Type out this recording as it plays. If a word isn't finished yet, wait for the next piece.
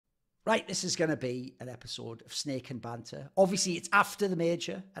Right, this is going to be an episode of Snake and Banter. Obviously, it's after the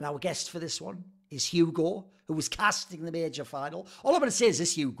major, and our guest for this one is Hugo, who was casting the major final. All I'm going to say is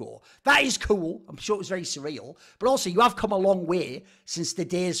this, Hugo. That is cool. I'm sure it was very surreal. But also, you have come a long way since the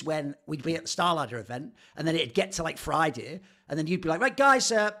days when we'd be at the Star Ladder event, and then it'd get to like Friday, and then you'd be like, right,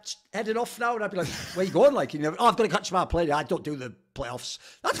 guys, heading off now. And I'd be like, where you going? Like, you know, oh, I've got to catch my play. I don't do the playoffs.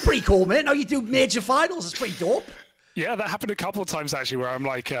 That's pretty cool, mate. Now you do major finals. It's pretty dope. Yeah, that happened a couple of times actually, where I'm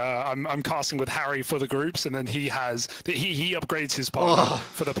like, I'm casting with Harry for the groups, and then he upgrades his partner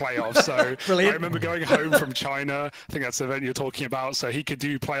for the playoffs. So I remember going home from China. I think that's the event you're talking about. So he could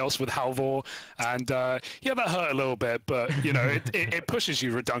do playoffs with Halvor, and yeah, that hurt a little bit, but you know, it pushes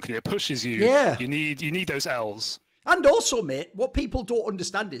you, Duncan. It pushes you. Yeah. You need those L's. And also, mate, what people don't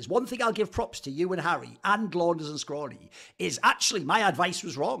understand is, one thing I'll give props to you and Harry and Launders and Scrawny is actually my advice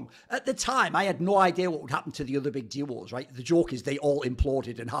was wrong. At the time, I had no idea what would happen to the other big duos, right? The joke is they all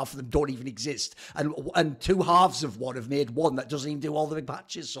imploded and half of them don't even exist. And two halves of one have made one that doesn't even do all the big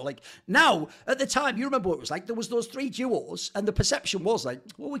patches. So like now, at the time, you remember what it was like? There was those three duos and the perception was like,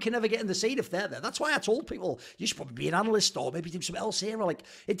 well, we can never get in the scene if they're there. That's why I told people, you should probably be an analyst or maybe do something else here. Or like,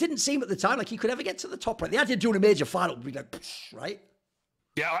 it didn't seem at the time like you could ever get to the top, right? The idea of doing a major final would be like, right?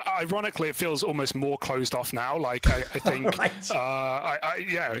 Yeah, ironically, it feels almost more closed off now. Like, I think, right.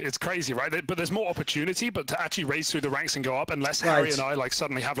 yeah, it's crazy, right? But there's more opportunity, but to actually raise through the ranks and go up, unless Harry and I like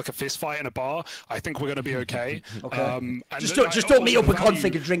suddenly have like a fist fight in a bar, I think we're going to be okay. Okay. And just don't meet up with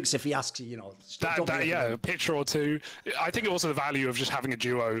configured drinks if he asks you, you know. Yeah, a picture or two. I think also the value of just having a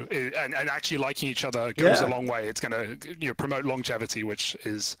duo and actually liking each other goes a long way. It's going to promote longevity, which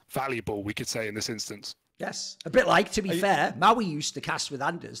is valuable, we could say, in this instance. Yes. A bit like, to be fair, Maui used to cast with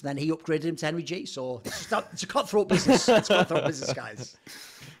Anders, then he upgraded him to Henry G. So it's a cutthroat business. It's cutthroat business, guys.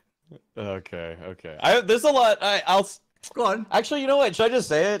 Okay. There's a lot. I'll go on. Actually, you know what? Should I just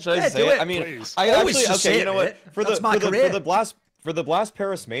say it? Should I just say it? I mean, please. I actually okay. You know what? For the Blast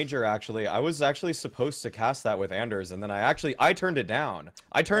Paris Major, actually, I was actually supposed to cast that with Anders, and then I turned it down.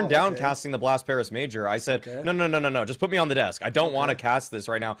 I turned down casting the Blast Paris Major. I said, no, just put me on the desk. I don't want to cast this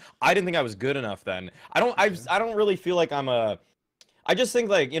right now. I didn't think I was good enough then. I don't really feel like I just think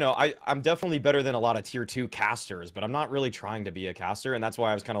like, you know, I'm definitely better than a lot of tier 2 casters, but I'm not really trying to be a caster, and that's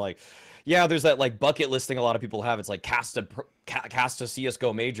why I was kind of like, yeah, there's that like bucket list thing a lot of people have. It's like cast a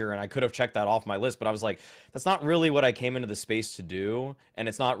CSGO major, and I could have checked that off my list, but I was like, that's not really what I came into the space to do, and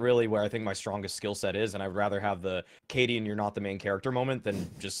it's not really where I think my strongest skill set is, and I'd rather have the Katie and you're not the main character moment than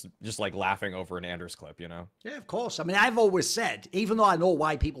just like laughing over an Anders clip, you know? Yeah, of course. I mean, I've always said, even though I know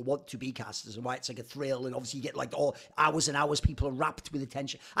why people want to be casters and why it's like a thrill, and obviously you get like all hours and hours, people are wrapped with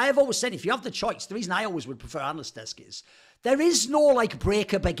attention. I have always said, if you have the choice, the reason I always would prefer analyst desk is, there is no like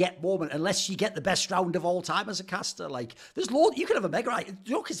break a baguette moment unless you get the best round of all time as a caster. Like, there's loads, you can have a mega right.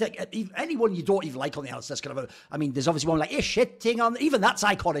 Joke is like anyone you don't even like on the analyst desk can have I mean, there's obviously one like, shitting on, even that's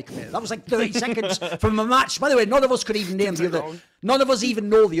iconic, man. That was like 30 seconds from a match. By the way, none of us could even name the other. None of us even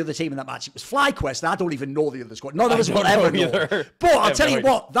know the other team in that match. It was FlyQuest, and I don't even know the other squad. None of us will ever know. But I'll tell you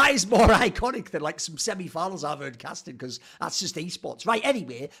what, that is more iconic than like some semi-finals I've heard casting, because that's just esports. Right,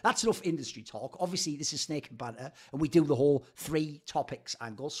 anyway, that's enough industry talk. Obviously, this is Snake and Banter, and we do the whole 3 topics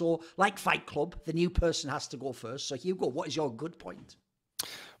angle. So, like Fight Club, the new person has to go first. So, Hugo, what is your good point?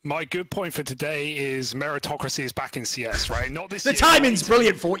 My good point for today is meritocracy is back in CS, right? Not this year. The timing's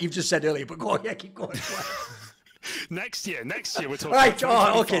brilliant for what you've just said earlier, but go on, yeah, keep going. Next year we're talking. Right,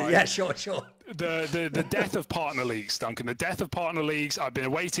 okay, yeah, sure. The death of partner leagues, Duncan. The death of partner leagues. I've been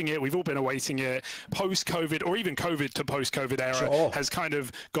awaiting it. We've all been awaiting it. Post-COVID, or even COVID to post-COVID era, has kind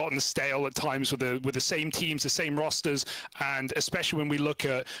of gotten stale at times with the same teams, the same rosters, and especially when we look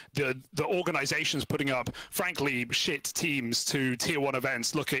at the organizations putting up, frankly, shit teams to tier 1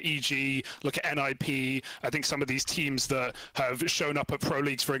 events. Look at EG, look at NIP. I think some of these teams that have shown up at pro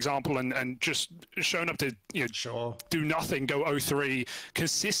leagues, for example, and just shown up to do nothing, go 0-3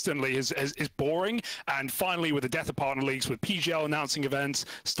 consistently is boring. And finally, with the death of partner leagues, with PGL announcing events,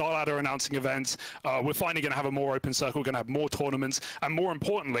 Star Ladder announcing events, we're finally going to have a more open circle. We're going to have more tournaments, and more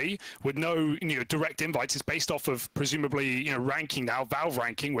importantly, with no direct invites, it's based off of presumably ranking now, Valve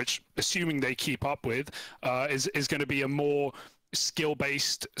ranking, which assuming they keep up with, is going to be a more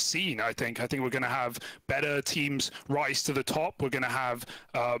skill-based scene. I think we're going to have better teams rise to the top. We're going to have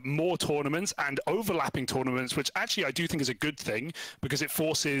more tournaments and overlapping tournaments, which actually I do think is a good thing, because it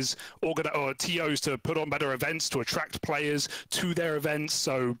forces TOs to put on better events to attract players to their events.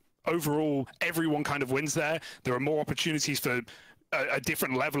 So overall, everyone kind of wins there. There are more opportunities for a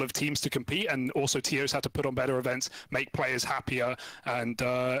different level of teams to compete, and also TOs have to put on better events, make players happier, and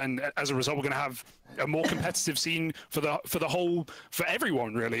as a result, we're going to have a more competitive scene for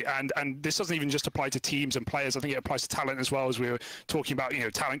everyone really. And this doesn't even just apply to teams and players. I think it applies to talent as well, as we were talking about,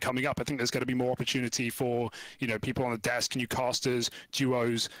 talent coming up. I think there's going to be more opportunity for people on the desk, new casters,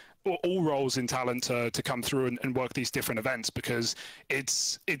 duos, all roles in talent to come through and work these different events, because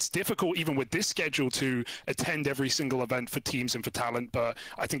it's difficult even with this schedule to attend every single event for teams and for talent, but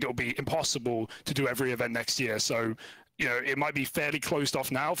I think it'll be impossible to do every event next year. So it might be fairly closed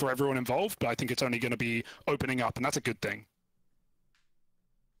off now for everyone involved, but I think it's only going to be opening up, and that's a good thing.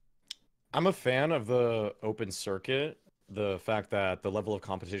 I'm a fan of the open circuit. The fact that the level of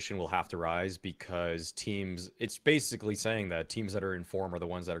competition will have to rise because teams, it's basically saying that teams that are in form are the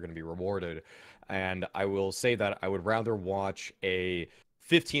ones that are going to be rewarded. And I will say that I would rather watch a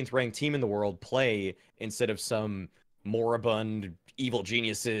 15th ranked team in the world play instead of some moribund evil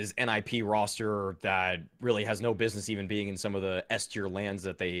geniuses NIP roster that really has no business even being in some of the S tier lands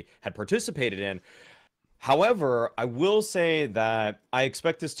that they had participated in. However, I will say that I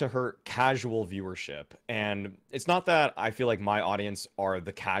expect this to hurt casual viewership. And it's not that I feel like my audience are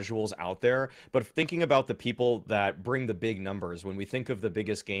the casuals out there, but thinking about the people that bring the big numbers. When we think of the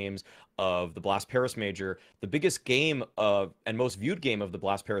biggest games of the Blast Paris Major, the biggest game of and most viewed game of the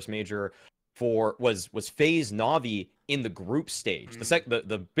Blast Paris Major was FaZe NAVI in the group stage.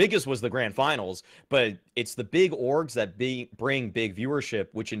 The biggest was the grand finals, but it's the big orgs that bring big viewership,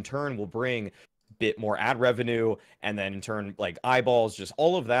 which in turn will bring bit more ad revenue, and then in turn like eyeballs. Just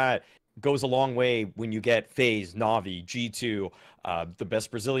all of that goes a long way when you get FaZe, NAVI, G2, the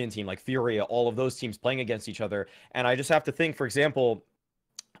best Brazilian team like Furia, all of those teams playing against each other. And I just have to think, for example,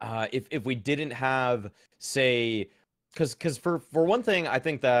 if we didn't have, say, because for one thing, I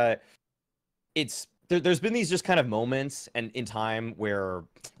think that there's been these just kind of moments and in time where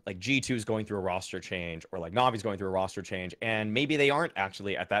like G2 is going through a roster change, or like Navi's going through a roster change, and maybe they aren't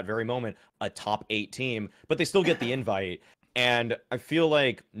actually at that very moment a top 8 team, but they still get the invite. And I feel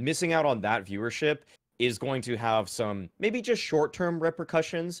like missing out on that viewership is going to have some maybe just short-term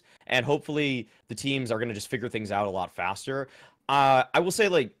repercussions, and hopefully the teams are going to just figure things out a lot faster. I will say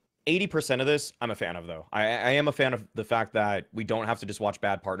like 80% of this I'm a fan of, though. I am a fan of the fact that we don't have to just watch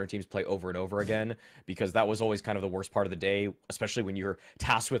bad partner teams play over and over again, because that was always kind of the worst part of the day, especially when you're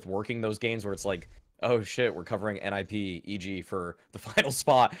tasked with working those games where it's like, oh shit, we're covering NIP, EG for the final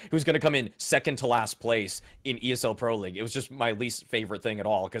spot, who's going to come in second to last place in ESL Pro League. It was just my least favorite thing at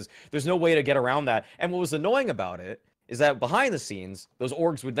all, because there's no way to get around that. And what was annoying about it is that behind the scenes, those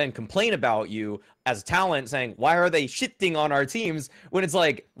orgs would then complain about you as talent, saying, why are they shitting on our teams? When it's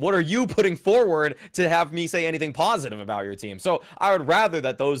like, what are you putting forward to have me say anything positive about your team? So I would rather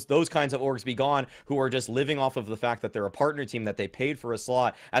that those kinds of orgs be gone, who are just living off of the fact that they're a partner team that they paid for a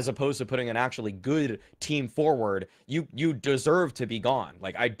slot, as opposed to putting an actually good team forward. You deserve to be gone.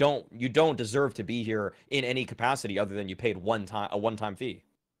 Like, you don't deserve to be here in any capacity other than you paid a one-time fee.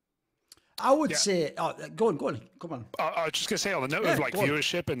 I would say, go on, come on. I was just gonna say, on the note of like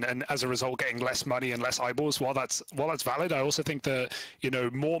viewership and as a result getting less money and less eyeballs, while that's valid, I also think that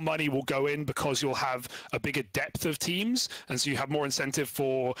more money will go in because you'll have a bigger depth of teams, and so you have more incentive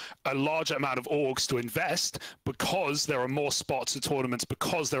for a larger amount of orgs to invest, because there are more spots at tournaments,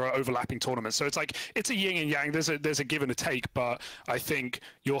 because there are overlapping tournaments. So it's like, it's a yin and yang. There's a give and a take, but I think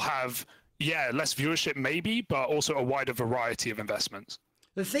you'll have less viewership maybe, but also a wider variety of investments.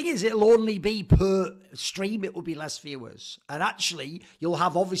 The thing is, it'll only be per stream, it will be less viewers. And actually, you'll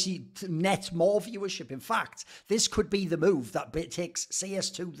have obviously net more viewership. In fact, this could be the move that takes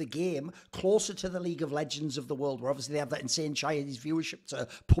CS2, the game, closer to the League of Legends of the world, where obviously they have that insane Chinese viewership to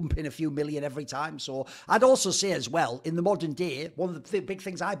pump in a few million every time. So I'd also say as well, in the modern day, one of the big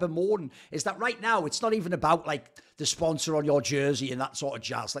things I bemoan is that right now, it's not even about like the sponsor on your jersey and that sort of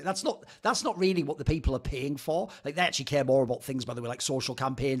jazz. Like that's not really what the people are paying for. Like they actually care more about things, by the way, like social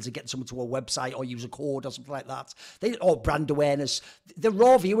campaigns and getting someone to a website or use a code or something like that. Or brand awareness. The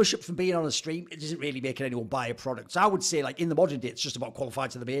raw viewership from being on a stream, it isn't really making anyone buy a product. So I would say, like in the modern day, it's just about qualifying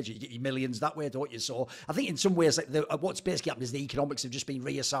to the major. You get your millions that way, don't you? So I think in some ways, like what's basically happened is the economics have just been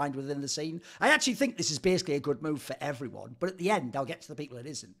reassigned within the scene. I actually think this is basically a good move for everyone. But at the end, I'll get to the people it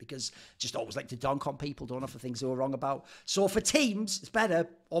isn't, because just always like to dunk on people, don't know, for things they were wrong about. So for teams, it's better.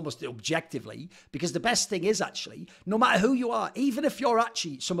 almost objectively, because the best thing is actually, no matter who you are, even if you're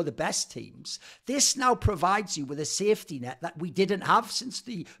actually some of the best teams, this now provides you with a safety net that we didn't have since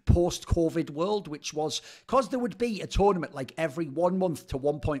the post-COVID world, which was because there would be a tournament like every 1 month to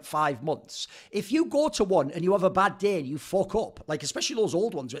 1.5 months. If you go to one and you have a bad day and you fuck up, like especially those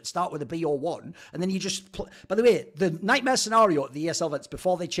old ones that start with a BO1, and then you just, by the way, the nightmare scenario at the ESL events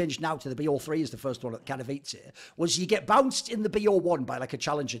before they changed now to the BO3 is the first one that kind of eats it, was you get bounced in the BO1 by like a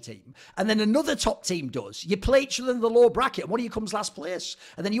challenger team, and then another top team does. You play each other in the lower bracket, and one of you comes last place,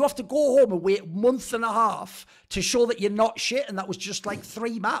 and then you have to go home and wait a month and a half to show that you're not shit, and that was just like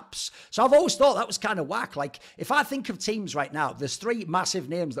 3 maps. So I've always thought that was kind of whack. Like, if I think of teams right now, there's 3 massive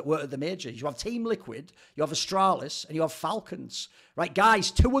names that were at the majors. You have Team Liquid, you have Astralis, and you have Falcons. Right,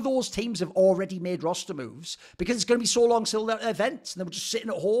 guys, 2 of those teams have already made roster moves because it's going to be so long till their events, and they were just sitting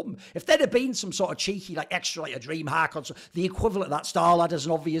at home. If there'd have been some sort of cheeky, like extra, like a DreamHack or the equivalent of that, Starlad is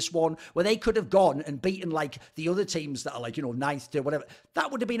an obvious one, where they could have gone and beaten like the other teams that are like, you know, 9th to whatever,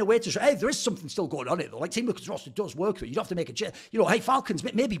 that would have been a way to show, hey, there is something still going on here, though. Like, Team Liquid's roster does work, though. You don't have to make a, you know, hey, Falcons,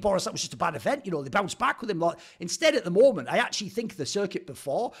 maybe Boris, that was just a bad event, you know, they bounced back with him. Like, instead, at the moment, I actually think the circuit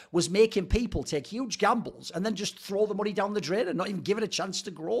before was making people take huge gambles and then just throw the money down the drain and not even give it a chance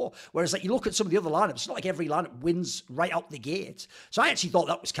to grow. Whereas, like, you look at some of the other lineups, it's not like every lineup wins right out the gate. So I actually thought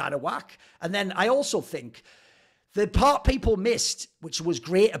that was kind of whack. And then I also think the part people missed, which was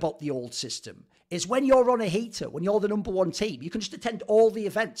great about the old system, is when you're on a heater, when you're the #1 team, you can just attend all the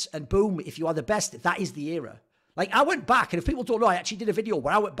events and boom, if you are the best, that is the era. Like, I went back, and if people don't know, I actually did a video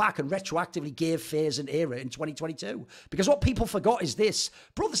where I went back and retroactively gave FaZe an era in 2022. Because what people forgot is this.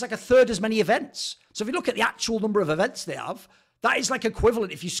 Bro, there's like a third as many events. So if you look at the actual number of events they have, that is like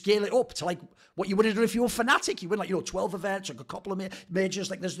equivalent if you scale it up to like what you would have done if you were Fnatic. You win like, you know, 12 events, like a couple of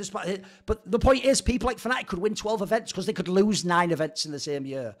majors, like there's this. But the point is, people like Fnatic could win 12 events because they could lose 9 events in the same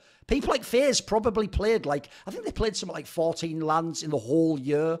year. People like FaZe probably played like, I think they played something like 14 LANs in the whole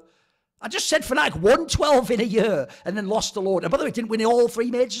year. I just said Fnatic won 12 in a year and then lost a load. And by the way, didn't win all 3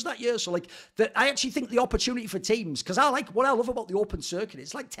 majors that year. So, like, I actually think the opportunity for teams, because I like what I love about the open circuit,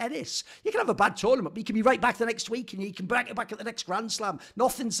 it's like tennis. You can have a bad tournament, but you can be right back the next week and you can back it back at the next Grand Slam.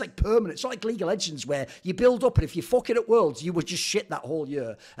 Nothing's like permanent. It's not like League of Legends where you build up, and if you fuck it at Worlds, you would just shit that whole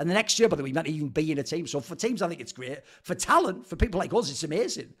year. And the next year, by the way, you might even be in a team. So for teams, I think it's great. For talent, for people like us, it's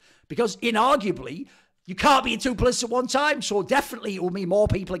amazing. Because inarguably, you can't be in 2 places at one time, so definitely it will mean more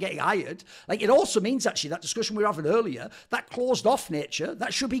people are getting hired. Like, it also means, actually, that discussion we were having earlier, that closed-off nature,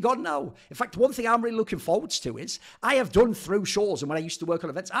 that should be gone now. In fact, one thing I'm really looking forward to is, I have done through shows, and when I used to work on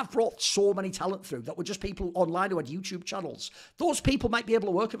events, I've brought so many talent through that were just people online who had YouTube channels. Those people might be able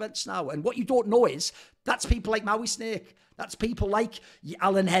to work events now, and what you don't know is, that's people like Mauisnake. That's people like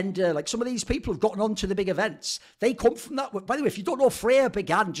Alan Hender, like some of these people who've gotten onto the big events. They come from that. By the way, if you don't know, Freya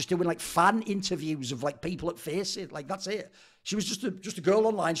began just doing like fan interviews of like people at FaZe. Like, that's it. She was just a girl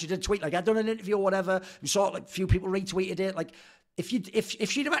online. She did a tweet like, I'd done an interview or whatever. We saw like a few people retweeted it. Like, if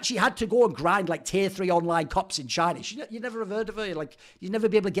she'd have actually had to go and grind like tier 3 online cops in China, you'd never have heard of her. Like, you'd never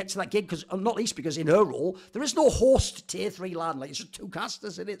be able to get to that gig, because not least because in her role there is no host tier 3 LAN. Like, it's just 2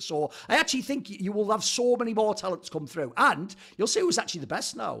 casters in it. So I actually think you will have so many more talents come through, and you'll see who's actually the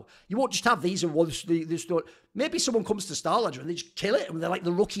best now. You won't just have these and ones. Maybe someone comes to Starladder and they just kill it, and they're like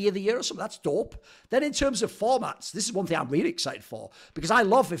the Rookie of the Year or something. That's dope. Then in terms of formats, this is one thing I'm really excited for, because I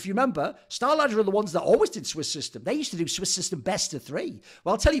love, if you remember, Starladder are the ones that always did Swiss System. They used to do Swiss System best of 3.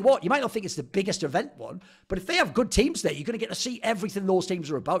 Well, I'll tell you what, you might not think it's the biggest event one, but if they have good teams there, you're going to get to see everything those teams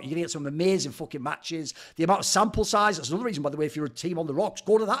are about. You're going to get some amazing fucking matches. The amount of sample size, that's another reason, by the way, if you're a team on the rocks,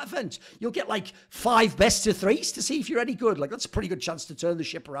 go to that event. You'll get like 5 best of 3s to see if you're any good. Like, that's a pretty good chance to turn the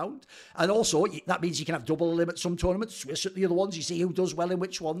ship around. And also, that means you can have double the limit some tournaments, Swiss at the other ones, you see who does well in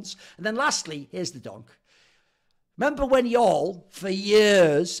which ones. And then lastly, here's the donk. Remember when y'all, for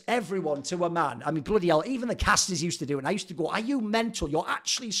years, everyone to a man, I mean, bloody hell, even the casters used to do it, and I used to go, are you mental? You're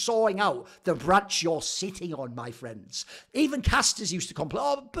actually sawing out the branch you're sitting on, my friends. Even casters used to complain,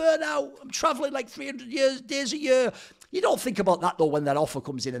 oh, burnout, I'm traveling like 300 days a year. You don't think about that, though, when that offer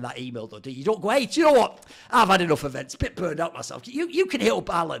comes in that email, though, do you? You don't go, hey, do you know what? I've had enough events, a bit burned out myself. You can hit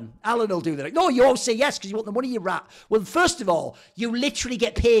up Alan. Alan will do that. No, you always say yes because you want the money you rat. Well, first of all, you literally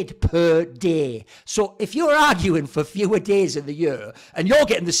get paid per day. So if you're arguing for fewer days in the year and you're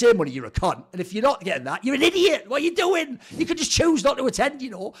getting the same money, you're a cunt. And if you're not getting that, you're an idiot. What are you doing? You could just choose not to attend, you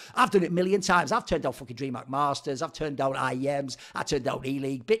know. I've done it a million times. I've turned down fucking DreamHack Masters. I've turned down IEMs. I turned down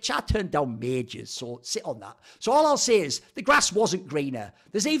E-League. Bitch, I turned down majors. So sit on that. So all I'll say is, the grass wasn't greener.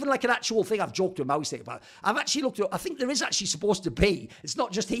 There's even like an actual thing I've joked with Mauisnake about. I've actually looked at, I think there is actually supposed to be, it's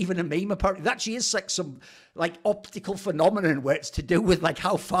not just even a meme apparently, there actually is like some like optical phenomenon where it's to do with like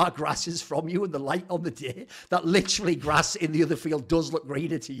how far grass is from you and the light on the day, that literally grass in the other field does look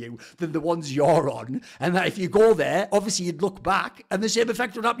greener to you than the ones you're on. And that if you go there, obviously you'd look back and the same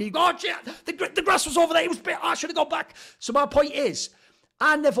effect would happen. You go, oh shit, the grass was over there, it was bit, I should have gone back. So my point is,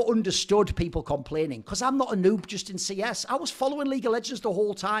 I never understood people complaining because I'm not a noob just in CS. I was following League of Legends the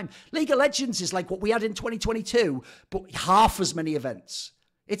whole time. League of Legends is like what we had in 2022, but half as many events.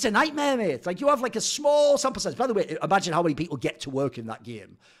 It's a nightmare, mate. Like you have like a small sample size. By the way, imagine how many people get to work in that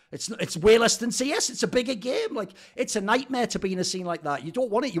game. It's way less than CS. It's a bigger game. Like it's a nightmare to be in a scene like that. You don't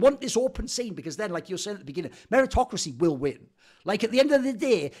want it. You want this open scene because then, like you were saying at the beginning, meritocracy will win. Like at the end of the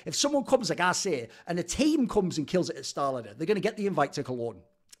day, if someone comes, like I say, and a team comes and kills it at Starladder, they're going to get the invite to Cologne.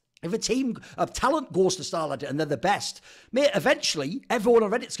 If a team of talent goes to Starladder and they're the best, mate, eventually everyone on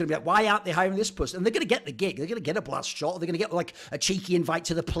Reddit's going to be like, why aren't they hiring this person? And they're going to get the gig. They're going to get a blast shot. They're going to get like a cheeky invite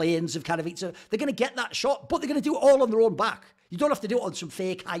to the plains of Katowice. They're going to get that shot, but they're going to do it all on their own back. You don't have to do it on some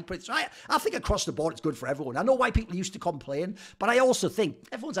fake hype. I think across the board it's good for everyone. I know why people used to complain, but I also think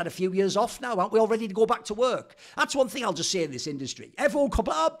everyone's had a few years off now. Aren't we all ready to go back to work? That's one thing I'll just say in this industry. Everyone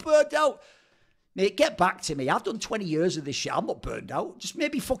complains, oh, I'm burnt out. Mate, get back to me. I've done 20 years of this shit. I'm not burned out. Just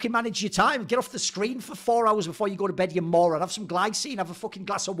maybe fucking manage your time. Get off the screen for 4 hours before you go to bed, you moron. Have some glycine, have a fucking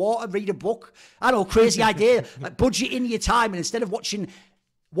glass of water, read a book. I know, crazy idea. Like, budget in your time, and instead of watching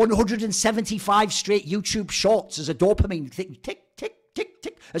 175 straight YouTube shorts as a dopamine thing, tick, tick, tick,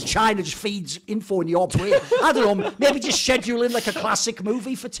 tick, as China just feeds info in your brain. I don't know, maybe just schedule in like a classic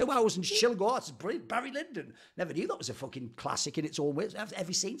movie for 2 hours and chill and go, oh, it's brilliant. Barry Lyndon. Never knew that was a fucking classic in its own way.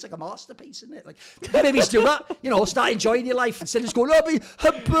 Every scene's like a masterpiece, isn't it? Like, maybe just do that, you know, start enjoying your life instead of just going, oh,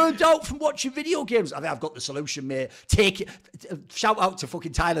 I'm burned out from watching video games. I think I've got the solution, mate. Take it, shout out to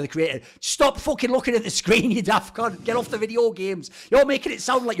fucking Tyler, the creator. Stop fucking looking at the screen, you daft cunt. Get off the video games. You're making it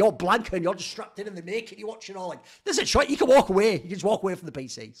sound like you're blank and you're distracted and they're making you watch it all. Like, there's a choice. You can walk away. You can just walk away from the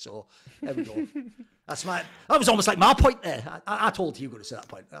PC. So there we go. That was almost like my point there. I told Hugo to say that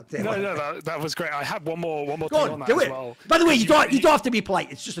point. No, that was great. I had one more thing on that as well. By the way, you don't have to be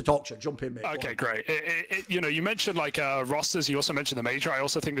polite. It's just a talk show. Jump in, mate. Okay, great. You know, you mentioned like rosters. You also mentioned the major. I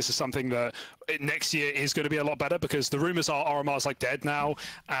also think this is something that next year is going to be a lot better because the rumors are RMR's like dead now,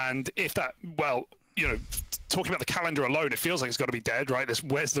 and if that, well, you know, talking about the calendar alone, it feels like it's got to be dead, right?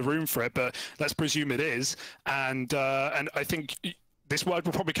 Where's the room for it? But let's presume it is, and I think this word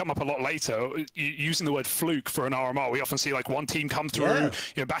will probably come up a lot later. Using the word fluke for an RMR, we often see like one team come through. Yeah.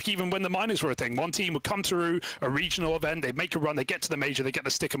 You know, back even when the minors were a thing, one team would come through a regional event, they make a run, they get to the major, they get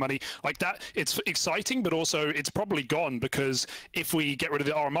the sticker money like that. It's exciting, but also it's probably gone because if we get rid of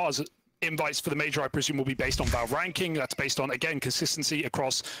the RMRs, invites for the major, I presume, will be based on Valve ranking. That's based on, again, consistency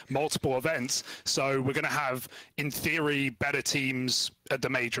across multiple events. So we're going to have, in theory, better teams at the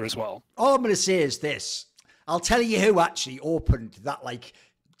major as well. All I'm going to say is this. I'll tell you who actually opened that, like,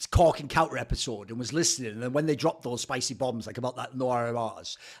 Cork and Counter episode and was listening, and then when they dropped those spicy bombs, like, about that no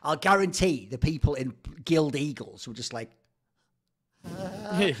RMRs, I'll guarantee the people in Guild Eagles were just like,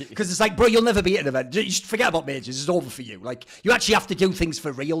 because it's like, bro, you'll never be at an event. You just forget about majors. It's over for you. Like, you actually have to do things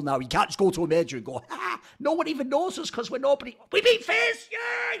for real now. You can't just go to a major and go, no one even knows us because we're nobody. We beat FaZe,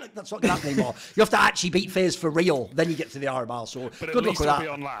 yeah! Like, that's not going to happen anymore. You have to actually beat FaZe for real. Then you get to the RMR. So but good luck with that. Be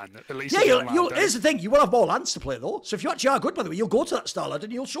on LAN. At least here's the thing. You will have more lands to play though. So if you actually are good, by the way, you'll go to that Starlad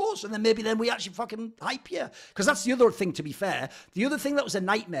and you'll show us, and then maybe we actually fucking hype you. Because that's the other thing. To be fair, the other thing that was a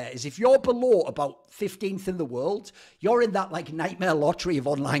nightmare is if you're below about 15th in the world, you're in that like nightmare lottery of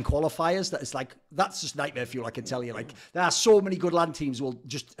online qualifiers that is like, that's just nightmare fuel, I can tell you. Like, there are so many good LAN teams who will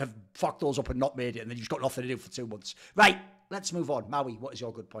just have fucked those up and not made it, and then you've got nothing to do for 2 months. Right, let's move on. Maui, what is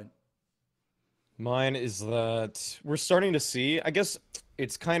your good point? Mine is that we're starting to see, I guess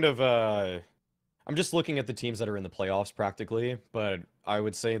it's kind of I'm just looking at the teams that are in the playoffs practically, but I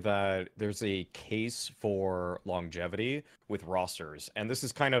would say that there's a case for longevity with rosters, and this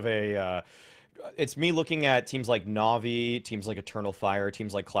is kind of a it's me looking at teams like NAVI, teams like Eternal Fire,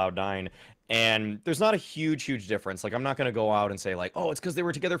 teams like Cloud9, and there's not a huge difference. Like, I'm not going to go out and say like, oh, it's because they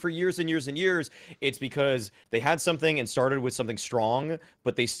were together for years and years and years. It's because they had something and started with something strong,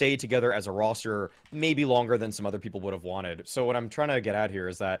 but they stayed together as a roster maybe longer than some other people would have wanted. So what I'm trying to get at here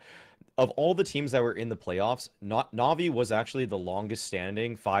is that of all the teams that were in the playoffs, NAVI was actually the longest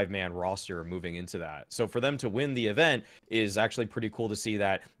standing 5-man roster moving into that. So for them to win the event is actually pretty cool to see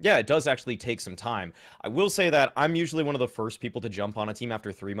that, yeah, it does actually take some time. I will say that I'm usually one of the first people to jump on a team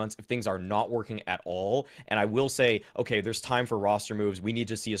after 3 months if things are not working at all. And I will say, okay, there's time for roster moves. We need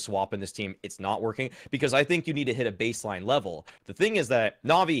to see a swap in this team. It's not working, because I think you need to hit a baseline level. The thing is that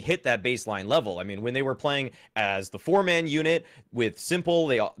NAVI hit that baseline level. I mean, when they were playing as the 4-man unit with Simple,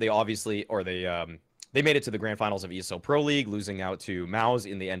 they obviously, or they made it to the grand finals of ESL Pro League, losing out to Maus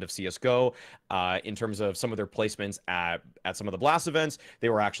in the end of CSGO. In terms of some of their placements at some of the Blast events, they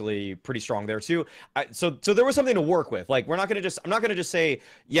were actually pretty strong there too. So there was something to work with. Like, I'm not gonna just say,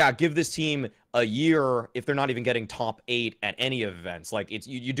 yeah, give this team a year if they're not even getting top 8 at any events. Like, it's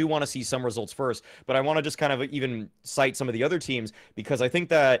you do want to see some results first, but I want to just kind of even cite some of the other teams, because I think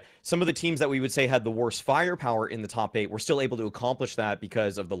that some of the teams that we would say had the worst firepower in the top 8 were still able to accomplish that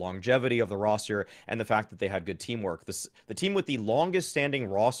because of the longevity of the roster and the fact that they had good teamwork. The team with the longest standing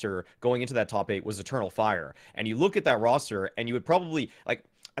roster going into that top 8 was Eternal Fire. And you look at that roster and you would probably, like,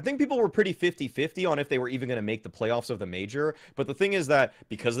 I think people were pretty 50-50 on if they were even going to make the playoffs of the major. But the thing is that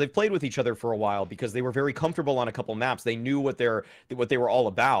because they've played with each other for a while, because they were very comfortable on a couple maps, they knew what they were all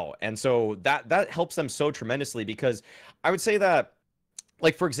about. And so that helps them so tremendously, because I would say that,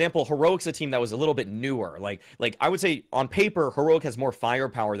 like, for example, Heroic's a team that was a little bit newer. Like I would say on paper, Heroic has more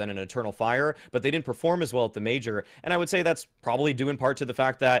firepower than an Eternal Fire, but they didn't perform as well at the major. And I would say that's probably due in part to the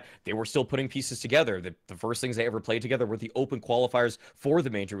fact that they were still putting pieces together. The first things they ever played together were the open qualifiers for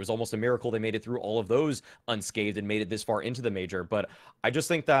the major. It was almost a miracle they made it through all of those unscathed and made it this far into the major. But I just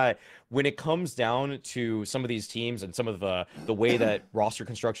think that when it comes down to some of these teams and some of the way that roster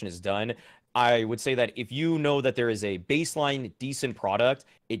construction is done, I would say that if you know that there is a baseline decent product,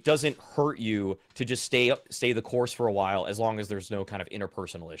 it doesn't hurt you to just stay the course for a while, as long as there's no kind of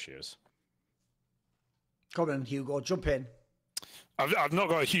interpersonal issues. Come on, Hugo, jump in. I've not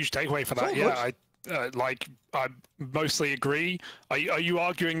got a huge takeaway for that. Yeah, I mostly agree. Are you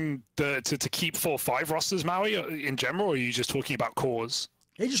arguing to keep 4-5 rosters, Maui, in general, or are you just talking about cores?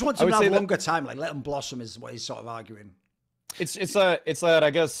 He just wants to have a longer time, like let them blossom, is what he's sort of arguing. It's that, I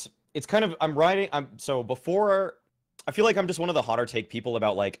guess. It's kind of, so before, I feel like I'm just one of the hotter take people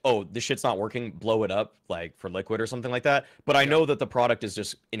about, like, oh, this shit's not working, blow it up, like, for Liquid or something like that. But I know that the product is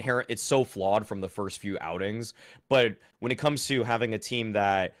just inherent, it's so flawed from the first few outings. But when it comes to having a team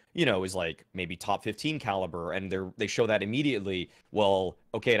that, you know, is like maybe top 15 caliber, and they show that immediately, well,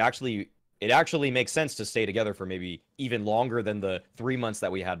 okay, it actually makes sense to stay together for maybe even longer than the 3 months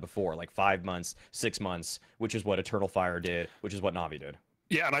that we had before, like 5 months, 6 months, which is what Eternal Fire did, which is what NAVI did.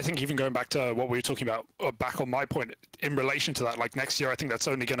 Yeah, and I think even going back to what we were talking about, back on my point, in relation to that, like next year, I think that's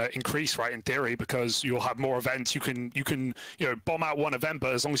only going to increase, right, in theory, because you'll have more events. You can bomb out one event,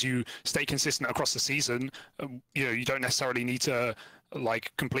 but as long as you stay consistent across the season, you don't necessarily need to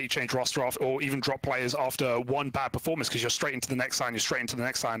like completely change roster off, or even drop players after one bad performance, because you're straight into the next line. You're straight into the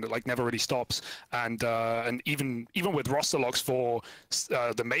next line. That like never really stops. And even with roster locks for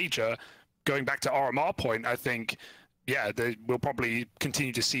the major, going back to RMR point, I think. Yeah, we'll probably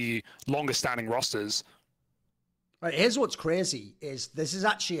continue to see longer standing rosters. Right, here's what's crazy is this is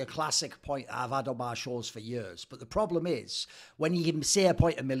actually a classic point I've had on my shows for years. But the problem is when you say a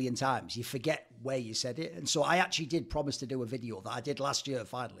point a million times, you forget where you said it. And so I actually did promise to do a video that I did last year,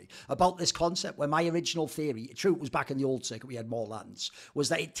 finally, about this concept, where my original theory, true, it was back in the old circuit, we had more lands, was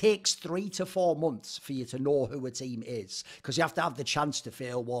that it takes 3 to 4 months for you to know who a team is, because you have to have the chance to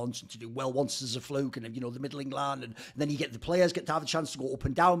fail once and to do well once as a fluke, and the middling land, and then the players get to have a chance to go up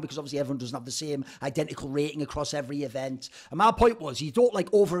and down, because obviously everyone doesn't have the same identical rating across every event. And my point was, you don't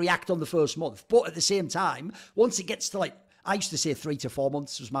like overreact on the first month, but at the same time, once it gets to like, I used to say 3 to 4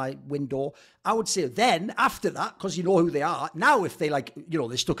 months was my window. I would say then, after that, because you know who they are, now if they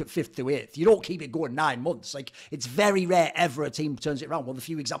they're stuck at 5th to 8th, you don't keep it going 9 months. Like, it's very rare ever a team turns it around. One of the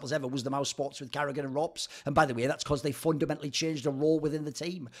few examples ever was the Mouse Sports with Carrigan and Rops. And by the way, that's because they fundamentally changed a role within the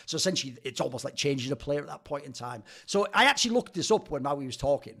team. So essentially, it's almost like changing a player at that point in time. So I actually looked this up when Maui was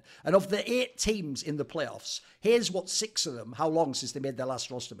talking. And of the 8 teams in the playoffs, here's what 6 of them, how long since they made their last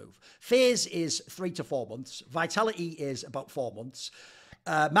roster move. FaZe is 3 to 4 months. Vitality is about 4 months.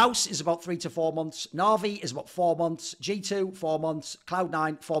 Mouse is about 3 to 4 months. NAVI is about 4 months. G2, 4 months.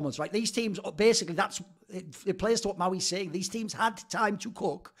 Cloud9, 4 months, right? These teams, basically, it plays to what Maui's saying. These teams had time to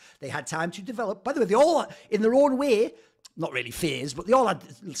cook. They had time to develop. By the way, they all, in their own way, not really FaZe, but they all had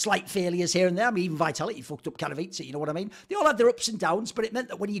slight failures here and there. I mean, even Vitality fucked up Katowice, you know what I mean? They all had their ups and downs, but it meant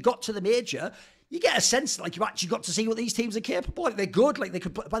that when you got to the major, you get a sense like you actually got to see what these teams are capable of. Like, they're good. Like they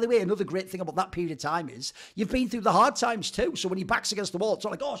could. By the way, another great thing about that period of time is you've been through the hard times too. So when your back's against the wall, it's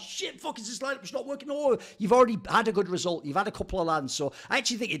not like, oh shit, fuck, is this lineup? It's not working. No, you've already had a good result. You've had a couple of lands. So I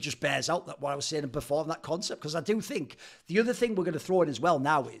actually think it just bears out that what I was saying before in that concept, because I do think the other thing we're going to throw in as well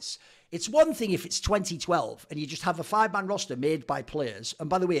now is, it's one thing if it's 2012 and you just have a 5-man roster made by players, and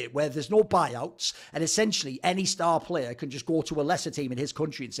by the way, where there's no buyouts, and essentially any star player can just go to a lesser team in his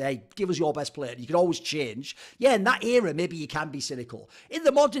country and say, hey, give us your best player. You can always change. Yeah, in that era, maybe you can be cynical. In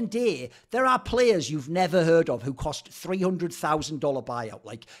the modern day, there are players you've never heard of who cost $300,000 buyout.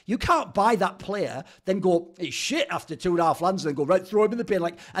 Like, you can't buy that player, then go, hey, shit, after 2.5 lands, and then go, right, throw him in the bin.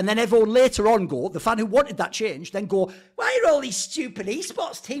 Like, and then everyone later on go, the fan who wanted that change, then go, why are all these stupid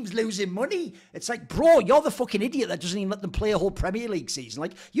esports teams losing money? It's like, bro, you're the fucking idiot that doesn't even let them play a whole Premier League season.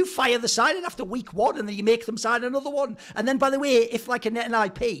 Like, you fire the signing after week 1 and then you make them sign another one. And then, by the way, if like a net and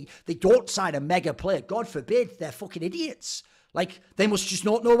IP, they don't sign a mega player, God forbid, they're fucking idiots. Like, they must just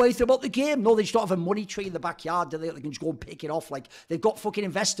not know anything about the game. No, they just don't have a money tree in the backyard, do they? They can just go and pick it off. Like, they've got fucking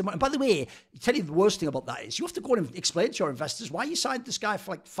investor money. And by the way, I tell you the worst thing about that is you have to go and explain to your investors why you signed this guy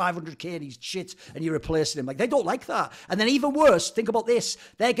for like 500k and he's shit and you're replacing him. Like, they don't like that. And then even worse, think about this.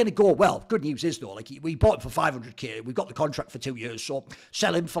 They're going to go, well, good news is though, like, we bought him for 500k. We've got the contract for 2 years. So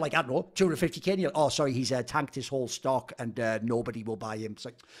sell him for like, I don't know, 250k. And you're, oh, sorry, he's tanked his whole stock and nobody will buy him. It's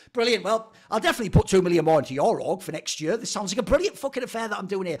like, brilliant. Well, I'll definitely put 2 million more into your org for next year. This sounds like a brilliant fucking affair that I'm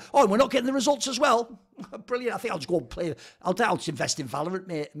doing here. Oh, and we're not getting the results as well. Brilliant. I think I'll just go and play. I'll just invest in Valorant.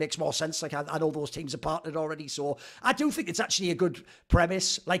 It makes more sense. Like, I know those teams are partnered already. So I do think it's actually a good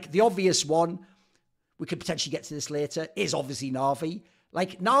premise. Like, the obvious one, we could potentially get to this later, is obviously NAVI.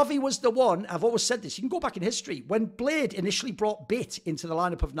 Like, NAVI was the one, I've always said this, you can go back in history. When Blade initially brought Bit into the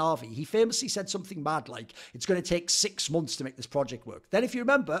lineup of NAVI, he famously said something mad like, it's going to take 6 months to make this project work. Then if you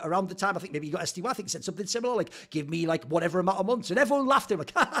remember, around the time, I think maybe you got SDY, I think he said something similar, like, give me like whatever amount of months. And everyone laughed at him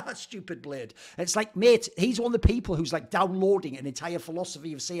like, ha, stupid Blade. And it's like, mate, he's one of the people who's like downloading an entire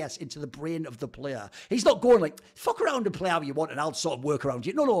philosophy of CS into the brain of the player. He's not going like, fuck around and play how you want and I'll sort of work around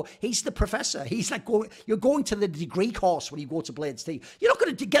you. No, he's the professor. He's like, you're going to the degree course when you go to Blade's team. You're not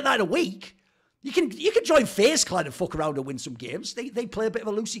going to get that in a week. You can join FaZe Clan and fuck around and win some games. They play a bit of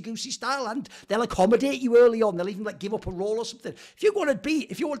a loosey-goosey style and they'll accommodate you early on. They'll even like give up a role or something. If you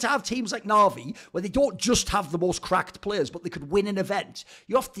want to have teams like NAVI where they don't just have the most cracked players, but they could win an event,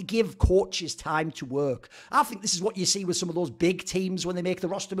 you have to give coaches time to work. I think this is what you see with some of those big teams when they make the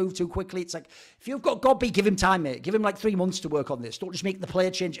roster move too quickly. It's like, if you've got Godby, give him time, mate. Give him like 3 months to work on this. Don't just make the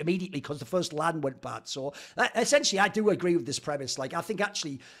player change immediately because the first LAN went bad. So essentially, I do agree with this premise. Like, I think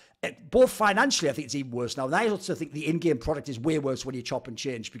actually, both financially, I think it's even worse now. And I also think the in-game product is way worse when you chop and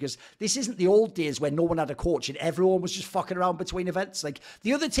change, because this isn't the old days where no one had a coach and everyone was just fucking around between events. Like,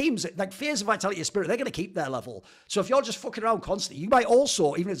 the other teams, like FaZe, Vitality, Spirit, they're going to keep their level. So if you're just fucking around constantly, you might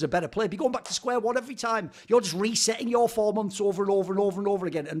also, even as a better player, be going back to square one every time. You're just resetting your 4 months over and over and over and over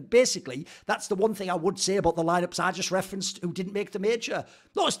again. And basically, that's the one thing I would say about the lineups I just referenced who didn't make the major.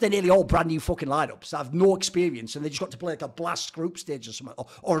 Notice they're nearly all brand new fucking lineups that have no experience and they just got to play like a blast group stage or something,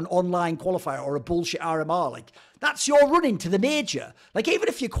 or an online qualifier or a bullshit RMR. Like, that's your running to the major. Like, even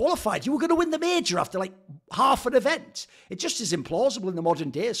if you qualified, you were going to win the major after like half an event. It just is implausible in the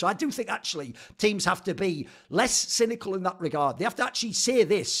modern day. So I do think actually teams have to be less cynical in that regard. They have to actually say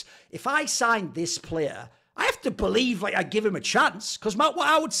this: if I signed this player, I have to believe like I give him a chance. Because what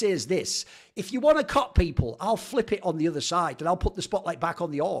I would say is this: if you want to cut people, I'll flip it on the other side and I'll put the spotlight back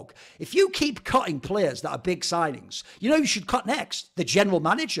on the org. If you keep cutting players that are big signings, you know who you should cut next? The general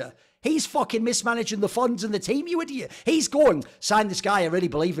manager. He's mismanaging the funds and the team, you idiot. He's going, sign this guy, I really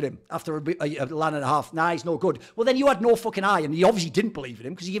believe in him. After a LAN and a half, nah, he's no good. Well, then you had no fucking eye, and you obviously didn't believe in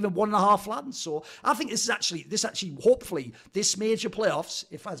him because you gave him 1.5 LANs. So I think this actually, hopefully, this major playoffs,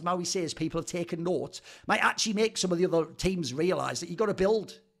 if as Maui says, people have taken note, might actually make some of the other teams realise that you've got to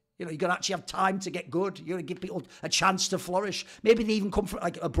build. You know, you're going to actually have time to get good. You're going to give people a chance to flourish. Maybe they even come from,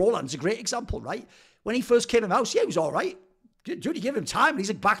 like, a Broland's a great example, right? When he first came in the house, yeah, he was all right. Dude, you give him time and he's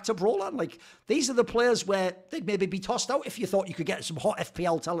like back to Broland. Like, these are the players where they'd maybe be tossed out if you thought you could get some hot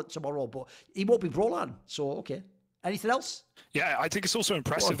FPL talent tomorrow, but he won't be Broland. So, okay. Anything else? Yeah, I think it's also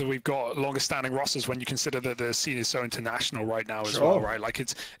impressive that we've got longer standing rosters when you consider that the scene is so international right now as well, right? Like,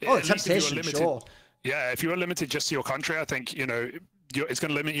 it's temptation, sure. Yeah, if you were limited just to your country, I think, you know, it's going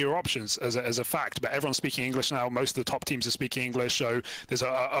to limit your options as a fact. But everyone's speaking English now. Most of the top teams are speaking English, so there's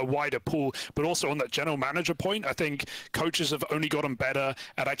a wider pool. But also on that general manager point, I think coaches have only gotten better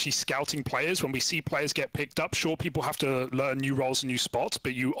at actually scouting players. When we see players get picked up, sure, people have to learn new roles and new spots,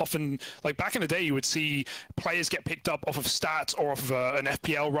 but you often, like back in the day, you would see players get picked up off of stats or off of an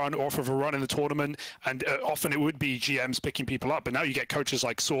FPL run or off of a run in the tournament, and often it would be GMs picking people up. But now you get coaches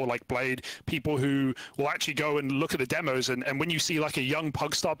like Saw, like Blade, people who will actually go and look at the demos, and when you see like a young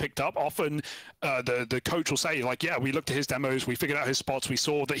pug star picked up, often the coach will say like, yeah, we looked at his demos, we figured out his spots, we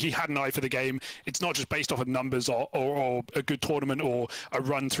saw that he had an eye for the game. It's not just based off of numbers or a good tournament or a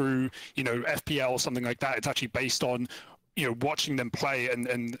run through, you know, FPL or something like that. It's actually based on, you know, watching them play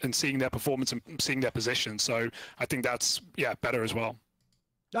and seeing their performance and seeing their position. So I think that's, yeah, better as well.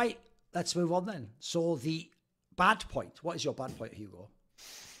 Right, let's move on then. So the bad point, what is your bad point, Hugo?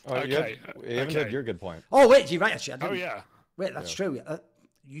 Okay. You haven't had your good point. Oh, wait, you're right, actually. Oh, yeah. Wait, that's true.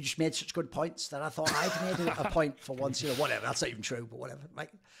 You just made such good points that I thought I'd made a point for once. You know, whatever. That's not even true, but whatever. Right?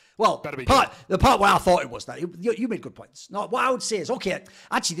 Well, the part where I thought it was that you made good points. No, what I would say is, okay,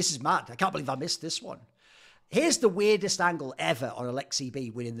 actually, this is mad. I can't believe I missed this one. Here's the weirdest angle ever on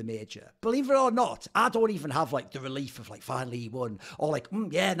Aleksib winning the major. Believe it or not, I don't even have like the relief of like finally he won or like,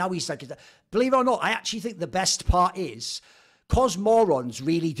 yeah, now he's like, believe it or not, I actually think the best part is, because morons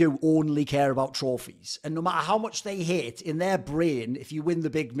really do only care about trophies, and no matter how much they hate, in their brain, if you win the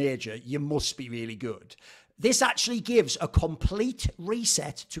big major, you must be really good. This actually gives a complete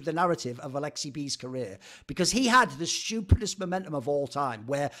reset to the narrative of Aleksib's career, because he had the stupidest momentum of all time,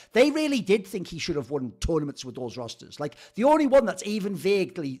 where they really did think he should have won tournaments with those rosters. Like, the only one that's even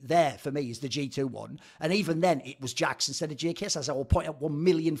vaguely there for me is the G2 one, and even then it was Jax instead of JKS, as I will point out 1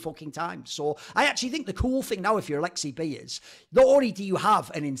 million fucking times. So I actually think the cool thing now, if you're Aleksib, is not only do you have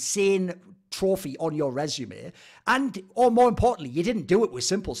an insane trophy on your resume, and or more importantly, you didn't do it with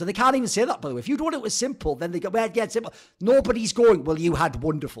simple. So they can't even say that, by the way. If you'd done it with simple, then they go, well, yeah, simple. Nobody's going, well, you had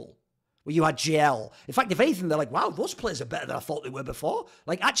wonderful. Well, you had GL. In fact, if anything, they're like, wow, those players are better than I thought they were before.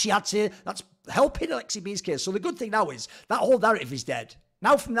 Like, actually, I'd say that's helping Aleksib's case. So the good thing now is that whole narrative is dead.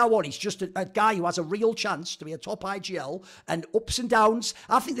 Now, from now on, he's just a guy who has a real chance to be a top IGL, and ups and downs.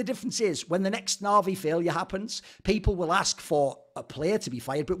 I think the difference is when the next NAVI failure happens, people will ask for a player to be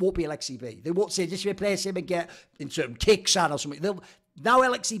fired, but it won't be Aleksib. They won't say, just replace him and get into kicks on or something. Now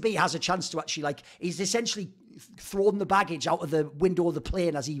Aleksib has a chance to actually, like, he's essentially thrown the baggage out of the window of the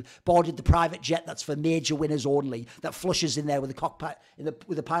plane as he boarded the private jet that's for major winners only, that flushes in there with the cockpit,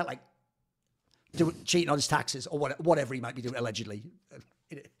 with the pilot, like, cheating on his taxes or whatever he might be doing, allegedly,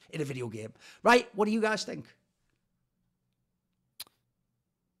 in a video game. Right? What do you guys think?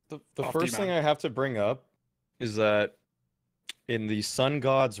 The first thing I have to bring up is that in the Sun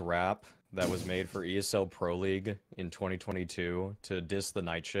Gods rap that was made for ESL Pro League in 2022 to diss the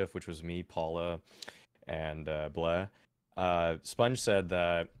Night Shift, which was me, Paula, and Bleh, Sponge said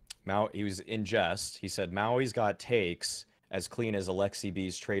that he was in jest. He said Maui's got takes as clean as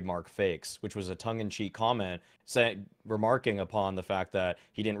Aleksib's trademark fakes, which was a tongue-in-cheek comment remarking upon the fact that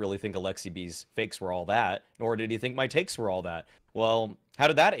he didn't really think Aleksib's fakes were all that, nor did he think my takes were all that. Well, how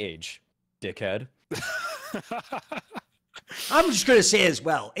did that age, dickhead? I'm just going to say as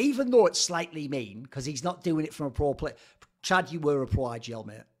well, even though it's slightly mean, because he's not doing it from a pro player. Chad, you were a pro IGL,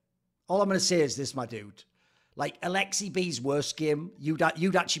 mate. All I'm going to say is this, my dude. Like, Aleksib's worst game, you'd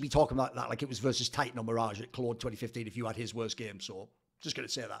actually be talking about that like it was versus Titan or Mirage at Claude 2015 if you had his worst game. So, just going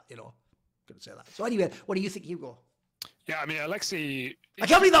to say that, you know. Going to say that. So anyway, what do you think, Hugo? Yeah, I mean, Aleksib... I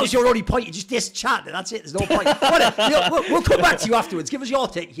can't believe that was your only point. You just dischat it. That's it. There's no point. We'll come back to you afterwards. Give us your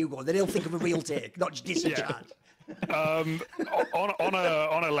take, Hugo, and then he'll think of a real take, not just dischat. Yeah. on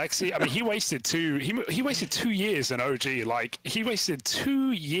Aleksib, I mean, he wasted 2 years in OG. Like, he wasted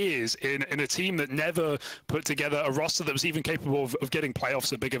 2 years in a team that never put together a roster that was even capable of getting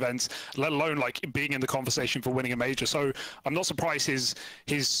playoffs at big events, let alone like being in the conversation for winning a major. So I'm not surprised his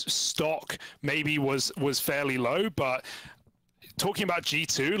stock maybe was fairly low, but talking about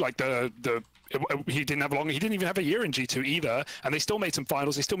G2, like he didn't even have a year in G2 either, and they still made some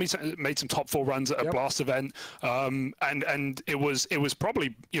finals. They still made some top 4 runs at a Blast event, and it was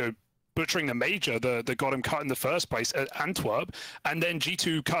probably, you know, butchering the major that got him cut in the first place at Antwerp, and then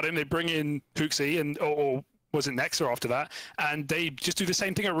G2 cut him. They bring in Huxi or was it Nexa after that, and they just do the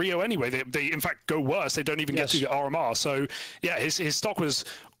same thing at Rio anyway. They in fact go worse. They don't even get to the RMR. So yeah, his stock was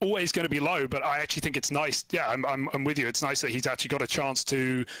always going to be low, but I actually think it's nice. Yeah, I'm with you. It's nice that he's actually got a chance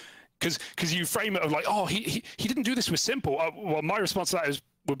to. Because you frame it of like, oh, he didn't do this with simple. Well, my response to that is,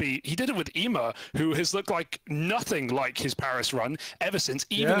 would be he did it with Ema, who has looked like nothing like his Paris run ever since,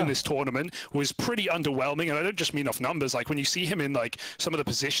 even in this tournament, was pretty underwhelming. And I don't just mean off numbers. Like when you see him in like some of the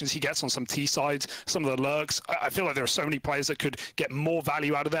positions he gets on some T sides, some of the lurks, I feel like there are so many players that could get more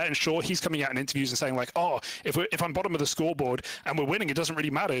value out of that. And sure, he's coming out in interviews and saying like, oh, if I'm bottom of the scoreboard and we're winning, it doesn't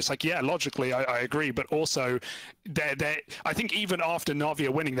really matter. It's like, yeah, logically, I agree. But also, I think even after NAVI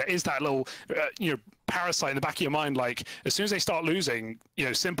are winning, there is that little, parasite in the back of your mind, like as soon as they start losing,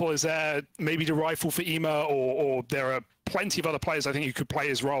 Simple is there maybe to rifle for Ema, or there are plenty of other players I think who could play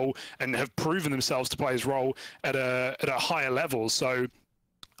his role and have proven themselves to play his role at a higher level. So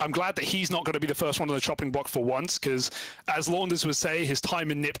I'm glad that he's not going to be the first one on the chopping block for once, because as Launders would say, his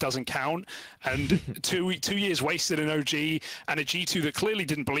time in NIP doesn't count. And two years wasted in OG and a G2 that clearly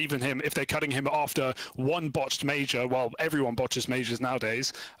didn't believe in him if they're cutting him after one botched major. Well, everyone botches majors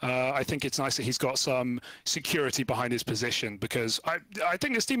nowadays. I think it's nice that he's got some security behind his position, because I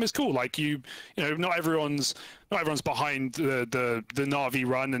think this team is cool. Like not everyone's behind the NAVI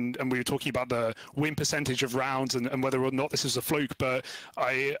run, and we were talking about the win percentage of rounds and whether or not this is a fluke, but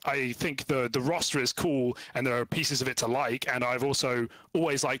I think the roster is cool and there are pieces of it to like, and I've also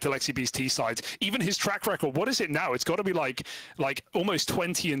always liked Aleksib's T sides. Even his track record, what is it now? It's got to be like almost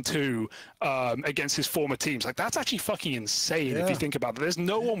 20-2 against his former teams. Like that's actually fucking insane if you think about it. There's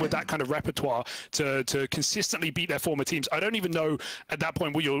no one with that kind of repertoire to consistently beat their former teams. I don't even know at that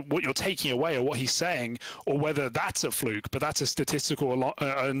point what you're taking away or what he's saying, or whether that's a fluke, but that's a statistical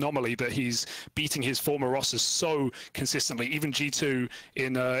anomaly that he's beating his former rosters so consistently, even G2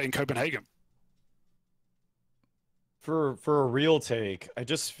 in Copenhagen. For a real take, I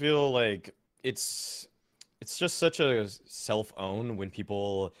just feel like it's just such a self-own when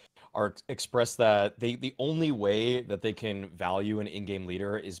people express that the only way that they can value an in-game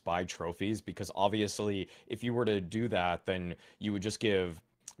leader is by trophies, because obviously if you were to do that, then you would just give,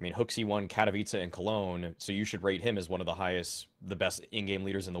 I mean, Hooksy won Katowice and Cologne, so you should rate him as one of the best in-game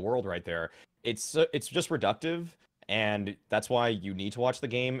leaders in the world right there. It's just reductive, and that's why you need to watch the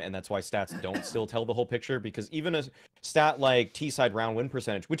game, and that's why stats don't still tell the whole picture, because even a stat like T-side round win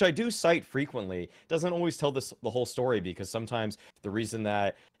percentage, which I do cite frequently, doesn't always tell the whole story, because sometimes the reason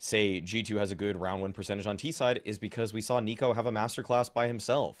that, say, G2 has a good round win percentage on T-side is because we saw Nico have a masterclass by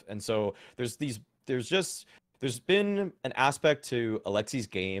himself. And so there's been an aspect to Aleksi's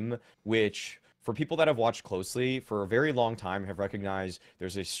game which, for people that have watched closely for a very long time, have recognized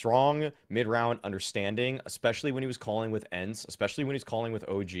there's a strong mid-round understanding, especially when he was calling with ENCE, especially when he's calling with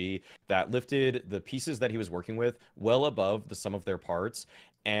OG, that lifted the pieces that he was working with well above the sum of their parts.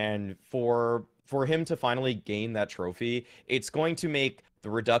 And for him to finally gain that trophy, it's going to make the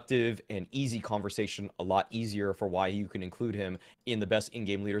reductive and easy conversation a lot easier for why you can include him in the best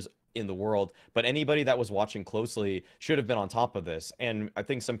in-game leaders in the world. But anybody that was watching closely should have been on top of this. And I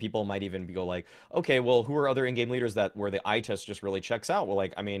think some people might even go like, okay, well, who are other in-game leaders where the eye test just really checks out? Well,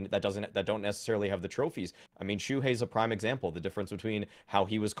 like, I mean, that don't necessarily have the trophies. I mean, Shuhei's a prime example. The difference between how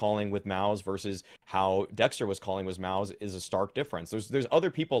he was calling with Maus versus how Dexter was calling with Maus is a stark difference. There's other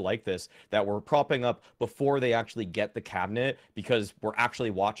people like this that were propping up before they actually get the cabinet, because we're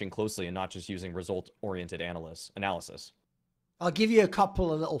actually watching closely and not just using result-oriented analysis. I'll give you a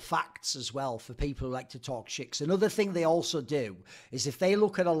couple of little facts as well for people who like to talk shit. 'Cause another thing they also do is if they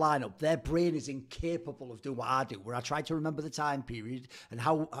look at a lineup, their brain is incapable of doing what I do, where I try to remember the time period and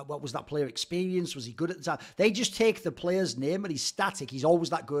what was that player experience? Was he good at the time? They just take the player's name and he's static. He's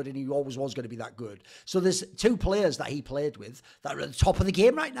always that good and he always was going to be that good. So there's two players that he played with that are at the top of the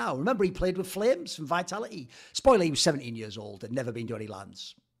game right now. Remember, he played with Flames from Vitality. Spoiler, he was 17 years old and never been to any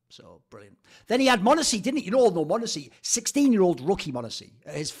lands. So, brilliant. Then he had m0NESY, didn't he? You all know m0NESY. 16-year-old rookie m0NESY.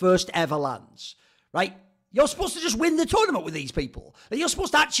 His first ever lands. Right? You're supposed to just win the tournament with these people. And you're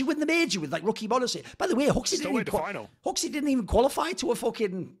supposed to actually win the major with, like, rookie m0NESY. By the way, Hooksy didn't even qualify to a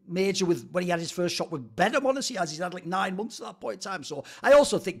fucking major when he had his first shot with better m0NESY, as he's had, like, 9 months at that point in time. So, I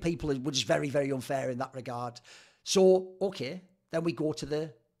also think people were just very, very unfair in that regard. So, okay. Then we go to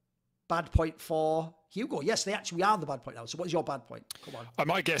the bad point for Hugo. Yes, they actually are the bad point now. So what's your bad point? Come on. I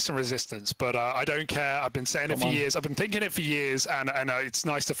might get some resistance, but I don't care. I've been saying it for years. I've been thinking it for years, and it's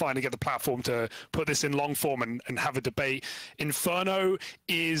nice to finally get the platform to put this in long form and have a debate. Inferno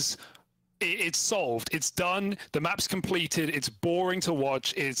is it's solved. It's done. The map's completed. It's boring to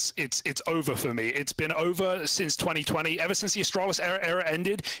watch. It's over for me. It's been over since 2020. Ever since the Astralis era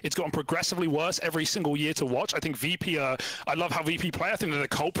ended, it's gotten progressively worse every single year to watch. I think VP, I love how VP play. I think they're the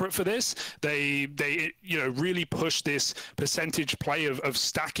culprit for this. They you know, really push this percentage play of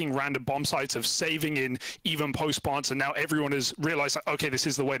stacking random bomb sites, of saving in even post plants, and now everyone has realized, like, okay, this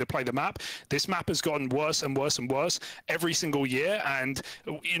is the way to play the map. This map has gotten worse and worse and worse every single year, and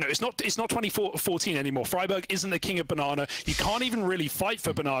you know, it's not 2014 anymore. Freiburg isn't the king of banana. You can't even really fight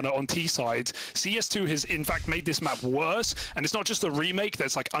for banana on T sides. CS2 has in fact made this map worse, and it's not just the remake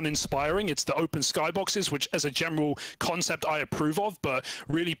that's like uninspiring. It's the open skyboxes, which as a general concept I approve of, but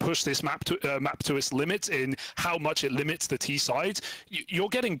really push this map to its limits in how much it limits the T sides. You're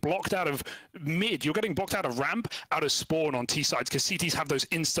getting blocked out of mid. You're getting blocked out of ramp, out of spawn on T sides, because CTs have those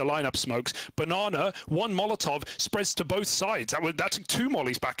insta lineup smokes. Banana, one Molotov spreads to both sides. That's 2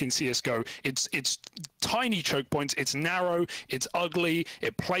 mollies back in CSGO. It's tiny choke points. It's narrow. It's ugly.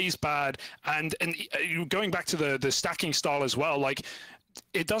 It plays bad. And going back to the stacking style as well, like,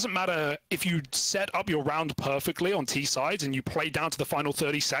 it doesn't matter if you set up your round perfectly on T sides and you play down to the final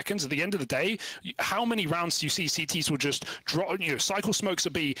 30 seconds. At the end of the day, how many rounds do you see CTs will just draw, you know, cycle smokes a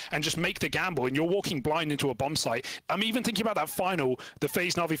B and just make the gamble, and you're walking blind into a bomb site? I'm even thinking about that final, the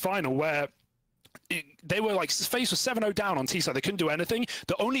FaZe NAVI final, where they were like, FaZe was 7-0 down on T side. They couldn't do anything.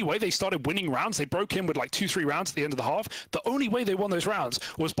 The only way they started winning rounds, they broke in with like 2-3 rounds at the end of the half. The only way they won those rounds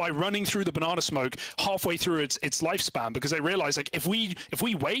was by running through the banana smoke halfway through its lifespan, because they realized, like, if we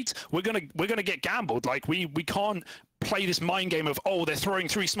wait, we're gonna get gambled. Like, we can't play this mind game of, oh, they're throwing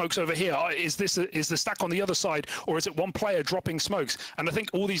 3 smokes over here. Is the stack on the other side, or is it one player dropping smokes? And I think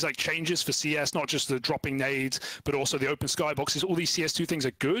all these like changes for CS, not just the dropping nades, but also the open skyboxes, all these CS2 things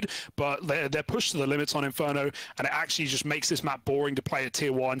are good, but they're pushed to the limits on Inferno, and it actually just makes this map boring to play at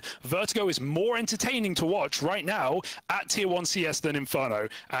tier 1. Vertigo is more entertaining to watch right now at tier 1 CS than Inferno,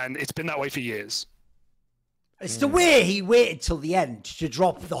 and it's been that way for years. It's the way he waited till the end to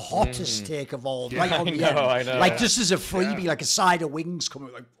drop the hottest take of all, right on the end. I know. Like, just as a freebie, like a side of wings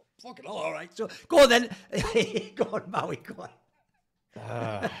coming, like, fucking all right. So, go on then. Go on, Maui, go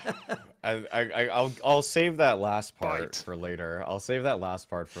on. I'll save that last part for later. I'll save that last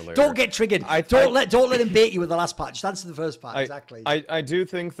part for later. Don't get triggered. Don't let him bait you with the last part. Just answer the first part. Exactly. I do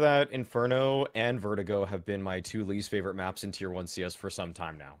think that Inferno and Vertigo have been my 2 least favorite maps in tier 1 CS for some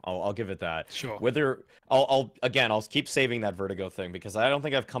time now. I'll give it that. Sure. Whether I'll keep saving that Vertigo thing, because I don't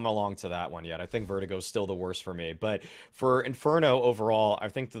think I've come along to that one yet. I think Vertigo is still the worst for me. But for Inferno overall, I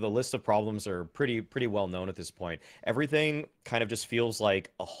think that the list of problems are pretty well known at this point. Everything kind of just feels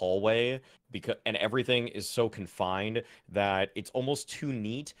like a hallway, and everything is so confined that it's almost too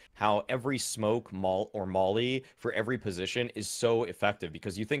neat how every smoke, or molly for every position is so effective.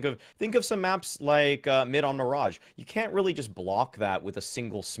 Because you think of some maps like mid on Mirage, you can't really just block that with a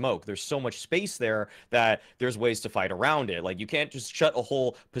single smoke. There's so much space there that there's ways to fight around it. Like, you can't just shut a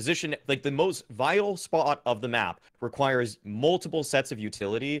whole position. Like, the most vital spot of the map requires multiple sets of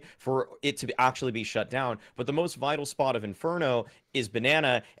utility for it to actually be shut down. But the most vital spot of Inferno is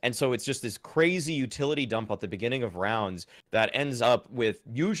banana, and so it's just this crazy utility dump at the beginning of rounds that ends up with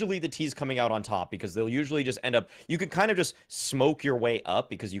usually the T's coming out on top, because they'll usually just end up, you can kind of just smoke your way up,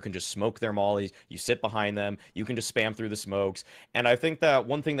 because you can just smoke their mollies, you sit behind them, you can just spam through the smokes. And I think that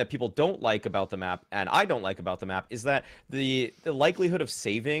one thing that people don't like about the map, and I don't like about the map, is that the likelihood of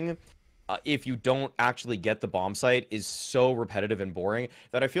saving if you don't actually get the bomb site is so repetitive and boring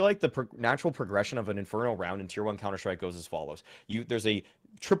that I feel like the natural progression of an Inferno round in tier 1 Counter-Strike goes as follows. There's a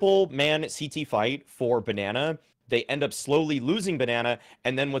triple man CT fight for banana. They end up slowly losing banana,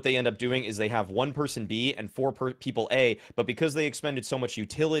 and then what they end up doing is they have 1 person B and 4 people A, but because they expended so much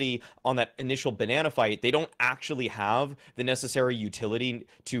utility on that initial banana fight, they don't actually have the necessary utility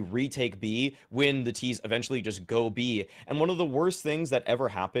to retake B when the T's eventually just go B. And one of the worst things that ever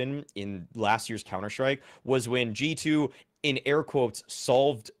happened in last year's Counter-Strike was when G2, in air quotes,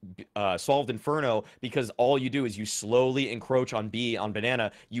 solved Inferno, because all you do is you slowly encroach on B on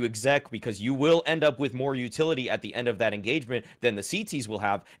banana. You exec because you will end up with more utility at the end of that engagement than the CTs will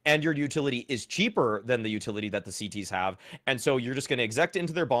have, and your utility is cheaper than the utility that the CTs have. And so you're just going to exec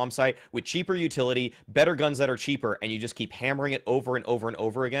into their bomb site with cheaper utility, better guns that are cheaper, and you just keep hammering it over and over and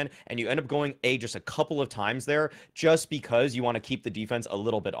over again, and you end up going A just a couple of times there just because you want to keep the defense a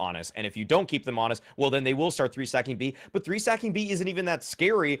little bit honest. And if you don't keep them honest, well, then they will start 3-stacking B, but 3-stacking B isn't even that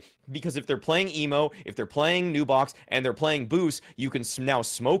scary, because if they're playing emo, if they're playing new box, and they're playing boost, you can now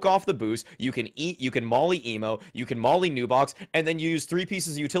smoke off the boost, you can molly emo, you can molly new box, and then you use 3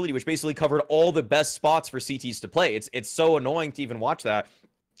 pieces of utility, which basically covered all the best spots for CTs to play. It's so annoying to even watch that.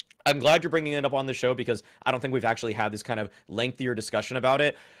 I'm glad you're bringing it up on the show because I don't think we've actually had this kind of lengthier discussion about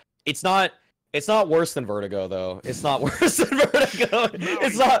it. It's not worse than Vertigo though. It's not worse than Vertigo.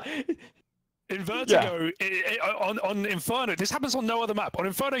 It's not. In Vertigo, on Inferno, this happens on no other map. On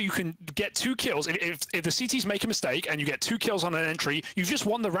Inferno, you can get 2 kills. If the CTs make a mistake and you get 2 kills on an entry, you've just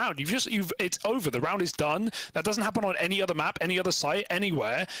won the round. It's over. The round is done. That doesn't happen on any other map, any other site,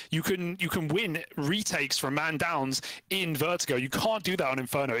 anywhere. You can win retakes from man downs in Vertigo. You can't do that on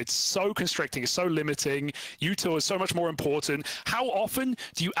Inferno. It's so constricting. It's so limiting. Util is so much more important. How often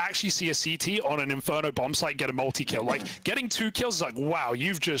do you actually see a CT on an Inferno bomb site get a multi-kill? Like getting 2 kills is like, wow,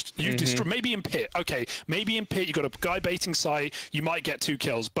 you've destroyed. Maybe in Pit, okay, maybe in Pit you got a guy baiting site, you might get 2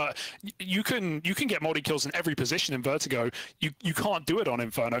 kills, but you can get multi kills in every position in Vertigo. You can't do it on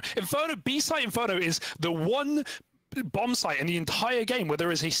Inferno. B-site Inferno is the one bomb site in the entire game where there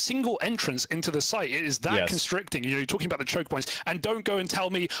is a single entrance into the site. It is that constricting. You're talking about the choke points, and don't go and tell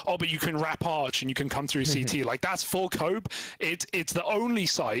me, oh, but you can wrap arch and you can come through CT. Like that's full cope. It's the only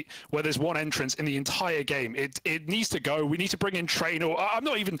site where there's one entrance in the entire game. It needs to go. We need to bring in train, or I'm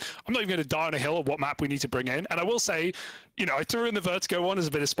not even going to die on a hill of what map we need to bring in. And I will say, I threw in the Vertigo one as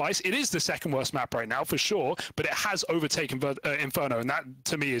a bit of spice. It is the second worst map right now for sure, but it has overtaken Inferno, and that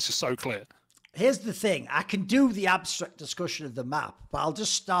to me is just so clear. Here's the thing. I can do the abstract discussion of the map, but I'll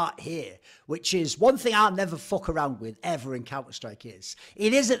just start here, which is one thing I'll never fuck around with ever in Counter-Strike is.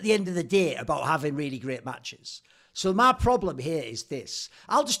 It is at the end of the day about having really great matches. So my problem here is this.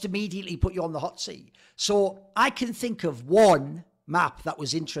 I'll just immediately put you on the hot seat. So I can think of one map that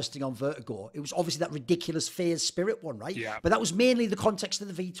was interesting on Vertigo. It was obviously that ridiculous FaZe Spirit one, right? Yeah. But that was mainly the context of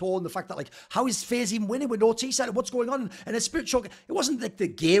the Veto and the fact that, like, how is FaZe even winning with no T-side? What's going on? And a Spirit choke. It wasn't like the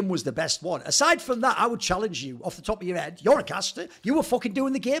game was the best one. Aside from that, I would challenge you off the top of your head. You're a caster. You were fucking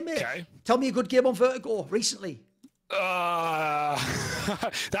doing the game, mate. Okay. Tell me a good game on Vertigo recently. That's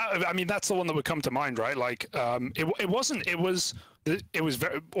the one that would come to mind, right? Like, it was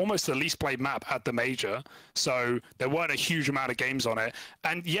almost the least played map at the major, so there weren't a huge amount of games on it.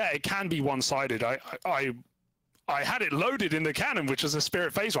 And yeah, it can be one-sided. I had it loaded in the cannon, which was a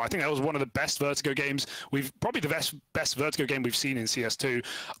Spirit FaZe one. I think that was one of the best Vertigo games probably the best Vertigo game we've seen in CS2.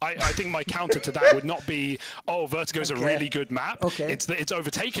 I think my counter to that would not be, oh, Vertigo's a really good map. Okay. It's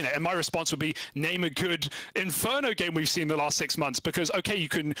overtaken it. And my response would be, name a good Inferno game we've seen the last 6 months, because, okay, you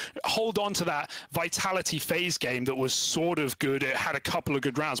can hold on to that Vitality FaZe game that was sort of good. It had a couple of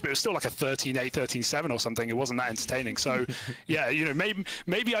good rounds, but it was still like a 13-8, 13-7 or something. It wasn't that entertaining. So yeah,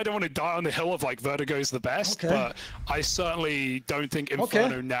 maybe I don't want to die on the hill of like Vertigo's the best, but I certainly don't think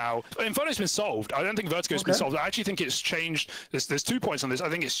Inferno now. Inferno's been solved. I don't think Vertigo's been solved. I actually think it's changed. There's 2 points on this. I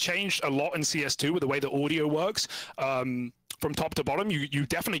think it's changed a lot in CS2 with the way the audio works. From top to bottom, you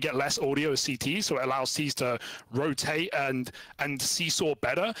definitely get less audio as CT, so it allows Cs to rotate and seesaw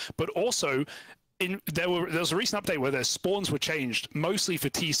better. But also, there was a recent update where their spawns were changed mostly for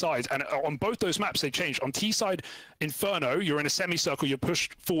T sides, and on both those maps they changed. On T side Inferno, you're in a semicircle, you're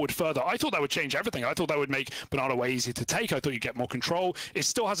pushed forward further. I thought that would change everything. I thought that would make Banana way easier to take. I thought you'd get more control. It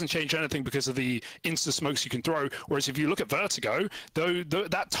still hasn't changed anything because of the insta smokes you can throw. Whereas if you look at Vertigo,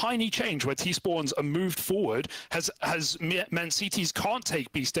 that tiny change where T spawns are moved forward has meant CTs can't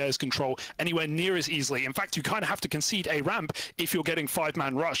take B stairs control anywhere near as easily. In fact, you kind of have to concede a ramp if you're getting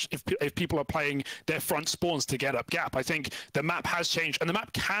 5-man rush, if people are playing their front spawns to get up gap. I think the map has changed, and the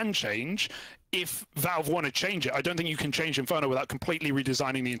map can change if Valve want to change it. I don't think you can change Inferno without completely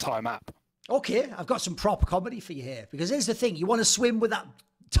redesigning the entire map. Okay, I've got some proper comedy for you here, because here's the thing. You want to swim with that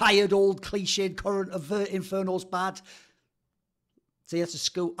tired old cliched current of Inferno's bad. See, that's a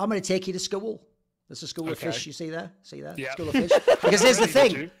school. I'm going to take you to school. There's a school of fish, you see there? See there? Yeah. School of fish. Because here's the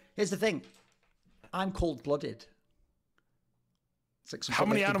thing. Here's the thing. I'm cold-blooded. Like how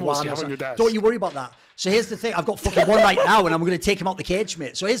many animals do you have on your desk? Don't you worry about that. So here's the thing. I've got fucking one right now, and I'm going to take him out the cage,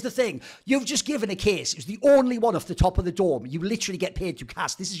 mate. So here's the thing. You've just given a case. It was the only one off the top of the dome. You literally get paid to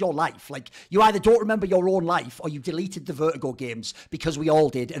cast. This is your life. Like, you either don't remember your own life, or you deleted the Vertigo games, because we all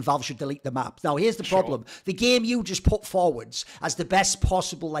did, and Valve should delete the map. Now, here's the problem. The game you just put forwards as the best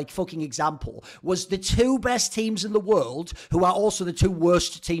possible, like, fucking example was the 2 best teams in the world, who are also the 2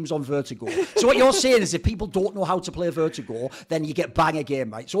 worst teams on Vertigo. So what you're saying is if people don't know how to play Vertigo, then you get bang a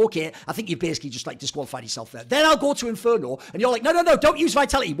game, right? So, okay, I think you basically just, like, disqualified yourself there. Then I'll go to Inferno, and you're like, no, don't use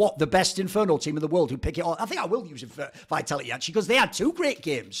Vitality. What? The best Inferno team in the world who pick it on. I think I will use Vitality, actually, because they had 2 great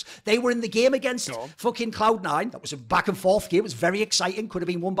games. They were in the game against fucking Cloud9. That was a back and forth game. It was very exciting. Could have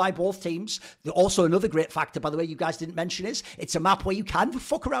been won by both teams. Also, another great factor, by the way, you guys didn't mention is it's a map where you can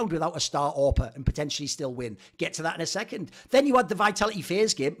fuck around without a star AWPer and potentially still win. Get to that in a second. Then you had the Vitality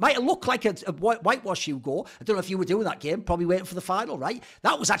FaZe game. Might have looked like a whitewash Hugo. I don't know if you were doing that game, probably waiting for the 5. final, right?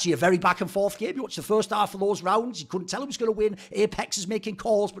 That was actually a very back and forth game. You watched the first half of those rounds. You couldn't tell who was going to win. Apex is making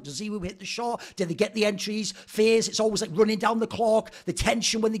calls, but does ZywOo hit the shot? Did they get the entries? FaZe, it's always like running down the clock. The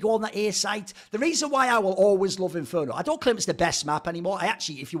tension when they go on that A site. The reason why I will always love Inferno, I don't claim it's the best map anymore. I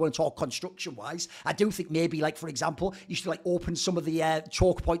actually, if you want to talk construction-wise, I do think maybe, like, for example, you should, like, open some of the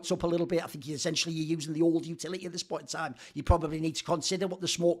choke points up a little bit. I think essentially you're using the old utility at this point in time. You probably need to consider what the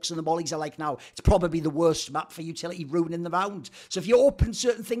smokes and the mollies are like now. It's probably the worst map for utility, ruining the round. So if you open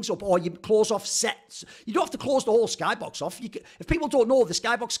certain things up or you close off sets, you don't have to close the whole skybox off. If people don't know, the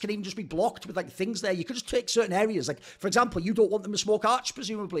skybox can even just be blocked with, like, things there. You could just take certain areas. Like, for example, you don't want them to smoke arch,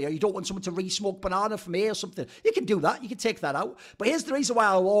 presumably, or you don't want someone to re-smoke banana from A or something. You can do that. You can take that out. But here's the reason why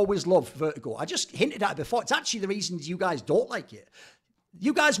I'll always love Vertigo. I just hinted at it before. It's actually the reasons you guys don't like it.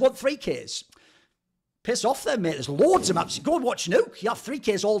 You guys want 3Ks. Piss off then, mate. There's loads of maps. Go and watch Nuke. You have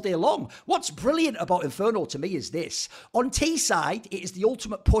 3Ks all day long. What's brilliant about Inferno to me is this. On T side, it is the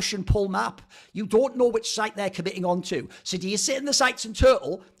ultimate push and pull map. You don't know which site they're committing onto. So do you sit in the sites and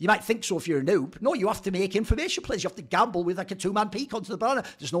turtle? You might think so if you're a noob. No, you have to make information plays. You have to gamble with like a two-man peek onto the banana.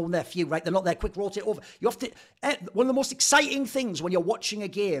 There's no one there for you, right? They're not there. Quick rotate over. You have to... one of the most exciting things when you're watching a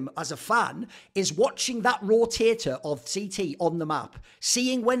game as a fan is watching that rotator of CT on the map.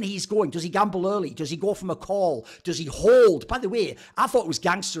 Seeing when he's going. Does he gamble early? Does he go from a call? Does he hold? By the way, I thought it was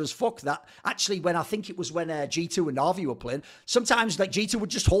gangster as fuck that actually when I think it was when G2 and NAVI were playing, sometimes like G2 would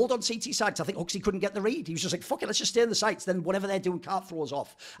just hold on CT sides. I think Huxley couldn't get the read. He was just like, fuck it, let's just stay in the sites. Then whatever they're doing can't throw us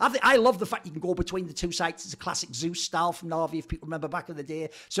off. I love the fact you can go between the two sites. It's a classic Zeus style from NAVI, if people remember back in the day.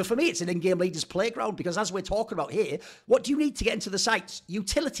 So for me, it's an in-game leader's playground because as we're talking about here, what do you need to get into the sites?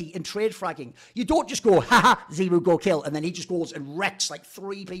 Utility and trade fragging. You don't just go, haha, ZywOo go kill, and then he just goes and wrecks like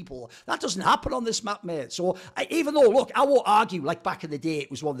 3 people. That doesn't happen on this map, mate. So even though, look, I won't argue like back in the day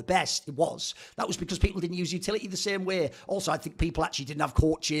it was one of the best. It was. That was because people didn't use utility the same way. Also, I think people actually didn't have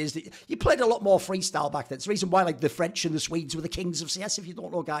coaches. You played a lot more freestyle back then. It's the reason why like the French and the Swedes were the kings of CS. If you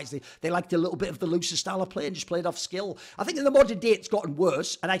don't know, guys, they liked a little bit of the looser style of play and just played off skill. I think in the modern day it's gotten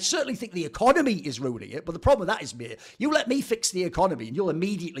worse, and I certainly think the economy is ruining it. But the problem with that is, mate, you let me fix the economy and you'll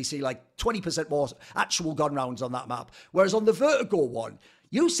immediately see like 20% more actual gun rounds on that map. Whereas on the Vertigo one,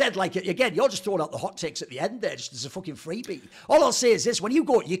 you said, like, again, you're just throwing out the hot takes at the end there, just as a fucking freebie. All I'll say is this, when you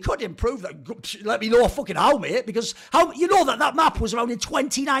go, you could improve that. Let me know fucking how, mate, because how, you know that map was around in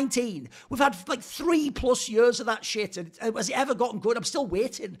 2019. We've had, like, 3+ years of that shit, and has it ever gotten good? I'm still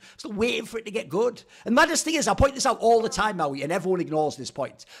waiting. I'm still waiting for it to get good. And maddest thing is, I point this out all the time, Maui, and everyone ignores this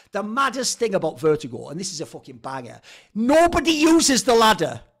point. The maddest thing about Vertigo, and this is a fucking banger, nobody uses the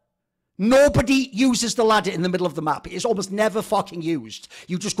ladder. Nobody uses the ladder in the middle of the map. It is almost never fucking used.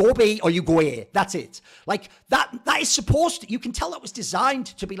 You just go B or you go A. That's it. Like, that is supposed to... You can tell that was designed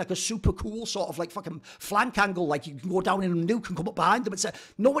to be like a super cool sort of like fucking flank angle. Like, you can go down in a nuke and come up behind them.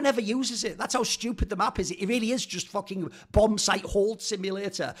 No one ever uses it. That's how stupid the map is. It really is just fucking bomb site hold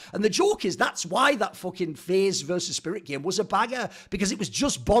simulator. And the joke is that's why that fucking FaZe versus Spirit game was a banger. Because it was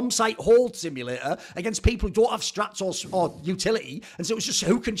just bomb site hold simulator against people who don't have strats or utility. And so it was just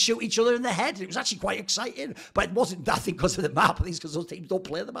who can shoot each other in the head. It was actually quite exciting, but it wasn't, I think, because of the map. I think it's because those teams don't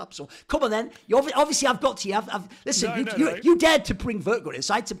play the map. So come on then. Obviously I've got to you. Listen, you dared to bring Vertigo in,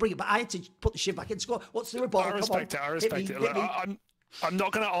 so I had to bring it, but I had to put the shit back in score. What's the rebuttal? I respect it. I'm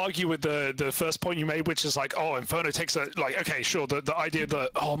not going to argue with the first point you made, which is like, oh, Inferno takes okay, sure, the idea that,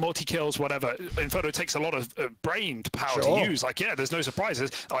 oh, multi-kills, whatever, Inferno takes a lot of brain power to use. Like, yeah, there's no surprises.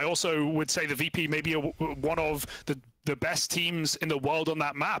 I also would say the VP may be one of the best teams in the world on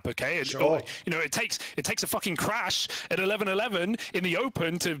that map, okay? And, you know, it takes a fucking crash at 11-11 in the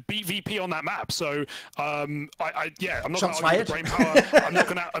open to beat VP on that map. So, I'm not going to argue with the brain power. I'm not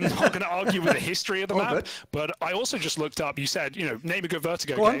going to argue with the history of the map. Good. But I also just looked up. You said, you know, name a good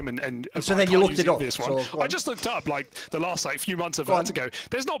Vertigo game, and so then you looked it up. This one. So, I just looked up like the last few months of Vertigo.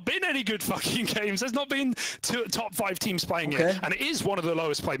 There's not been any good fucking games. There's not been top 5 teams playing it, and it is one of the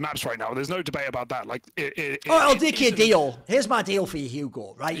lowest played maps right now. There's no debate about that. Like, I'll dig you a deal. Here's my deal for you,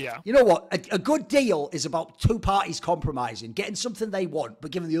 Hugo, right? Yeah. You know what? A good deal is about 2 parties compromising, getting something they want,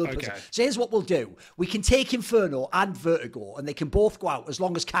 but giving the other person. So here's what we'll do. We can take Inferno and Vertigo, and they can both go out as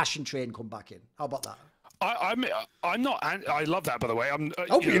long as Cash and Train come back in. How about that? I'm not. I love that, by the way.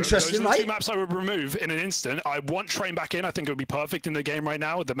 That'll be interesting, right? 2 maps I would remove in an instant. I want Train back in. I think it would be perfect in the game right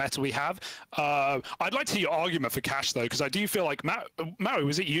now with the meta we have. I'd like to hear your argument for Cash though, because I do feel like Maui,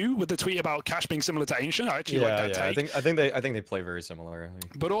 was it you with the tweet about Cash being similar to Ancient? I actually like that take. I think they play very similar.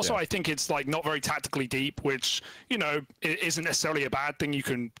 But also, I think it's like not very tactically deep, which it isn't necessarily a bad thing. You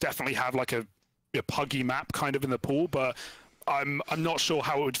can definitely have like a puggy map kind of in the pool, but I'm not sure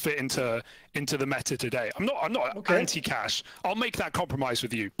how it would fit into the meta today. I'm not anti-cash. I'll make that compromise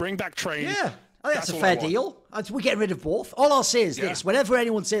with you. Bring back Train. Yeah. I think that's a fair deal. We're getting rid of both. All I'll say is this. Whenever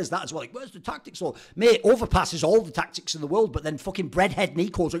anyone says that as well, like, where's the tactics? Or, mate, overpasses all the tactics in the world, but then fucking breadhead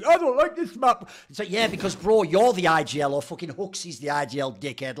Nico's like, I don't like this map. It's like, yeah, because, bro, you're the IGL, or fucking Huxley's the IGL,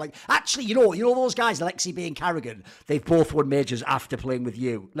 dickhead. Like, actually, you know those guys, Aleksib and Carrigan, they've both won majors after playing with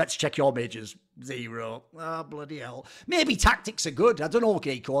you. Let's check your majors. 0. Ah, bloody hell. Maybe tactics are good. I don't know,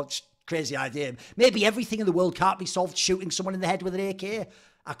 Nico. It's crazy idea. Maybe everything in the world can't be solved shooting someone in the head with an AK.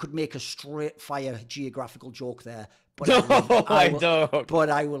 I could make a straight fire geographical joke there, but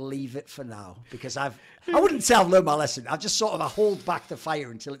I will leave it for now because I wouldn't say I've learned my lesson. I just sort of hold back the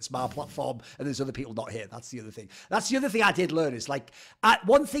fire until it's my platform and there's other people not here. That's the other thing. That's the other thing I did learn is like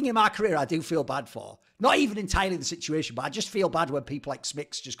one thing in my career I do feel bad for. Not even entirely the situation, but I just feel bad when people like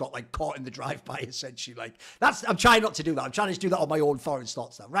Smix just got like caught in the drive-by essentially. Like I'm trying not to do that. I'm trying to just do that on my own Thorin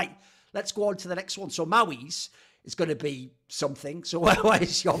thoughts now. Right, let's go on to the next one. So Maui's is going to be something. So what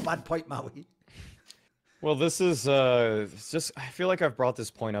is your bad point, Maui? Well, this is it's just, I feel like I've brought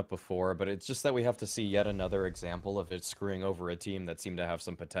this point up before, but it's just that we have to see yet another example of it screwing over a team that seemed to have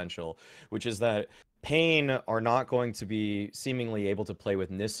some potential, which is that Pain are not going to be seemingly able to play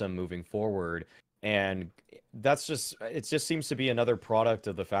with Nissim moving forward. And that's just, it just seems to be another product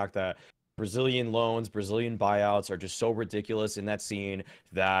of the fact that Brazilian loans, Brazilian buyouts are just so ridiculous in that scene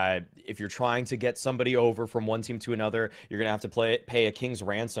that if you're trying to get somebody over from one team to another, you're going to have to pay a king's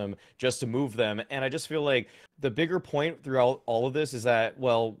ransom just to move them. And I just feel like the bigger point throughout all of this is that,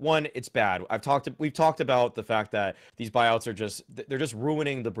 well, one, it's bad. We've talked about the fact that these buyouts are they're just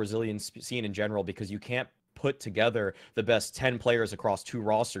ruining the Brazilian scene in general because you can't put together the best 10 players across 2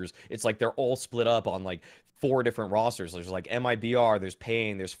 rosters. It's like they're all split up on like 4 different rosters. There's like MIBR, there's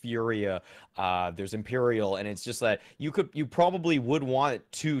Pain, there's Furia, there's Imperial, and it's just that you probably would want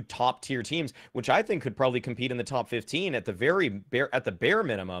 2 top tier teams, which I think could probably compete in the top 15 at the bare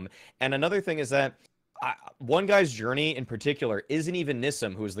minimum. And another thing is that one guy's journey in particular isn't even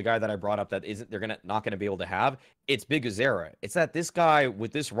Nissim, who is the guy that I brought up that they're not gonna be able to have. It's biguzera. It's that this guy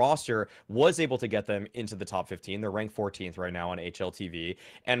with this roster was able to get them into the top 15. They're ranked 14th right now on HLTV,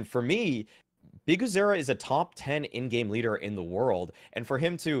 and for me, biguzera is a top 10 in-game leader in the world, and for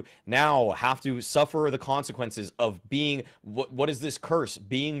him to now have to suffer the consequences of being, what is this curse,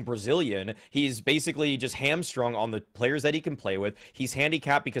 being Brazilian, he's basically just hamstrung on the players that he can play with. He's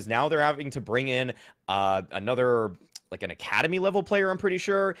handicapped because now they're having to bring in another, like an academy level player, I'm pretty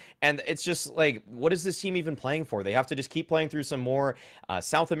sure. And it's just like, what is this team even playing for? They have to just keep playing through some more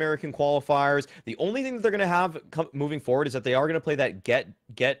South American qualifiers. The only thing that they're going to have moving forward is that they are going to play that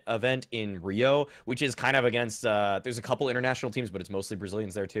get event in Rio, which is kind of against, there's a couple international teams, but it's mostly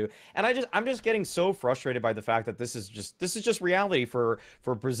Brazilians there too. And I'm just getting so frustrated by the fact that this is just reality for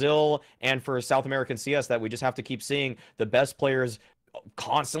Brazil and for South American CS, that we just have to keep seeing the best players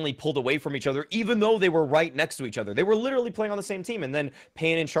constantly pulled away from each other, even though they were right next to each other. They were literally playing on the same team, and then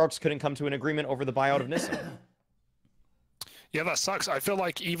Pain and Sharks couldn't come to an agreement over the buyout of Nissim. Yeah, that sucks. I feel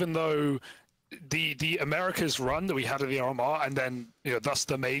like even though the Americas run that we had at the RMR, and then thus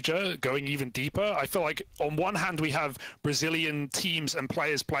the major going even deeper, I feel like on one hand we have Brazilian teams and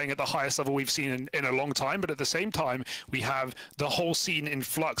players playing at the highest level we've seen in a long time, but at the same time we have the whole scene in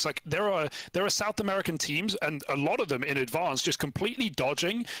flux. Like there are South American teams, and a lot of them in advanced, just completely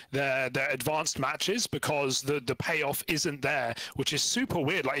dodging their advanced matches because the payoff isn't there, which is super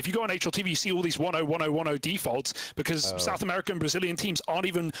weird. Like if you go on HLTV, you see all these 1-0, 1-0, 1-0 defaults because South American, Brazilian teams aren't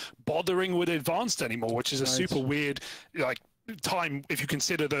even bothering with advanced anymore, which is a super weird time if you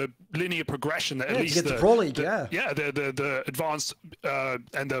consider the linear progression that at least the Pro League, the advanced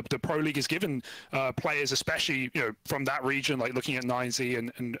and the Pro League is given players, especially from that region, like looking at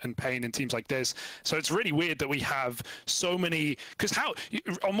 9Z and Pain and teams like this. So it's really weird that we have so many, because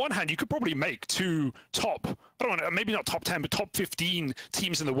on one hand you could probably make 2 top, I don't know, maybe not top 10, but top 15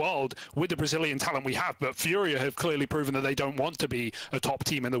 teams in the world with the Brazilian talent we have. But Furia have clearly proven that they don't want to be a top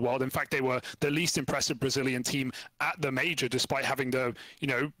team in the world. In fact, they were the least impressive Brazilian team at the major, despite having the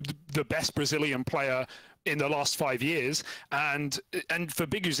best Brazilian player in the last 5 years. And for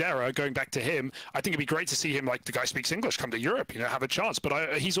biguzera, going back to him, I think it'd be great to see him, like the guy speaks English, come to Europe, have a chance.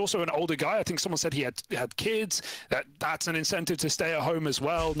 But he's also an older guy. I think someone said he had kids. That's an incentive to stay at home as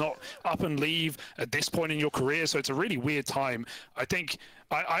well, not up and leave at this point in your career. So it's a really weird time. I think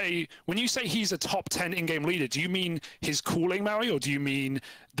when you say he's a top 10 in-game leader, do you mean his cooling, Maui, or do you mean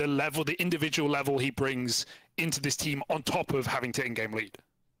the individual level he brings into this team on top of having to in-game lead?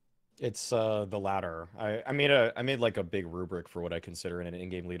 It's the latter. I made like a big rubric for what I consider an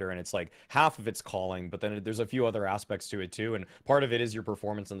in-game leader, and it's like half of it's calling, but then there's a few other aspects to it too, and part of it is your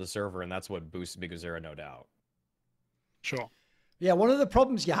performance on the server, and that's what boosts Big Azera, no doubt. Sure. Yeah, one of the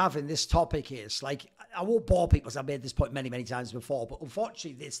problems you have in this topic is, like, I won't bore people because I've made this point many, many times before, but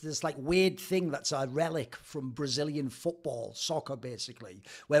unfortunately, it's this like weird thing that's a relic from Brazilian football, soccer basically,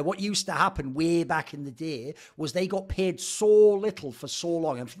 where what used to happen way back in the day was they got paid so little for so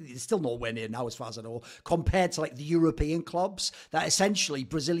long, and it's still nowhere near now as far as I know, compared to like the European clubs, that essentially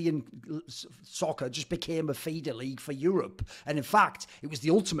Brazilian soccer just became a feeder league for Europe. And in fact, it was the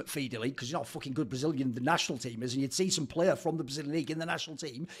ultimate feeder league because you know how fucking good Brazilian the national team is, and you'd see some player from the Brazilian league in the national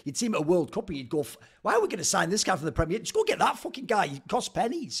team, you'd see him at a World Cup and you'd go, why are we going to sign this guy for the Premier League? Just go get that fucking guy. He costs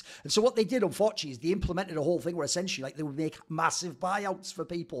pennies. And so what they did, unfortunately, is they implemented a whole thing where essentially like they would make massive buyouts for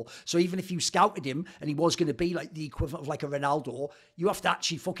people. So even if you scouted him and he was going to be like the equivalent of like a Ronaldo, you have to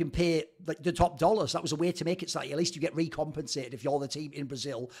actually fucking pay like the top dollars. That was a way to make it so that at least you get recompensated if you're the team in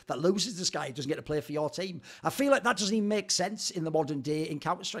Brazil that loses this guy who doesn't get to play for your team. I feel like that doesn't even make sense in the modern day in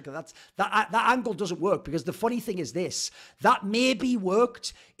Counter-Strike. That angle doesn't work, because the funny thing is this, that maybe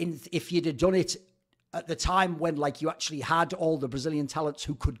worked if you'd have done it at the time when like you actually had all the Brazilian talents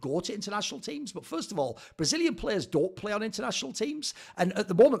who could go to international teams. But first of all, Brazilian players don't play on international teams. And at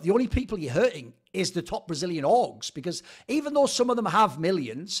the moment, the only people you're hurting is the top Brazilian orgs, because even though some of them have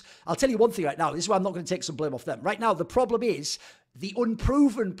millions, I'll tell you one thing right now, this is why I'm not going to take some blame off them. Right now, the problem is the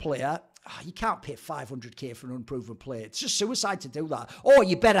unproven player. You can't pay 500k for an unproven player. It's just suicide to do that. Or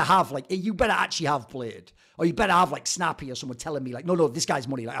you better have you better actually have played. Or you better have like Snappy or someone telling me like, no, this guy's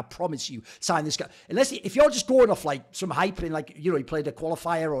money. Like, I promise you, sign this guy. If you're just going off like some hype in like, you know, he played a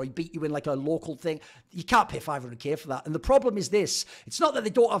qualifier or he beat you in like a local thing, you can't pay 500k for that. And the problem is this, it's not that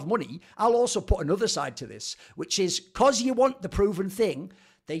they don't have money. I'll also put another side to this, which is because you want the proven thing,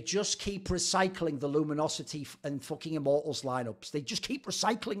 they just keep recycling the Luminosity and fucking Immortals lineups. They just keep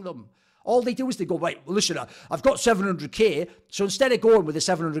recycling them. All they do is they go, right, well, listen, I've got 700k, so instead of going with the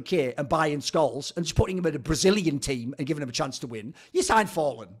 700k and buying skulls and just putting him in a Brazilian team and giving him a chance to win, you sign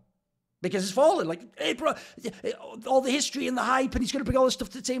Fallen. Because it's Fallen, like, hey, bro, all the history and the hype, and he's going to bring all this stuff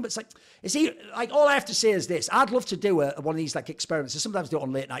to the team. But it's like, is he, like, all I have to say is this. I'd love to do one of these, like, experiments. I sometimes do it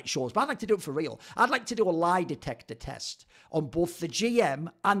on late night shows, but I'd like to do it for real. I'd like to do a lie detector test on both the GM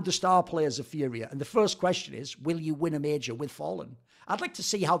and the star players of Furia. And the first question is, will you win a major with Fallen? I'd like to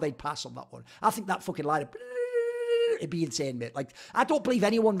see how they'd pass on that one. I think that fucking lineup, it'd be insane, mate. Like, I don't believe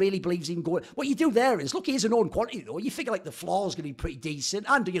anyone really believes in going. What you do there is, look, he's a known quantity, though. You figure, like, the floor is going to be pretty decent.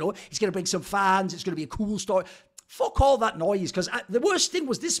 And, you know, he's going to bring some fans. It's going to be a cool story. Fuck all that noise, because the worst thing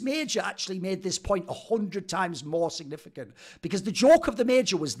was this major actually made this point 100 times more significant, because the joke of the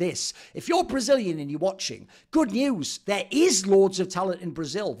major was this. If you're Brazilian and you're watching, good news, there is loads of talent in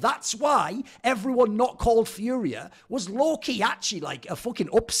Brazil. That's why everyone not called Furia was low-key actually like a fucking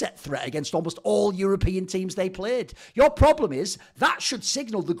upset threat against almost all European teams they played. Your problem is that should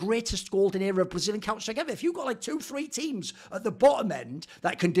signal the greatest golden era of Brazilian Counter-Strike ever. If you've got like 2-3 teams at the bottom end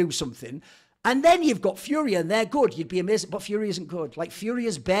that can do something, and then you've got Furia, and they're good. You'd be amazed, but Furia isn't good. Like,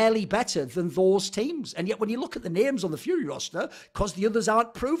 Furia's barely better than those teams. And yet when you look at the names on the Fury roster, because the others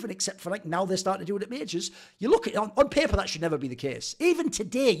aren't proven, except for, like, now they're starting to do it at majors, you look at on paper, that should never be the case. Even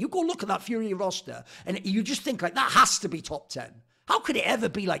today, you go look at that Fury roster, and you just think, like, that has to be top 10. How could it ever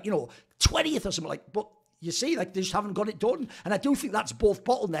be, like, you know, 20th or something? Like, but you see, like, they just haven't got it done. And I do think that's both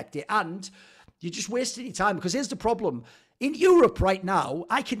bottlenecked it, and you're just wasting your time, because here's the problem. In Europe right now,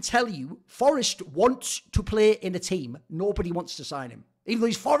 I can tell you, Forrest wants to play in a team. Nobody wants to sign him, even though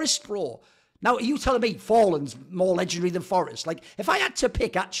he's Forrest Pro. Now, are you telling me Fallen's more legendary than Forrest? Like, if I had to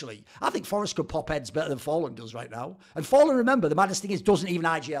pick, actually, I think Forrest could pop heads better than Fallen does right now. And Fallen, remember, the maddest thing is, doesn't even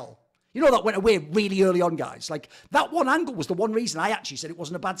IGL. You know, that went away really early on, guys. Like, that one angle was the one reason I actually said it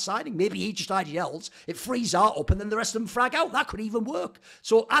wasn't a bad signing. Maybe he just IGLs, it frees Art up, and then the rest of them frag out. That could even work.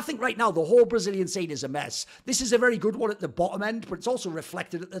 So I think right now, the whole Brazilian scene is a mess. This is a very good one at the bottom end, but it's also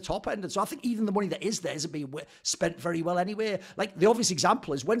reflected at the top end. And so I think even the money that is there isn't being spent very well anyway. Like, the obvious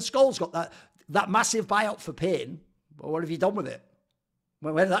example is when Skull's got that massive buyout for Pain, well, what have you done with it?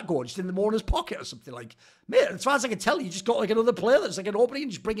 Where did that go? Just in the Mourner's pocket or something? Like, mate, as far as I can tell, you just got like another player that's like an opening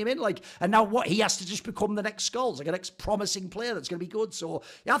and just bring him in. Like, and now what? He has to just become the next Skulls, like a next promising player that's going to be good. So,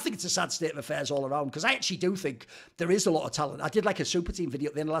 yeah, I think it's a sad state of affairs all around, because I actually do think there is a lot of talent. I did like a super team video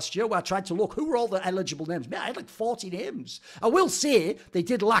at the end of last year where I tried to look who were all the eligible names. Man, I had like 40 names. I will say they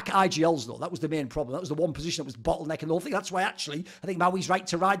did lack IGLs, though. That was the main problem. That was the one position that was bottleneck and the whole thing. That's why actually I think Maui's right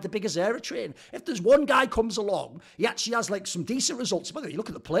to ride the biggest era train. If there's one guy comes along, he actually has like some decent results. By the way, you look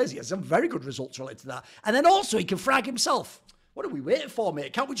at the players, he has some very good results related to that. And then also he can frag himself. What are we waiting for,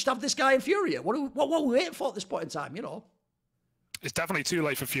 mate? Can't we just have this guy in Fury? What are we waiting for at this point in time, you know? It's definitely too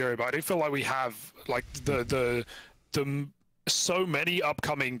late for Fury, but I do feel like we have like the so many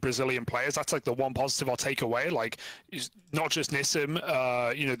upcoming Brazilian players. That's like the one positive I'll take away. Like, not just Nissim,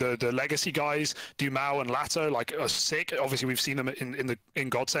 you know, the legacy guys, Dumao and Lato, like, are sick. Obviously, we've seen them in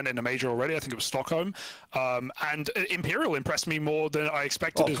Godsend in a major already. I think it was Stockholm. And Imperial impressed me more than I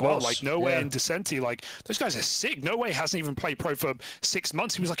expected as well. Like, No Way and Decenti, like, those guys are sick. No Way hasn't even played pro for 6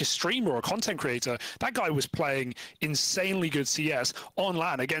 months. He was like a streamer or a content creator. That guy was playing insanely good CS on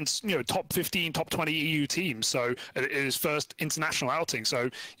LAN against, you know, top 15, top 20 EU teams. So his first international outing. So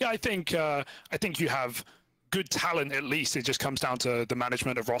yeah, I think you have good talent. At least it just comes down to the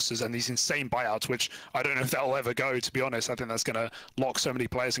management of rosters and these insane buyouts, which I don't know if that'll ever go, to be honest. I think that's going to lock so many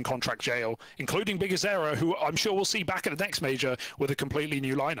players in contract jail, including Big Azera, who I'm sure we'll see back at the next major with a completely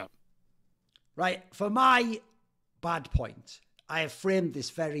new lineup. Right, for my bad point, I have framed this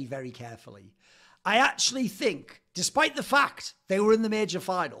very, very carefully. I actually think, despite the fact they were in the major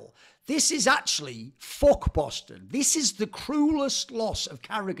final, this is actually fuck Boston. This is the cruelest loss of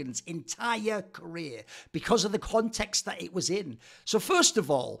Carrigan's entire career because of the context that it was in. So first of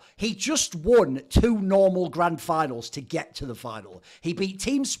all, he just won 2 normal grand finals to get to the final. He beat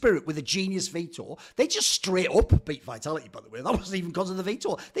Team Spirit with a genius veto. They just straight up beat Vitality, by the way. That wasn't even because of the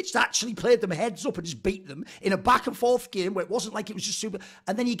veto. They just actually played them heads up and just beat them in a back and forth game where it wasn't like it was just super.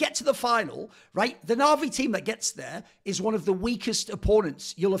 And then you get to the final, right? The NAVI team that gets there is one of the weakest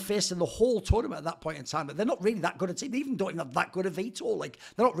opponents you'll have faced in the whole tournament at that point in time. They're not really that good a team. They even don't even have that good a veto. Like,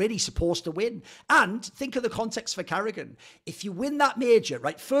 they're not really supposed to win. And think of the context for Carrigan. If you win that major,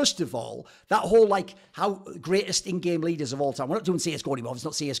 right, first of all, that whole, like, how greatest in-game leaders of all time, we're not doing CSGO anymore, it's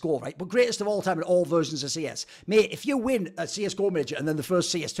not CSGO, right, but greatest of all time in all versions of CS. Mate, if you win a CSGO major and then the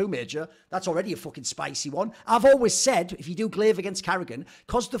first CS2 major, that's already a fucking spicy one. I've always said, if you do Glaive against Carrigan,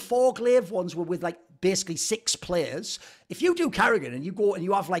 because the 4 Glaive ones were with, like, basically 6 players. If you do Carrigan and you go and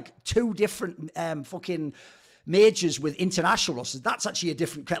you have like 2 different fucking majors with international rosters, that's actually a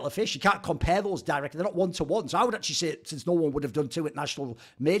different kettle of fish. You can't compare those directly. They're not one-to-one. So I would actually say, since no one would have done 2 international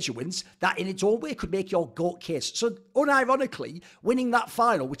major wins, that in its own way could make your GOAT case. So unironically, winning that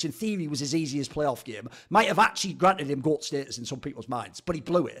final, which in theory was his easiest playoff game, might have actually granted him GOAT status in some people's minds, but he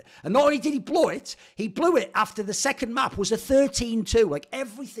blew it. And not only did he blew it after the second map was a 13-2. Like,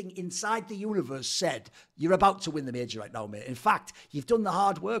 everything inside the universe said, you're about to win the major right now, mate. In fact, you've done the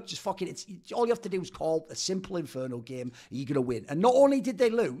hard work. Just fucking, all you have to do is call a simple Inferno game and you're going to win. And not only did they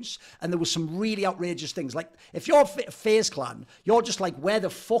lose, and there was some really outrageous things. Like, if you're FaZe clan, you're just like, where the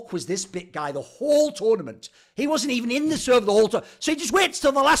fuck was this bit guy the whole tournament? He wasn't even in the server the whole time. So he just waits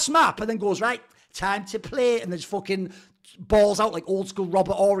till the last map and then goes, right, time to play. And there's fucking balls out like old school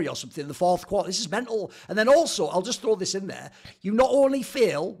Robert Ory or something in the 4th quarter. This is mental. And then also, I'll just throw this in there. You not only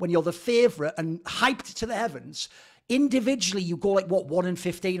fail when you're the favourite and hyped to the heavens, individually you go like, what,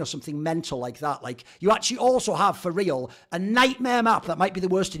 1-15 or something mental like that. Like, you actually also have, for real, a nightmare map that might be the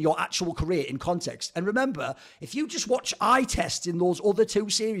worst in your actual career in context. And remember, if you just watch eye tests in those other 2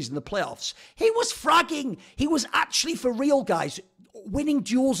 series in the playoffs, he was fragging. He was actually, for real, guys, winning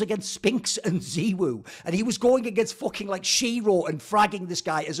duels against Spinks and ZywOo, and he was going against fucking like Shiro and fragging this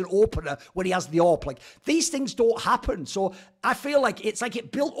guy as an opener when he has the AWP. Like, these things don't happen. So I feel like it's like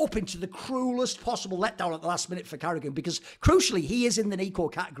it built up into the cruelest possible letdown at the last minute for Carrigan, because crucially he is in the Nico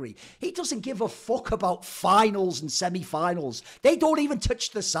category. He doesn't give a fuck about finals and semi-finals. They don't even touch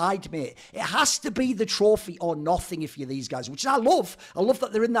the side, mate. It has to be the trophy or nothing if you're these guys, which I love. I love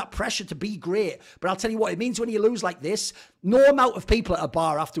that they're in that pressure to be great. But I'll tell you what, it means when you lose like this, no amount of people at a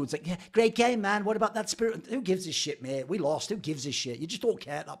bar afterwards like, yeah, great game, man. What about that spirit? Who gives a shit, mate? We lost. Who gives a shit? You just don't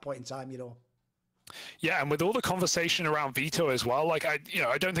care at that point in time, you know. Yeah, and with all the conversation around veto as well, like I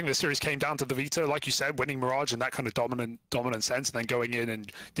don't think the series came down to the veto, like you said, winning Mirage in that kind of dominant sense, and then going in and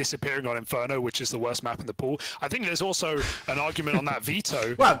disappearing on Inferno, which is the worst map in the pool. I think there's also an argument on that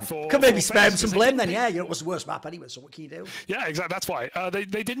veto. Well, could maybe spare him some blame then. Yeah, you know, it was the worst map anyway. So what can you do? Yeah, exactly. That's why they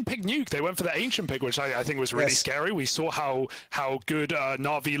didn't pick Nuke. They went for the Ancient pick, which I think was really scary. We saw how good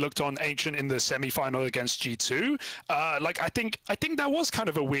Na'Vi looked on Ancient in the semi-final against G2. Like I think that was kind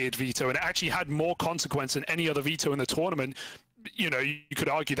of a weird veto, and it actually had more consequence than any other veto in the tournament. You know, you could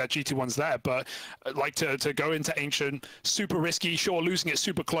argue that GT1's there, but like to go into Ancient, super risky, sure, losing it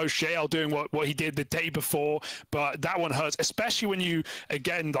super close, JL doing what he did the day before, but that one hurts, especially when you,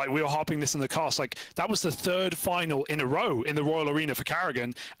 again, like we were harping this in the cast, like that was the 3rd final in a row in the Royal Arena for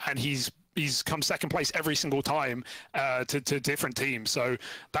Carrigan, and he's come 2nd place every single time to different teams. So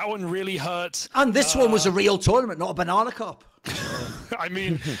that one really hurts. And this one was a real tournament, not a banana cup. I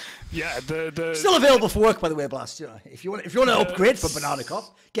mean, yeah, the still available for work, by the way, Blast. You know, if you want to upgrade for Banana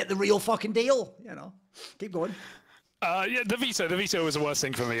Cop, get the real fucking deal. You know, keep going. Yeah, the veto was the worst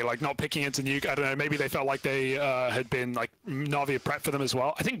thing for me. Like not picking into Nuke. I don't know. Maybe they felt like they had been like Navi had prepped for them as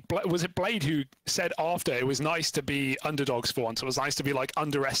well. I think was it Blade who said after it was nice to be underdogs for once. It was nice to be like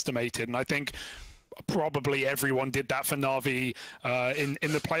underestimated, and I think probably everyone did that for Navi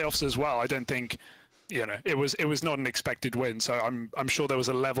in the playoffs as well. I don't think. You know, it was not an expected win, so I'm sure there was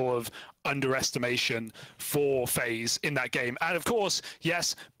a level of underestimation for FaZe in that game. And of course,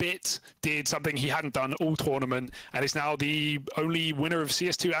 yes, Bit did something he hadn't done all tournament, and is now the only winner of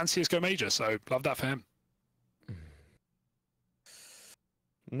CS2 and CS:GO Major. So love that for him.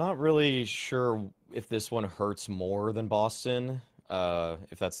 Not really sure if this one hurts more than Boston.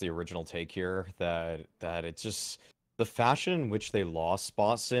 If that's the original take here, that it's just. The fashion in which they lost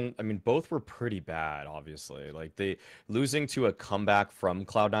Boston, I mean, both were pretty bad, obviously. Like, they losing to a comeback from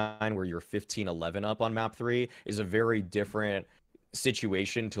Cloud9 where you're 15-11 up on map 3 is a very different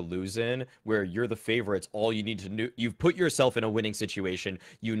situation to lose in, where you're the favorites. All you need to do, you've put yourself in a winning situation.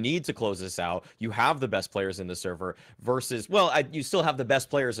 You need to close this out. You have the best players in the server versus, well, you still have the best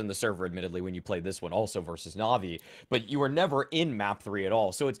players in the server, admittedly, when you play this one also versus Navi, but you were never in map 3 at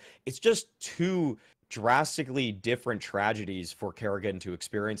all. So it's just too drastically different tragedies for Kerrigan to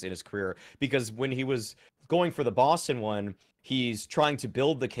experience in his career, because when he was going for the Boston one, he's trying to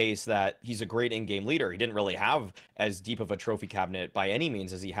build the case that he's a great in-game leader. He didn't really have as deep of a trophy cabinet by any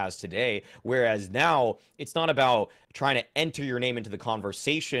means as he has today, whereas now it's not about trying to enter your name into the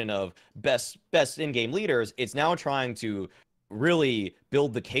conversation of best in-game leaders. It's now trying to really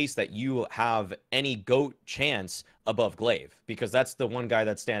build the case that you have any GOAT chance above Glaive, because that's the one guy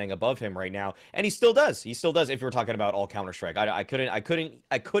that's standing above him right now, and he still does. If you're talking about all Counter-Strike, I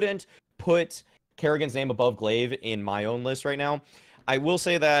couldn't put Kerrigan's name above Glaive in my own list right now. I will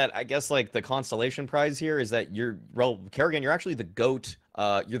say that I guess like the consolation prize here is that Kerrigan, you're actually the GOAT.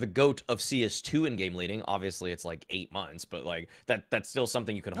 You're the GOAT of CS2 in game leading. Obviously, it's like 8 months, but like that's still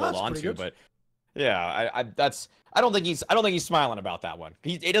something you can hold on to. Good. But yeah, I don't think he's smiling about that one.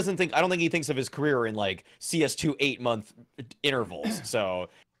 I don't think he thinks of his career in like CS2 8-month intervals. So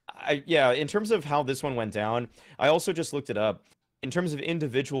yeah, in terms of how this one went down, I also just looked it up. In terms of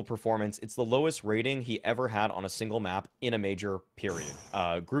individual performance, it's the lowest rating he ever had on a single map in a major, period.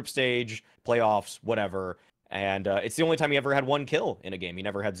 Group stage, playoffs, whatever. And it's the only time he ever had 1 kill in a game. He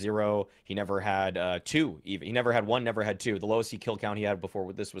never had 0. He never had 2. Even he never had 1, never had 2. The lowest kill count he had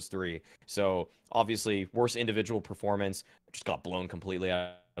before this was 3. So obviously, worst individual performance. Just got blown completely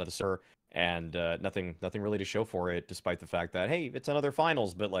out of the server, and nothing really to show for it. Despite the fact that hey, it's another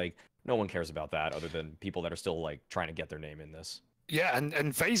finals, but like no one cares about that other than people that are still like trying to get their name in this. Yeah,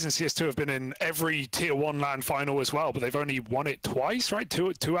 and FaZe and CS2 have been in every Tier 1 LAN final as well, but they've only won it twice, right?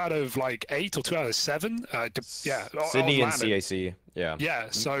 Two out of like 8 or 2 out of 7. Yeah, Sydney and CAC. Yeah. Yeah,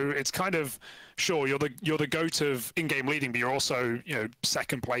 so it's kind of sure you're the GOAT of in-game leading, but you're also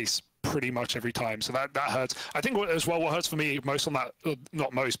second place pretty much every time, so that hurts. I think what hurts for me most on that,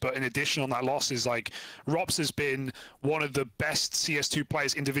 not most, but in addition on that loss is like Rops has been one of the best CS2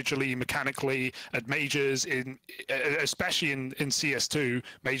 players individually, mechanically at majors, especially in CS2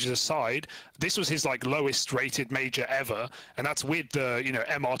 majors aside. This was his like lowest rated major ever, and that's with the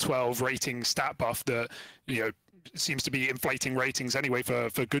MR12 rating stat buff that seems to be inflating ratings anyway for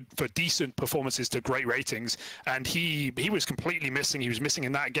decent performances to great ratings, and he was completely missing. He was missing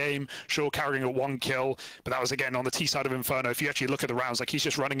in that game, sure, carrying a 1 kill, but that was again on the T side of Inferno. If you actually look at the rounds, like he's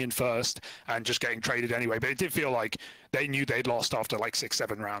just running in first and just getting traded anyway, but it did feel like they knew they'd lost after like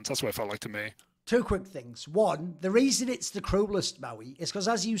 6-7 rounds. That's what it felt like to me. 2 quick things. One, the reason it's the cruelest, Maui, is because,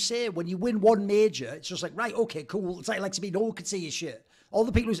 as you say, when you win 1 major, it's just like, right, okay, cool. It's like Aleksib, no one can see your shit. All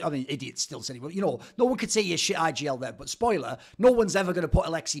the people idiots still saying, well, no one could say your shit IGL there, but spoiler, no one's ever going to put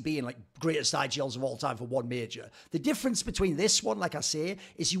Aleksib in like greatest IGLs of all time for 1 major. The difference between this one, like I say,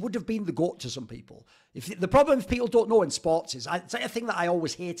 is you would have been the GOAT to some people. The problem if people don't know in sports is, it's like a thing that I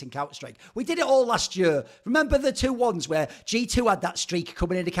always hate in Counter-Strike. We did it all last year. Remember the 2 ones where G2 had that streak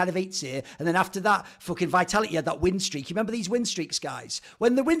coming into kind of 8 and then after that, fucking Vitality had that win streak. You remember these win streaks, guys?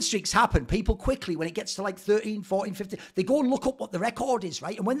 When the win streaks happen, people quickly, when it gets to like 13, 14, 15, they go and look up what the record is,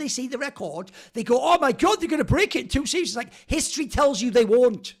 right? And when they see the record, they go, oh my God, they're going to break it in 2 seasons. Like, history tells you they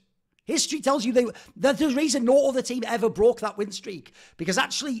won't. History tells you there's a reason no other team ever broke that win streak, because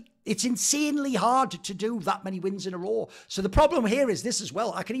actually it's insanely hard to do that many wins in a row. So the problem here is this as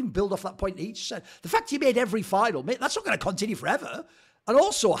well. I can even build off that point each said. The fact you made every final, mate, that's not going to continue forever. And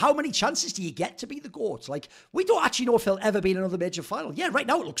also, how many chances do you get to be the GOAT? Like, we don't actually know if he'll ever be in another major final. Yeah, right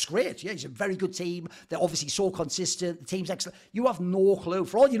now it looks great. Yeah, he's a very good team. They're obviously so consistent. The team's excellent. You have no clue.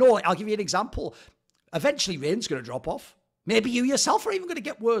 For all you know, I'll give you an example. Eventually, Rain's going to drop off. Maybe you yourself are even going to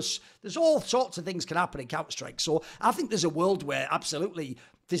get worse. There's all sorts of things can happen in Counter-Strike. So I think there's a world where absolutely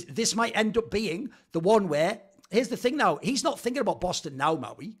this might end up being the one where, here's the thing now, he's not thinking about Boston now,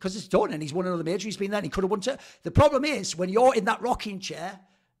 Maui, because it's done and he's won another major. He's been there and he could have won it. The problem is when you're in that rocking chair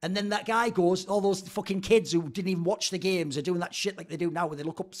and then that guy goes, all those fucking kids who didn't even watch the games are doing that shit like they do now where they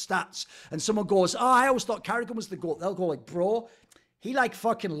look up stats and someone goes, oh, I always thought Carrigan was the GOAT. They'll go like, bro, he like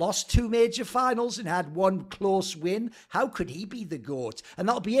fucking lost 2 major finals and had 1 close win. How could he be the GOAT? And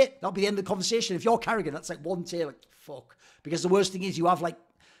that'll be it. That'll be the end of the conversation. If you're Carrigan, that's like one tail, like, fuck. Because the worst thing is you have like,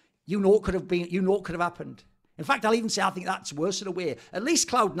 you know it could have been, you know it could have happened. In fact, I'll even say I think that's worse in a way. At least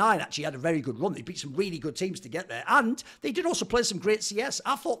Cloud9 actually had a very good run. They beat some really good teams to get there. And they did also play some great CS.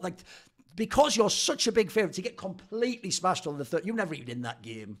 I thought, like, because you're such a big favourite to get completely smashed on the third, you were never even in that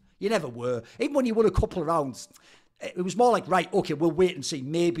game. You never were. Even when you won a couple of rounds, it was more like, right, okay, we'll wait and see.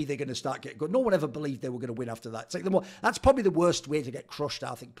 Maybe they're going to start getting good. No one ever believed they were going to win after that. It's like that's probably the worst way to get crushed,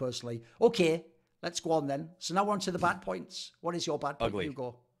 I think, personally. Okay, let's go on then. So now we're on to the bad points. What is your bad point,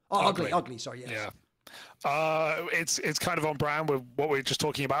 Hugo? Oh, ugly, sorry, yes. Yeah. It's kind of on brand with what we were just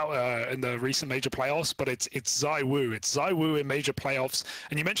talking about in the recent major playoffs, but it's ZywOo. It's ZywOo in major playoffs.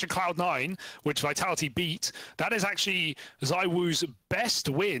 And you mentioned Cloud9, which Vitality beat. That is actually ZywOo's best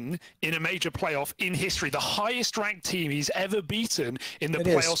win in a major playoff in history. The highest ranked team he's ever beaten in the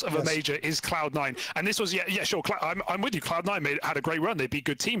playoffs of a major is Cloud9. And this was, yeah, sure. I'm with you. Cloud9 had a great run. They beat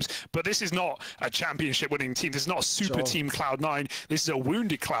good teams, but this is not a championship winning team. This is not a super team Cloud9. This is a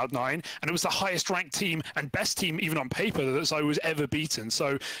wounded Cloud9. And it was the highest ranked team and best team even on paper that ZywOo's ever beaten.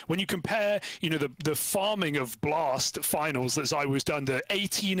 So when you compare, you know, the farming of Blast finals that ZywOo's done, the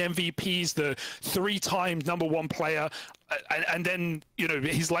 18 MVPs, the 3-time #1 player, and then, you know,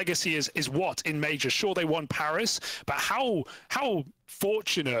 his legacy is what in major? Sure, they won Paris, but how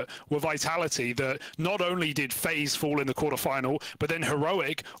fortunate were Vitality that not only did FaZe fall in the quarterfinal, but then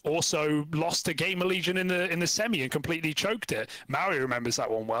Heroic also lost to Gamer Legion in the semi and completely choked it. Maui remembers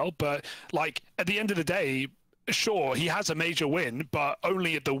that one well, but like at the end of the day, sure, he has a major win, but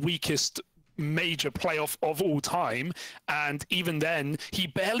only at the weakest major playoff of all time, and even then he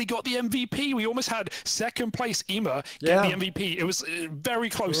barely got the MVP. We almost had second place Ema get the MVP. It was very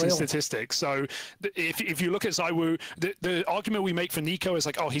close in statistics. So if you look at ZywOo, the argument we make for Nico is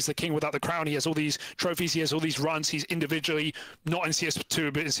like, oh, he's the king without the crown. He has all these trophies, he has all these runs, he's individually, not in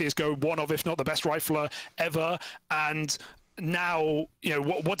CS2 but in CSGO, one of, if not the best rifler ever. And now, you know,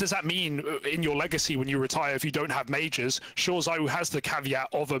 what does that mean in your legacy when you retire if you don't have majors? Sure, ZywOo has the caveat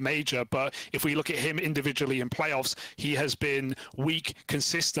of a major, but if we look at him individually in playoffs, he has been weak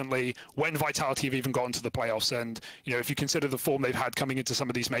consistently when Vitality have even gotten to the playoffs. And, you know, if you consider the form they've had coming into some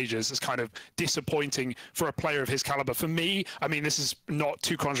of these majors, it's kind of disappointing for a player of his caliber. For me, I mean, this is not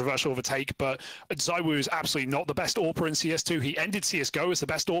too controversial of a take, but ZywOo is absolutely not the best AWPer in CS2. He ended CSGO as the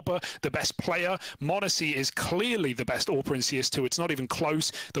best AWPer, the best player. m0NESY is clearly the best AWPer in CS2. It's not even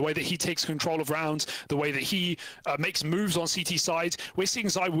close. The way that he takes control of rounds, the way that he makes moves on CT sides. We're seeing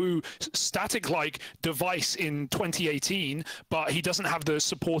ZywOo static-like device in 2018, but he doesn't have the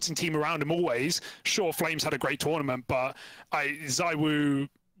supporting team around him always. Sure, Flames had a great tournament, but ZywOo,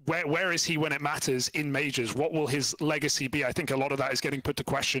 where is he when it matters in majors? What will his legacy be? I think a lot of that is getting put to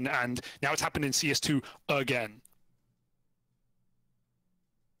question, and now it's happened in CS2 again.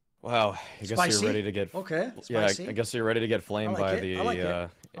 Wow, I guess you're ready to get I guess you're ready to get flamed by the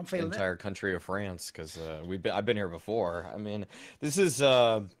entire country of France, because I've been here before. I mean, this is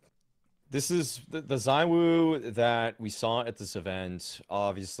the ZywOo that we saw at this event.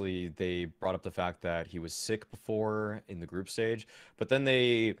 Obviously, they brought up the fact that he was sick before in the group stage, but then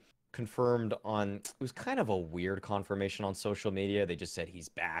they confirmed on, it was kind of a weird confirmation on social media. They just said he's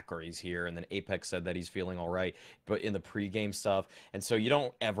back or he's here, and then Apex said that he's feeling all right, but in the pregame stuff, and so you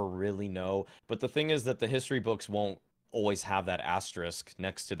don't ever really know. But the thing is that the history books won't always have that asterisk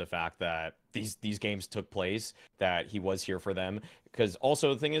next to the fact that these games took place, that he was here for them. Because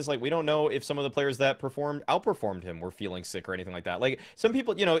also the thing is, like, we don't know if some of the players that outperformed him were feeling sick or anything like that. Like, some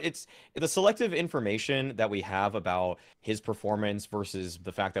people, you know, it's the selective information that we have about his performance versus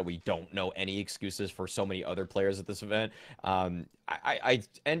the fact that we don't know any excuses for so many other players at this event. And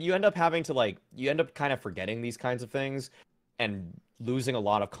you end up having to, like, you end up kind of forgetting these kinds of things and losing a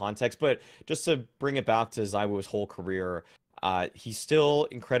lot of context. But just to bring it back to ZywOo's whole career, He's still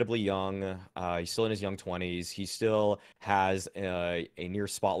incredibly young. He's still in his young 20s. He still has a near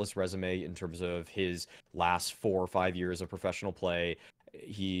spotless resume in terms of his last 4 or 5 years of professional play.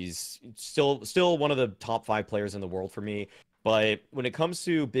 He's still one of the top 5 players in the world for me. But when it comes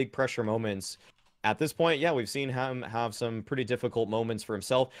to big pressure moments, at this point, yeah, we've seen him have some pretty difficult moments for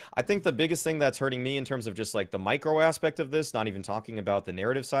himself. I think the biggest thing that's hurting me in terms of just like the micro aspect of this, not even talking about the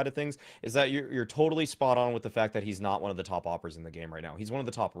narrative side of things, is that you're totally spot on with the fact that he's not one of the top operators in the game right now. He's one of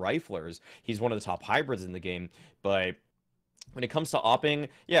the top riflers. He's one of the top hybrids in the game. But when it comes to opping,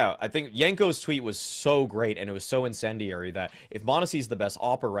 yeah, I think Yanko's tweet was so great and it was so incendiary that if Mauisnake's the best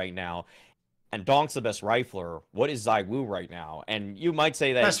opper right now, and Donk's the best rifler, what is ZywOo right now? And you might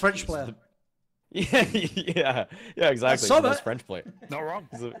say that best French player. Yeah, exactly. The best French player. Not wrong.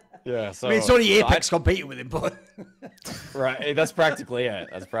 Yeah, so I mean, it's only Apex competing with him, but right, that's practically it.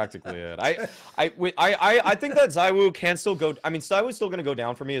 That's practically it. I think that ZywOo can still go. I mean, ZywOo's still going to go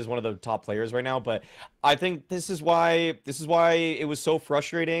down for me as one of the top players right now. But I think this is why it was so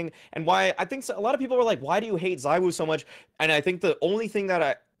frustrating, and why I think a lot of people were like, "Why do you hate ZywOo so much?" And I think the only thing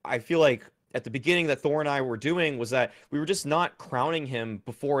that I feel like at the beginning that Thor and I were doing was that we were just not crowning him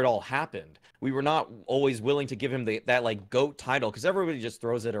before it all happened. We were not always willing to give him that like GOAT title, because everybody just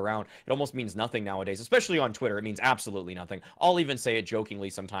throws it around. It almost means nothing nowadays, especially on Twitter. It means absolutely nothing. I'll even say it jokingly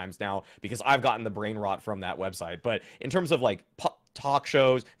sometimes now because I've gotten the brain rot from that website. But in terms of like talk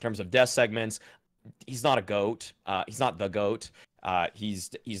shows, in terms of death segments, he's not a GOAT. He's not the GOAT.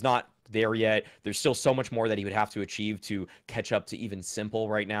 He's not there yet. There's still so much more that he would have to achieve to catch up to even Simple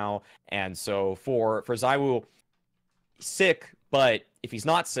right now. And so for ZywOo, sick, but if he's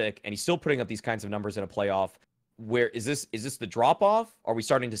not sick and he's still putting up these kinds of numbers in a playoff, where is this the drop off? Are we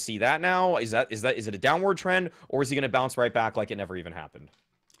starting to see that now? Is it a downward trend, or is he going to bounce right back like it never even happened?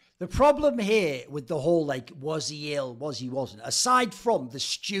 The problem here with the whole, like, was he ill, was he wasn't, aside from the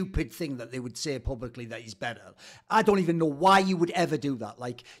stupid thing that they would say publicly that he's better, I don't even know why you would ever do that.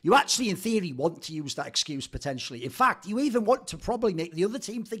 Like, you actually, in theory, want to use that excuse potentially. In fact, you even want to probably make the other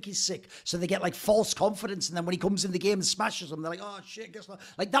team think he's sick, so they get, like, false confidence, and then when he comes in the game and smashes them, they're like, oh, shit, guess what?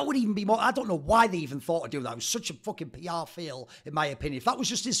 Like, that would even be more, I don't know why they even thought to do that. It was such a fucking PR fail, in my opinion. If that was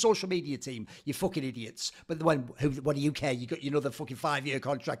just his social media team, you fucking idiots. But what do you care? You got another fucking 5-year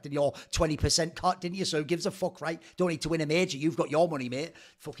contract your 20% cut, didn't you? So who gives a fuck, right? Don't need to win a major. You've got your money, mate.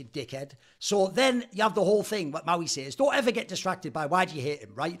 Fucking dickhead. So then you have the whole thing, what Maui says. Don't ever get distracted by why do you hate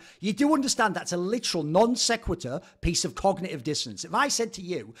him, right? You do understand that's a literal non sequitur piece of cognitive dissonance. If I said to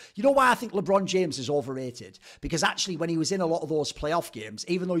you, you know why I think LeBron James is overrated? Because actually when he was in a lot of those playoff games,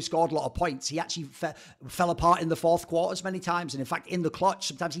 even though he scored a lot of points, he actually fell apart in the fourth quarters many times. And in fact, in the clutch,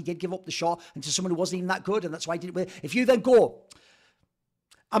 sometimes he did give up the shot and to someone who wasn't even that good. And that's why he didn't win. If you then go,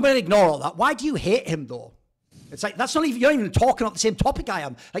 I'm going to ignore all that. Why do you hate him, though? It's like, that's not even, you're not even talking about the same topic I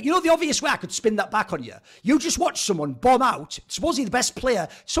am. Like, you know, the obvious way I could spin that back on you. You just watch someone bomb out. Supposedly the best player.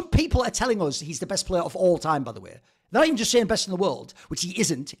 Some people are telling us he's the best player of all time, by the way. They're not even just saying best in the world, which he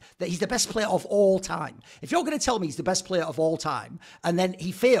isn't, that he's the best player of all time. If you're going to tell me he's the best player of all time, and then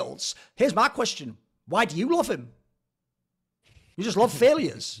he fails, here's my question. Why do you love him? You just love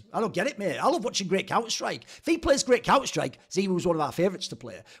failures. I don't get it, mate. I love watching great Counter-Strike. If he plays great Counter-Strike, ZywOo's one of our favourites to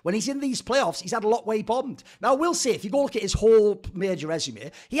play. When he's in these playoffs, he's had a lot where he bombed. Now, I will say, if you go look at his whole major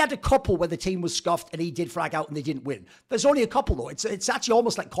resume, he had a couple where the team was scuffed and he did frag out and they didn't win. There's only a couple, though. It's actually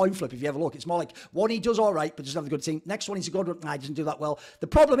almost like coin flip if you ever look. It's more like one he does all right, but doesn't have a good team. Next one he's a good one. Nah, he doesn't do that well. The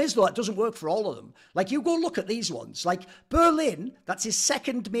problem is, though, it doesn't work for all of them. Like, you go look at these ones. Like, Berlin, that's his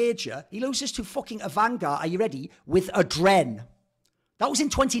second major. He loses to fucking a Vanguard, are you ready, with Adren. That was in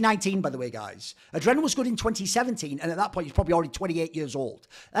 2019, by the way, guys. Adren was good in 2017, and at that point, he's probably already 28 years old.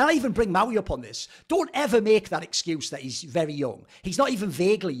 And I even bring Maui up on this. Don't ever make that excuse that he's very young. He's not even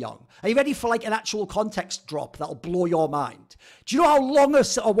vaguely young. Are you ready for, like, an actual context drop that'll blow your mind? Do you know how long a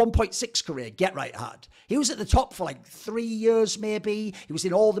 1.6 career Get Right had? He was at the top for, like, 3 years, maybe. He was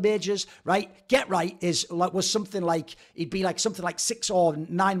in all the majors, right? Get Right was something like, he'd be like something like 6 or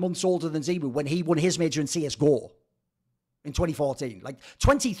 9 months older than ZywOo when he won his major in CSGO. In 2014. Like,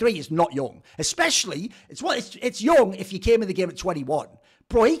 23 is not young. Especially, it's young if you came in the game at 21.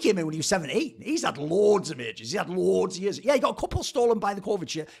 Bro, he came in when he was 17. He's had loads of majors. He had loads of years. Yeah, he got a couple stolen by the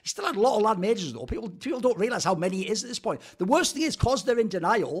COVID year. He still had a lot of lad majors, though. People don't realise how many it is at this point. The worst thing is, because they're in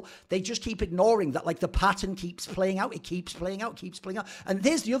denial, they just keep ignoring that, like, the pattern keeps playing out. It keeps playing out, keeps playing out. And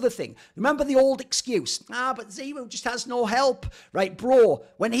here's the other thing. Remember the old excuse? But ZywOo just has no help. Right, bro,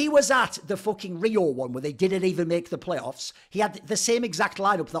 when he was at the fucking Rio one, where they didn't even make the playoffs, he had the same exact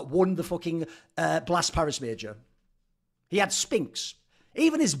lineup that won the fucking Blast Paris major. He had Spinks.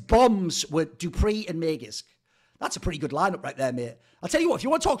 Even his bombs were Dupree and Magisk. That's a pretty good lineup right there, mate. I'll tell you what, if you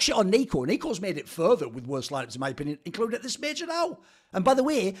want to talk shit on Nico, Nico's made it further with worse lineups, in my opinion, including at this major now. And by the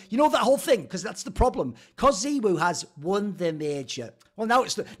way, you know that whole thing, because that's the problem. Because ZywOo has won the major. Well,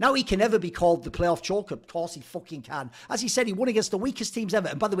 now he can never be called the playoff choker. Of course he fucking can. As he said, he won against the weakest teams ever.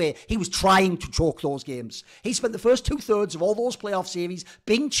 And by the way, he was trying to choke those games. He spent the first 2/3 of all those playoff series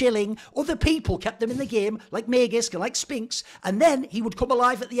being chilling. Other people kept him in the game, like Magisk and like Spinks. And then he would come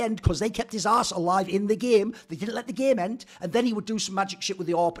alive at the end because they kept his ass alive in the game. They didn't let the game end. And then he would do some magic shit with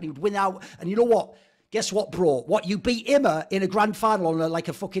the AWP and he would win out. And you know what? Guess what, bro? What, you beat Immer in a grand final on like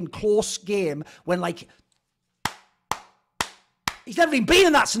a fucking close game when like... He's never even been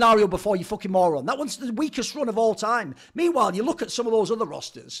in that scenario before, you fucking moron. That one's the weakest run of all time. Meanwhile, you look at some of those other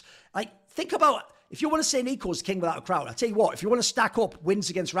rosters. Like, think about... If you want to say Nico's king without a crowd, I'll tell you what, if you want to stack up wins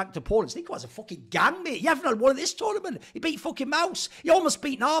against ranked opponents, Nico has a fucking gang, mate. You haven't had one of this tournament. He beat fucking Mouse. He almost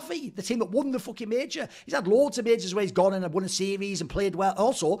beat NAVI, the team that won the fucking major. He's had loads of majors where he's gone and won a series and played well.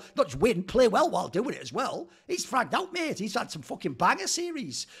 Also, not just win, play well while doing it as well. He's fragged out, mate. He's had some fucking banger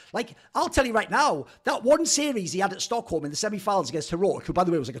series. Like, I'll tell you right now, that one series he had at Stockholm in the semi-finals against Heroic, who, by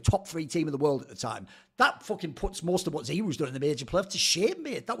the way, was like a top 3 team in the world at the time, that fucking puts most of what ZywOo's done in the major playoff to shame,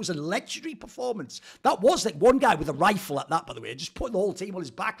 mate. That was a legendary performance. That was like one guy with a rifle at that, by the way, just putting the whole team on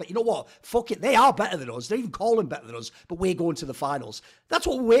his back. Like, you know what? Fuck it. They are better than us. They even call them better than us, but we're going to the finals. That's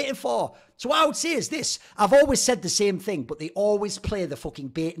what we're waiting for. So what I would say is this. I've always said the same thing, but they always play the fucking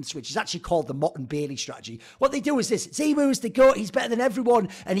bait and switch. It's actually called the Mott and Bailey strategy. What they do is this. ZywOo's the GOAT. He's better than everyone,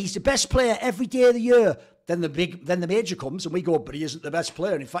 and he's the best player every day of the year. Then the major comes and we go, but he isn't the best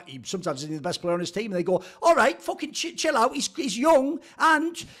player. And in fact, he sometimes isn't the best player on his team. And they go, all right, fucking chill out. He's young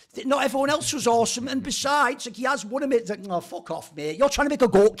and not everyone else was awesome. And besides, like, he has won a major. It's like, oh, fuck off, mate. You're trying to make a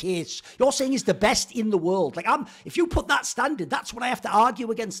GOAT case. You're saying he's the best in the world. Like, if you put that standard, that's what I have to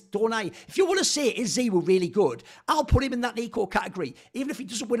argue against, don't I? If you want to say, is ZywOo really good? I'll put him in that Nico category. Even if he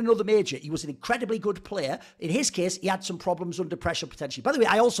doesn't win another major, he was an incredibly good player. In his case, he had some problems under pressure potentially. By the way,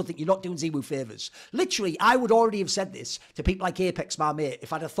 I also think you're not doing ZywOo favours. Literally, I would already have said this to people like Apex, my mate,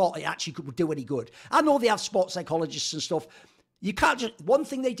 if I'd have thought it actually would do any good. I know they have sports psychologists and stuff. You can't just... One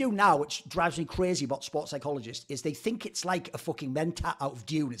thing they do now, which drives me crazy about sports psychologists, is they think it's like a fucking mentat out of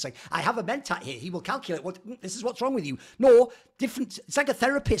Dune. It's like, I have a mentat here. He will calculate this is what's wrong with you. No, different... It's like a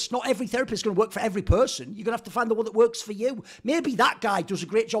therapist. Not every therapist is going to work for every person. You're going to have to find the one that works for you. Maybe that guy does a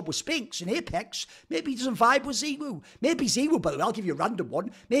great job with Spinks and Apex. Maybe he doesn't vibe with ZywOo. Maybe ZywOo, by the way, I'll give you a random one.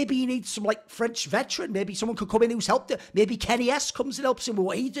 Maybe he needs some, like, French veteran. Maybe someone could come in who's helped him. Maybe Kenny S comes and helps him with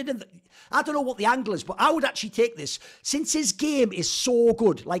what he did. And I don't know what the angle is, but I would actually take this. Since his game is so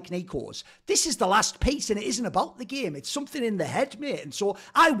good, like Nico's, this is the last piece, and it isn't about the game. It's something in the head, mate. And so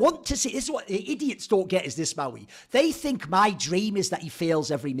I want to see... This is what idiots don't get, is this, Maui. They think my dream is that he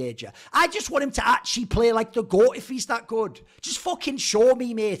fails every major. I just want him to actually play like the GOAT if he's that good. Just fucking show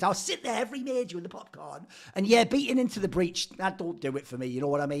me, mate. I'll sit there every major with the popcorn. And yeah, beating into the breach, that don't do it for me. You know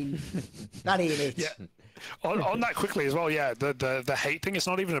what I mean? That ain't it. Yeah. On that quickly as well, yeah, the hate thing, it's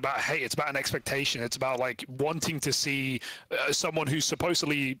not even about hate, it's about an expectation. It's about like wanting to see someone who's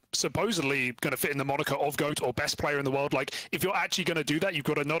supposedly going to fit in the moniker of GOAT or best player in the world. Like, if you're actually going to do that, you've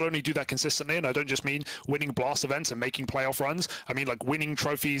got to not only do that consistently, and I don't just mean winning blast events and making playoff runs, I mean like winning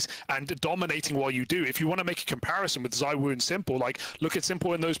trophies and dominating while you do. If you want to make a comparison with ZywOo and Simple, like, look at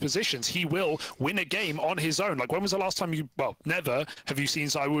Simple in those positions. He will win a game on his own. Like, when was the last time never have you seen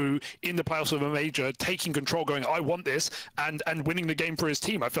ZywOo in the playoffs of a major taking control, going, I want this, and winning the game for his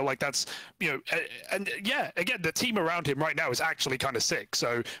team? I feel like that's, you know, and yeah, again, the team around him right now is actually kind of sick.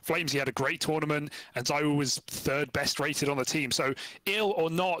 So Flames, he had a great tournament, and ZywOo was 3rd best rated on the team. So ill or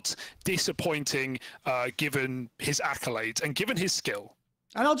not, disappointing, given his accolades and given his skill.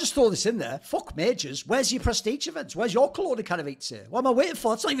 And I'll just throw this in there. Fuck majors. Where's your prestige events? Where's your Kelowna kind of eats here? What am I waiting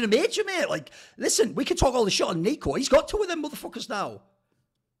for? It's not even a major, mate. Like, listen, we can talk all the shit on Nico. He's got 2 of them motherfuckers now.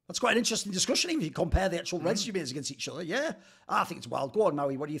 That's quite an interesting discussion, even if you compare the actual resumes against each other. Yeah, I think it's wild. Go on,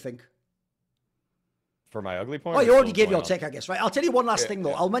 Maui, what do you think? For my ugly point? Oh, you already gave your take, I guess, right? I'll tell you one last thing, though.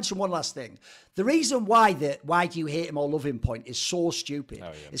 Yeah. I'll mention one last thing. The reason why do you hate him or love him point is so stupid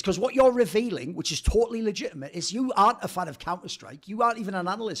is because what you're revealing, which is totally legitimate, is you aren't a fan of Counter-Strike. You aren't even an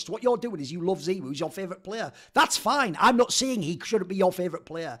analyst. What you're doing is you love ZywOo, who's your favourite player. That's fine. I'm not saying he shouldn't be your favourite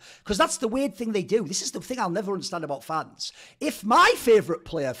player, because that's the weird thing they do. This is the thing I'll never understand about fans. If my favourite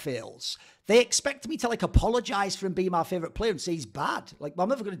player fails, they expect me to, like, apologise for him being my favourite player and say he's bad. Like, I'm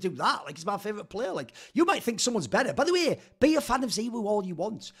never going to do that. Like, he's my favourite player. Like, you might think someone's better. By the way, be a fan of ZywOo all you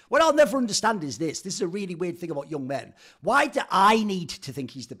want. What I'll never understand is this. This is a really weird thing about young men. Why do I need to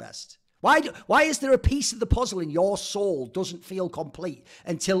think he's the best? Why is there a piece of the puzzle in your soul doesn't feel complete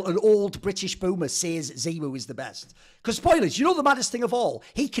until an old British boomer says ZywOo is the best? Because spoilers, you know the maddest thing of all?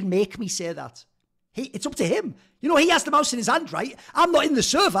 He can make me say that. It's up to him. You know, he has the mouse in his hand, right? I'm not in the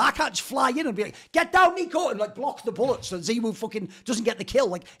server. I can't just fly in and be like, get down, Nico, and like block the bullets so ZywOo fucking doesn't get the kill.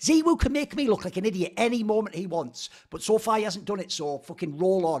 Like, ZywOo can make me look like an idiot any moment he wants. But so far he hasn't done it, so fucking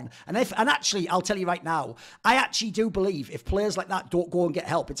roll on. And actually, I'll tell you right now, I actually do believe if players like that don't go and get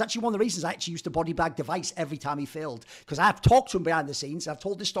help, it's actually one of the reasons I actually used to body bag Device every time he failed. Because I've talked to him behind the scenes. I've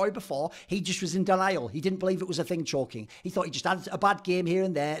told this story before. He just was in denial. He didn't believe it was a thing choking. He thought he just had a bad game here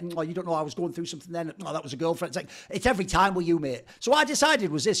and there. And, oh, you don't know, I was going through something then. Oh, that was a girlfriend. It's every time with you, mate. So I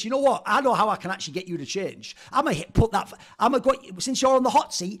decided was this, you know what? I know how I can actually get you to change. Since you're on the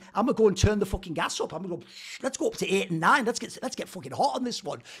hot seat, I'm going to go and turn the fucking gas up. I'm going to go, let's go up to 8 and 9. Let's get fucking hot on this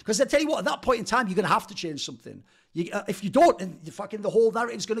one. Because I tell you what, at that point in time, you're going to have to change something. If you don't, the whole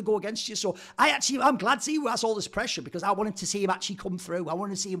narrative's going to go against you. So I'm glad ZywOo has all this pressure because I wanted to see him actually come through. I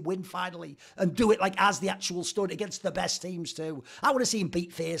wanted to see him win finally and do it like as the actual stud against the best teams too. I want to see him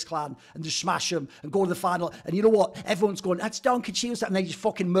beat FaZe Clan and just smash them and go to the final. And you know what? Everyone's going, that's Duncan Shields, and then he just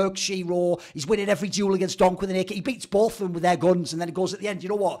fucking murks Shiro. He's winning every duel against Donk with an AK. He beats both of them with their guns, and then it goes at the end. You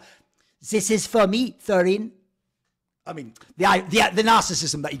know what? This is for me, Thorin. I mean, the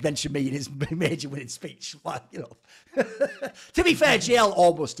narcissism that he mentioned me in his major winning speech, well, you know. To be fair, JL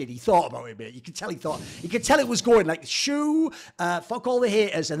almost did. He thought about it, mate. You could tell he thought. You could tell it was going like, shoo, fuck all the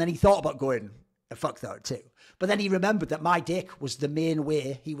haters, and then he thought about going, fuck that too. But then he remembered that my dick was the main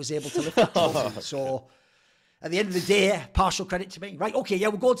way he was able to lift that trophy. So, at the end of the day, partial credit to me. Right, okay, yeah,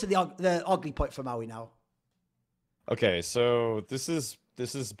 we'll go to the ugly point for Maui now. Okay, so this is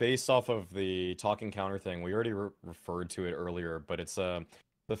based off of the talking counter thing. We already referred to it earlier, but it's the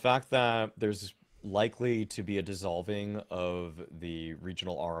fact that there's likely to be a dissolving of the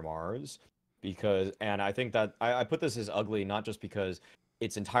regional RMRs and I think that I put this as ugly not just because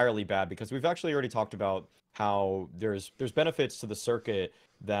it's entirely bad, because we've actually already talked about how there's benefits to the circuit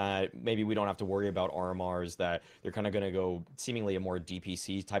that maybe we don't have to worry about RMRs, that they're kind of going to go seemingly a more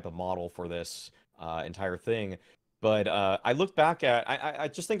DPC type of model for this entire thing. But I look back at, I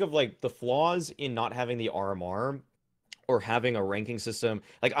just think of like the flaws in not having the RMR or having a ranking system.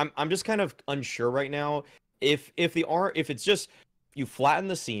 Like I'm just kind of unsure right now if it's just you flatten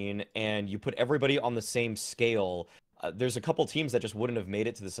the scene and you put everybody on the same scale. There's a couple teams that just wouldn't have made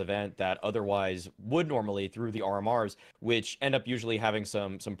it to this event that otherwise would normally through the RMRs, which end up usually having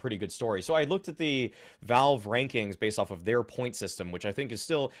some pretty good stories. So I looked at the Valve rankings based off of their point system, which I think is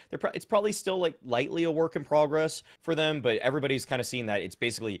still, it's probably still like lightly a work in progress for them, but everybody's kind of seen that it's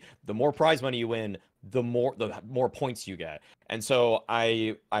basically the more prize money you win, the more points you get. And so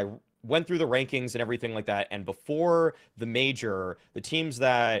I went through the rankings and everything like that, and before the major, the teams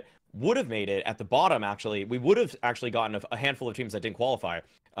that would have made it at the bottom, actually, we would have actually gotten a handful of teams that didn't qualify.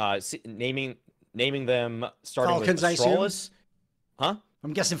 Naming them, starting Falcons, with Astralis. Huh?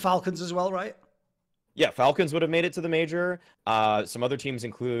 I'm guessing Falcons as well, right? Yeah, Falcons would have made it to the major. Some other teams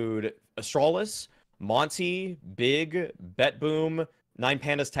include Astralis, Monty, Big, BetBoom, Nine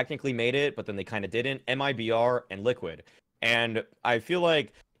Pandas technically made it, but then they kind of didn't. MIBR and Liquid. And I feel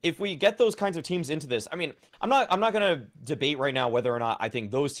like if we get those kinds of teams into this, I mean, I'm not gonna debate right now whether or not I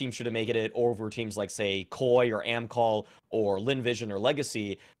think those teams should have made it over teams like, say, Koi or Amcol or Linvision or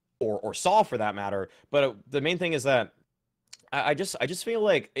Legacy or Saw for that matter. But the main thing is that I just feel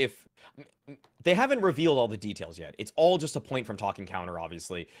like if they haven't revealed all the details yet, it's all just a point from talking counter,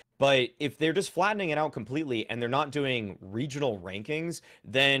 obviously. But if they're just flattening it out completely and they're not doing regional rankings,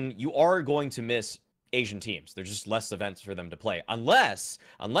 then you are going to miss Asian teams. There's just less events for them to play, unless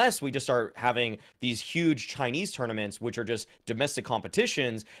we just start having these huge Chinese tournaments, which are just domestic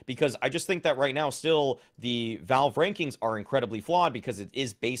competitions. Because I just think that right now, still the Valve rankings are incredibly flawed because it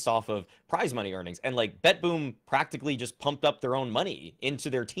is based off of prize money earnings, and like BetBoom practically just pumped up their own money into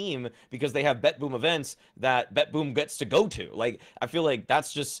their team because they have BetBoom events that BetBoom gets to go to. Like, I feel like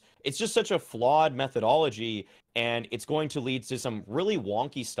it's just such a flawed methodology, and it's going to lead to some really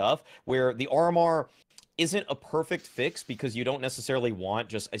wonky stuff where the RMR isn't a perfect fix, because you don't necessarily want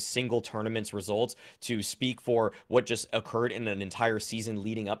just a single tournament's results to speak for what just occurred in an entire season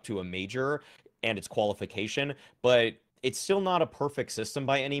leading up to a major and its qualification. But it's still not a perfect system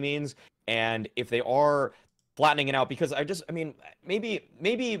by any means. And if they are flattening it out, because I mean,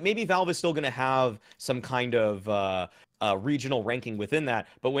 maybe Valve is still going to have some kind of regional ranking within that.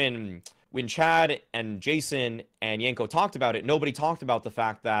 But when Chad and Jason and Yanko talked about it, nobody talked about the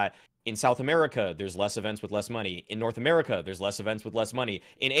fact that in South America, there's less events with less money. In North America, there's less events with less money.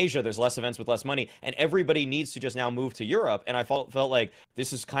 In Asia, there's less events with less money. And everybody needs to just now move to Europe. And I felt like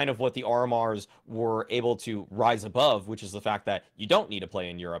this is kind of what the RMRs were able to rise above, which is the fact that you don't need to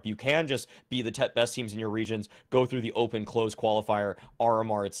play in Europe. You can just be the best teams in your regions, go through the open, closed qualifier,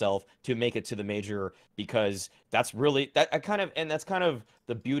 RMR itself to make it to the major, because that's really, that's kind of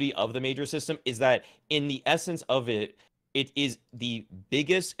the beauty of the major system, is that in the essence of it, it is the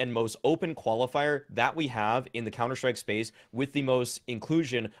biggest and most open qualifier that we have in the Counter-Strike space, with the most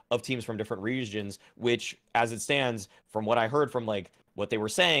inclusion of teams from different regions, which, as it stands, from what I heard from like what they were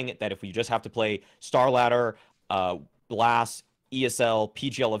saying, that if we just have to play Star Ladder, Blast, ESL,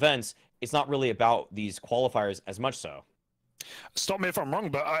 PGL events, it's not really about these qualifiers as much so. Stop me if I'm wrong,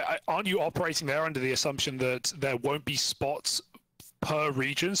 but aren't you operating there under the assumption that there won't be spots per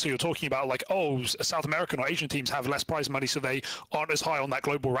region? So you're talking about like, oh, South American or Asian teams have less prize money, so they aren't as high on that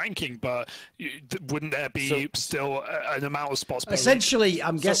global ranking, but wouldn't there be still an amount of spots per essentially region?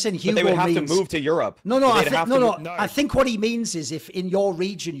 I'm guessing Hugo they would have means... to move to Europe. No, I think what he means is if in your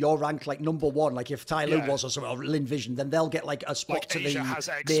region you're ranked like #1, like if Tyloo was or something, or Lin Vision, then they'll get like a spot like to Asia the has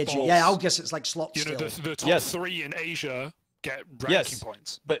X major. spots. Yeah, I'll guess it's like slots. You know, the top 3 in Asia get ranking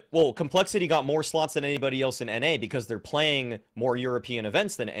points. But, well, Complexity got more slots than anybody else in NA because they're playing more European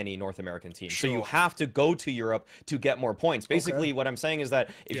events than any North American team. Sure. So you have to go to Europe to get more points. Basically, what I'm saying is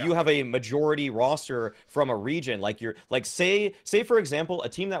that if you have a majority roster from a region, like you're, like say for example, a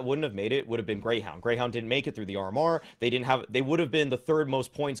team that wouldn't have made it would have been Greyhound. Greyhound didn't make it through the RMR. They would have been the 3rd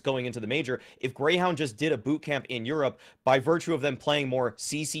most points going into the major. If Greyhound just did a boot camp in Europe, by virtue of them playing more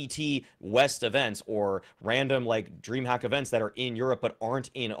CCT West events or random like DreamHack events that are in Europe but aren't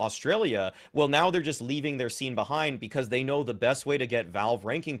in Australia, well, now they're just leaving their scene behind, because they know the best way to get Valve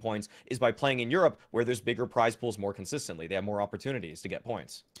ranking points is by playing in Europe, where there's bigger prize pools more consistently. They have more opportunities to get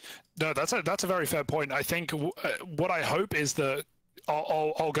points. No, that's a very fair point. I think what I hope is that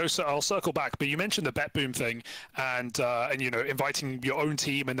I'll circle back, but you mentioned the bet boom thing, and you know, inviting your own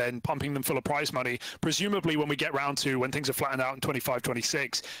team and then pumping them full of prize money. Presumably when we get round to when things are flattened out in 25,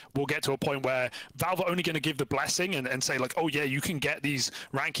 26, we'll get to a point where Valve are only going to give the blessing and say like, oh yeah, you can get these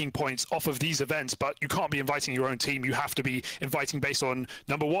ranking points off of these events, but you can't be inviting your own team. You have to be inviting based on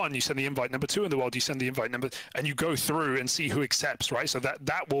 #1, you send the invite, #2 in the world, you send the invite, and you go through and see who accepts, right? So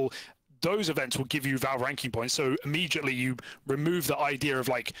those events will give you Valve ranking points. So immediately you remove the idea of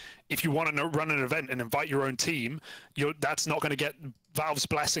like, if you want to run an event and invite your own team, that's not going to get Valve's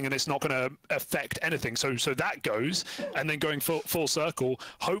blessing, and it's not going to affect anything. So that goes, and then going full circle,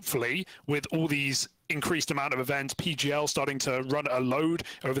 hopefully with all these increased amount of events, PGL starting to run a load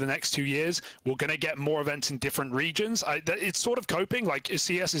over the next 2 years, we're going to get more events in different regions. It's sort of coping. Like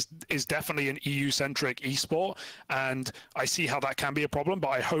CS is definitely an EU-centric esport, and I see how that can be a problem, but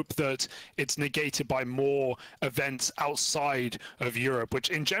I hope that it's negated by more events outside of Europe, which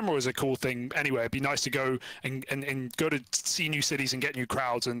in general is a cool thing anyway. It'd be nice to go and go to see new cities and get new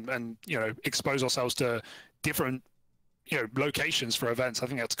crowds and you know, expose ourselves to different, you know, locations for events. I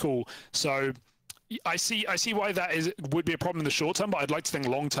think that's cool. So I see why that would be a problem in the short term, but I'd like to think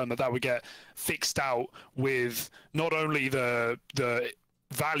long term that would get fixed out with not only the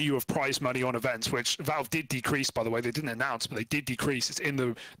value of prize money on events, which Valve did decrease, by the way. They didn't announce, but they did decrease. It's in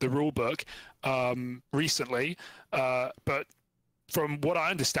the rule book recently. But from what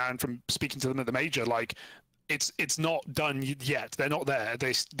I understand from speaking to them at the major, like, it's not done yet. They're not there.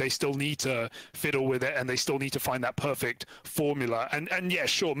 They still need to fiddle with it, and they still need to find that perfect formula. And yeah,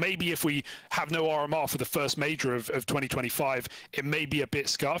 sure, maybe if we have no RMR for the first major of 2025, it may be a bit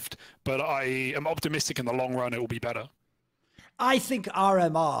scuffed, but I am optimistic in the long run it will be better. I think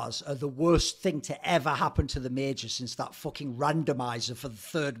RMRs are the worst thing to ever happen to the major since that fucking randomizer for the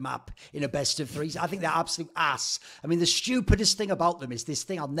 3rd map in a best of 3s. I think they're absolute ass. I mean, the stupidest thing about them is this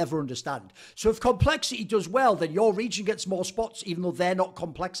thing I'll never understand. So if Complexity does well, then your region gets more spots, even though they're not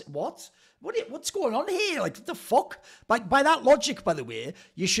complex. What's going on here? Like, what the fuck? By that logic, by the way,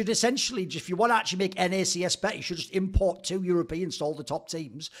 you should essentially, if you want to actually make NACS better, you should just import 2 Europeans to all the top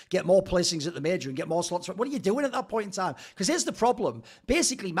teams, get more placings at the major, and get more slots. What are you doing at that point in time? Because here's the problem.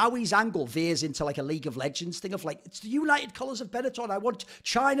 Basically, Maui's angle veers into like a League of Legends thing of like, it's the United Colours of Benetton. I want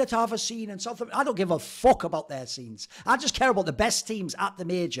China to have a scene and South America. I don't give a fuck about their scenes. I just care about the best teams at the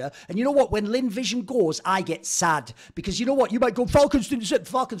major. And you know what? When Lin Vision goes, I get sad. Because you know what? You might go, Falcons didn't sit.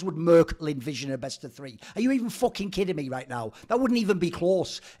 Falcons would murk Lin envision a best of 3. Are you even fucking kidding me right now? That wouldn't even be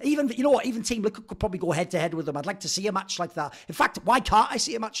close. Even, you know what, even Team Liquid could probably go head-to-head with them. I'd like to see a match like that. In fact, why can't I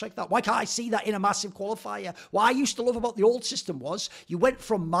see a match like that? Why can't I see that in a massive qualifier? What I used to love about the old system was you went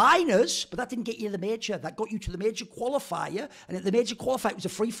from minors, but that didn't get you to the major. That got you to the major qualifier, and at the major qualifier, it was a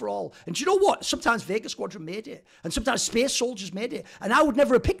free-for-all. And do you know what? Sometimes Vega Squadron made it, and sometimes Space Soldiers made it. And I would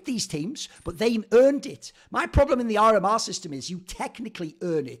never have picked these teams, but they earned it. My problem in the RMR system is you technically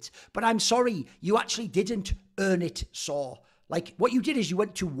earn it, but I'm sorry, you actually didn't earn it, Saw. Like, what you did is you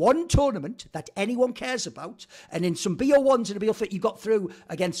went to one tournament that anyone cares about, and in some BO1s and a BO3, you got through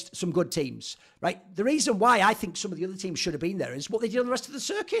against some good teams, right? The reason why I think some of the other teams should have been there is what they did on the rest of the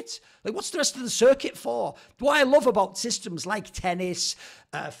circuit. Like, what's the rest of the circuit for? What I love about systems like tennis,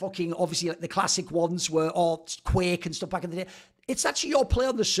 fucking, obviously, like the classic ones were all Quake and stuff back in the day. It's actually your play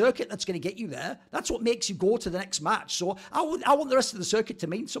on the circuit that's going to get you there. That's what makes you go to the next match. So I want the rest of the circuit to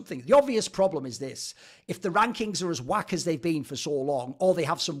mean something. The obvious problem is this. If the rankings are as whack as they've been for so long, or they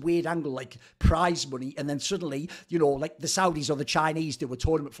have some weird angle like prize money, and then suddenly, you know, like the Saudis or the Chinese do a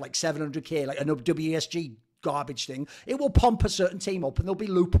tournament for like 700k, like a WSG garbage thing, it will pump a certain team up and there'll be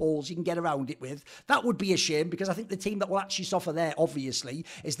loopholes you can get around it with. That would be a shame, because I think the team that will actually suffer there, obviously,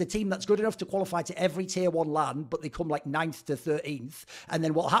 is the team that's good enough to qualify to every tier 1 LAN, but they come like 9th to 13th. And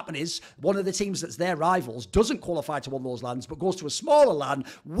then what'll happen is one of the teams that's their rivals doesn't qualify to one of those LANs, but goes to a smaller LAN,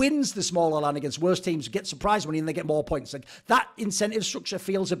 wins the smaller LAN against worse teams, gets surprise money, and they get more points. Like, that incentive structure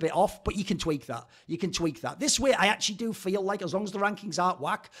feels a bit off, but you can tweak that. You can tweak that. This way, I actually do feel like as long as the rankings aren't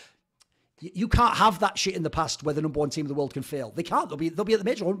whack, you can't have that shit in the past where the number 1 team in the world can fail. They can't. They'll be at the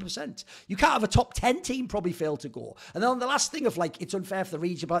major 100%. You can't have a top 10 team probably fail to go. And then on the last thing of like, it's unfair for the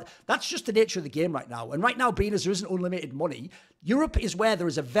region, but that's just the nature of the game right now. And right now, being as there isn't unlimited money, Europe is where there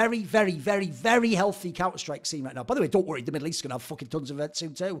is a very, very, very, very healthy Counter-Strike scene right now. By the way, don't worry, the Middle East is going to have fucking tons of events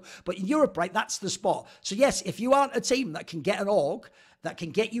soon too. But in Europe, right, that's the spot. So yes, if you aren't a team that can get an org, that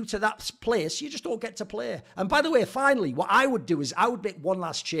can get you to that place, you just don't get to play. And by the way, finally, what I would do is I would make one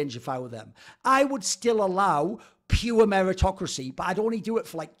last change if I were them. I would still allow pure meritocracy, but I'd only do it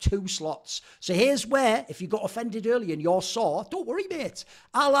for like 2 slots. So here's where, if you got offended early and you're Saw, don't worry, mate.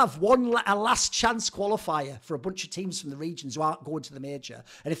 I'll have a last chance qualifier for a bunch of teams from the regions who aren't going to the major.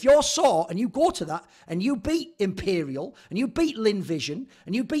 And if you're Saw and you go to that and you beat Imperial and you beat Linvision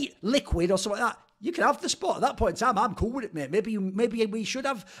and you beat Liquid or something like that, you can have the spot at that point in time. I'm cool with it, mate. Maybe we should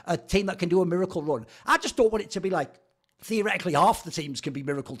have a team that can do a miracle run. I just don't want it to be like, theoretically, half the teams can be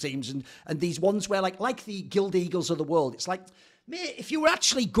miracle teams, and these ones where like the Guild Eagles of the world, it's like, mate, if you were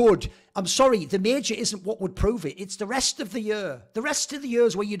actually good, I'm sorry, the major isn't what would prove it. It's the rest of the year. The rest of the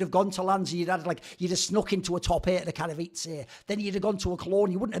years where you'd have gone to lands and you'd have snuck into a top 8 at the Katowice. Then you'd have gone to a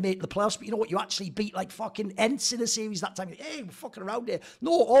Cologne. You wouldn't have made the playoffs, but you know what? You actually beat like fucking Ents in a series that time. Hey, we're fucking around here.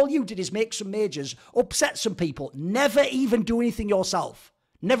 No, all you did is make some majors, upset some people, never even do anything yourself.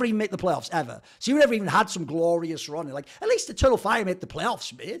 Never even make the playoffs, ever. So you never even had some glorious run. Like, at least Eternal Fire made the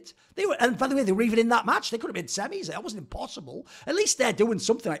playoffs, mate. They were, and by the way, they were even in that match. They could have been semis. That wasn't impossible. At least they're doing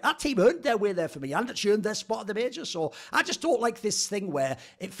something. Like that team earned their way there for me, and actually earned their spot at the major. So I just don't like this thing where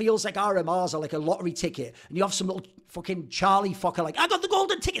it feels like RMRs are like a lottery ticket, and you have some little fucking Charlie fucker like, I got the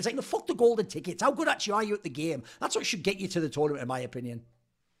golden tickets. Like, the fuck the golden tickets. How good actually are you at the game? That's what should get you to the tournament, in my opinion.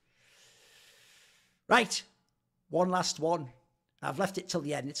 Right. One last one. I've left it till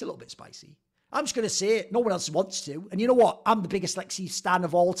the end. It's a little bit spicy. I'm just going to say it. No one else wants to. And you know what? I'm the biggest Aleksib stan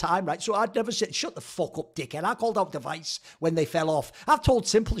of all time, right? So I'd never say, shut the fuck up, dickhead. I called out Device when they fell off. I've told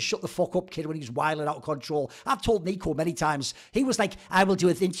Simple to shut the fuck up, kid, when he was wilding out of control. I've told Nico many times. He was like, I will do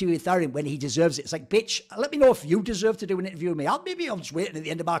an interview with Thorin when he deserves it. It's like, bitch, let me know if you deserve to do an interview with me. Maybe I'm just waiting at the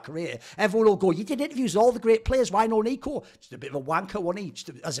end of my career. Everyone will go, you did interviews with all the great players. Why no Nico? Just a bit of a wanker, wasn't he?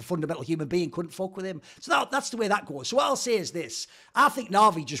 Just as a fundamental human being, couldn't fuck with him. So that's the way that goes. So what I'll say is this. I think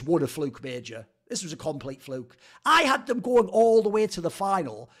NAVI just won a fluke major. This was a complete fluke. I had them going all the way to the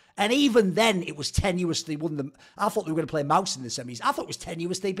final, and even then it was tenuous they won them. I thought they were going to play Mouse in the semis. I thought it was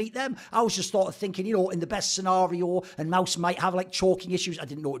tenuous they beat them. I was just sort of thinking, you know, in the best scenario, and Mouse might have like choking issues. I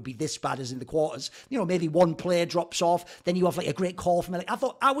didn't know it would be this bad as in the quarters. You know, maybe one player drops off, then you have like a great call from it. I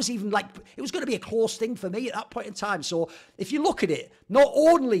thought I was even like, it was going to be a close thing for me at that point in time. So if you look at it, not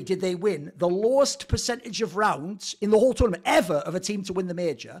only did they win the lowest percentage of rounds in the whole tournament ever of a team to win the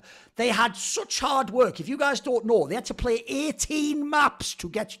major, they had such hard work. If you guys don't know, they had to play 18 maps to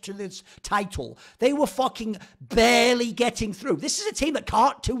get to this title. They were fucking barely getting through. This is a team that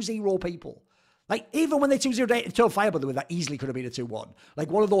can't 2-0 people. Like, even when they 2-0 Total Fire, by the way, that easily could have been a 2-1. Like,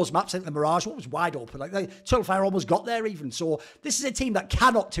 one of those maps, like the Mirage one was wide open. Like, Total Fire almost got there even. So, this is a team that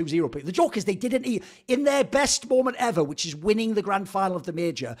cannot 2-0 pick. The joke is they didn't, in their best moment ever, which is winning the grand final of the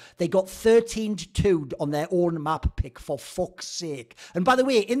major, they got 13-2 on their own map pick, for fuck's sake. And by the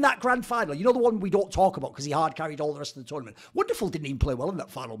way, in that grand final, you know the one we don't talk about because he hard carried all the rest of the tournament? Wonderful didn't even play well in that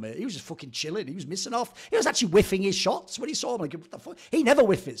final, mate. He was just fucking chilling. He was missing off. He was actually whiffing his shots when he saw him. Like, what the fuck? He never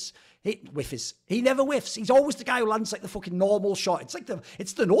whiffs. He never whiffs. He's always the guy who lands like the fucking normal shot. It's like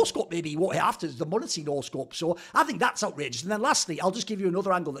it's the no-scope maybe what after is the Monetary no-scope. So I think that's outrageous. And then lastly, I'll just give you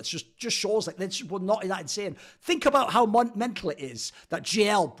another angle that's just shows like this was not that insane. Think about how mental it is that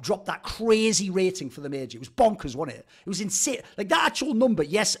JL dropped that crazy rating for the major. It was bonkers, wasn't it? It was insane. Like that actual number,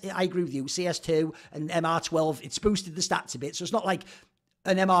 yes, I agree with you. CS2 and MR12, it's boosted the stats a bit. So it's not like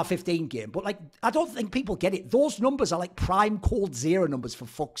an MR15 game, but like I don't think people get it. Those numbers are like prime cold zero numbers, for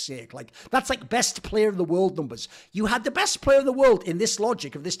fuck's sake. Like that's like best player in the world numbers. You had the best player in the world in this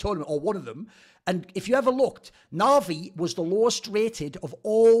logic of this tournament, or one of them. And if you ever looked, NAVI was the lowest rated of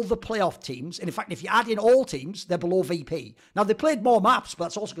all the playoff teams. And in fact, if you add in all teams, they're below VP. Now, they played more maps, but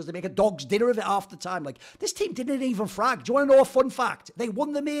that's also because they make a dog's dinner of it half the time. Like, this team didn't even frag. Do you want to know a fun fact? They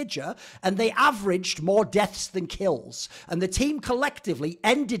won the major, and they averaged more deaths than kills. And the team collectively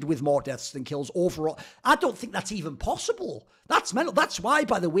ended with more deaths than kills overall. I don't think that's even possible. That's mental. That's why,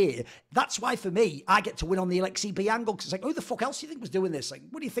 by the way, that's why for me, I get to win on the Aleksib angle, because it's like, who the fuck else do you think was doing this? Like,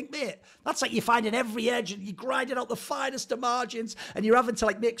 what do you think, mate? That's like you're finding every edge and you're grinding out the finest of margins and you're having to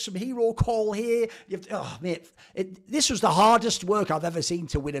like make some hero call here. Oh, mate, this was the hardest work I've ever seen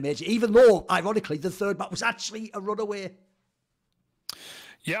to win a major, even though, ironically, the third map was actually a runaway.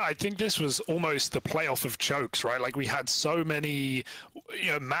 Yeah, I think this was almost the playoff of chokes, right? Like we had so many,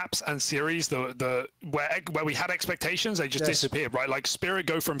 maps and series where we had expectations, they just disappeared, right? Like Spirit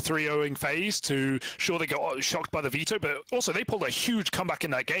go from 3-0ing FaZe to sure they got shocked by the veto, but also they pulled a huge comeback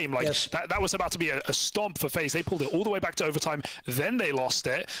in that game. Like that was about to be a stomp for FaZe. They pulled it all the way back to overtime, then they lost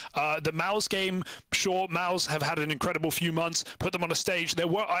it. The Maus game, sure, Maus have had an incredible few months. Put them on a stage. There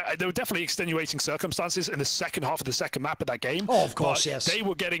were definitely extenuating circumstances in the second half of the second map of that game. Oh, of course, yes. They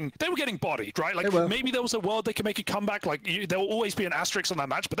were getting bodied, right? Like maybe there was a world they could make a comeback. Like there will always be an asterisk on that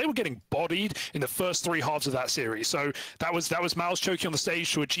match, but they were getting bodied in the first three halves of that series. So that was Maus choking on the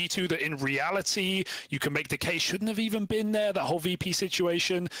stage to a G2 that in reality you can make the case shouldn't have even been there. That whole VP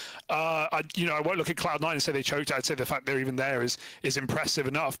situation. I won't look at Cloud9 and say they choked. I'd say the fact they're even there is impressive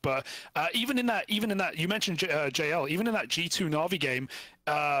enough. But even in that, you mentioned JL. Even in that G2 Navi game.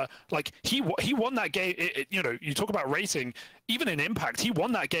 Like he won that game. You talk about rating. Even in Impact, he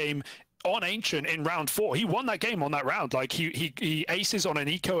won that game on Ancient in round 4. He won that game on that round. Like he aces on an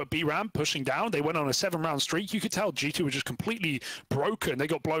eco at B ramp, pushing down. They went on a 7-round streak. You could tell G2 were just completely broken. They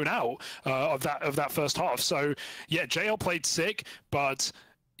got blown out of that first half. So yeah, JL played sick, but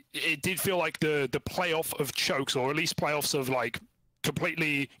it did feel like the playoff of chokes, or at least playoffs of like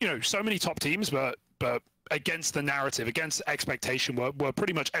completely. So many top teams, but against the narrative, against expectation, were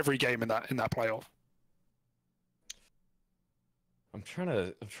pretty much every game in that playoff. I'm trying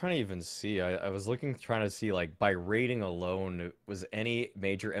to even see. I was trying to see like by rating alone, was any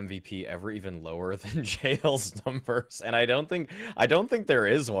major MVP ever even lower than JL's numbers? And I don't think there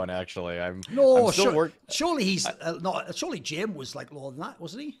is one actually. Surely he's not. Surely Jim was like lower than that,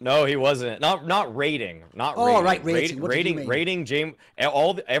 wasn't he? No, he wasn't. Not rating. Not rating. Oh, right, rating. Rating. James.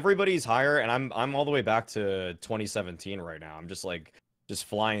 Everybody's higher, and I'm all the way back to 2017 right now. I'm just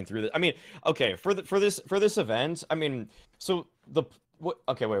flying through this. I mean, okay, for this event, I mean, so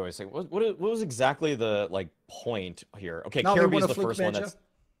okay, wait a second. What was exactly the like point here? Okay, Caribbean's the first one.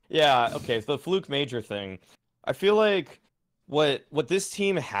 Okay, the FLUKE major thing. I feel like what this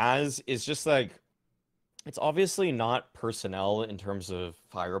team has is just like, it's obviously not personnel in terms of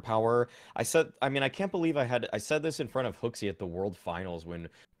firepower. I can't believe I said this in front of Hooksy at the World Finals when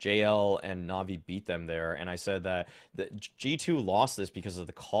JL and Navi beat them there, and I said that G2 lost this because of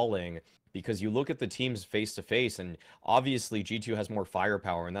the calling, because you look at the teams face to face, and obviously G2 has more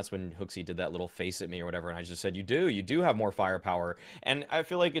firepower, and that's when Hooksy did that little face at me or whatever, and I just said, you do have more firepower. And I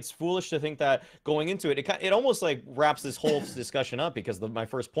feel like it's foolish to think that going into it almost like wraps this whole discussion up, because my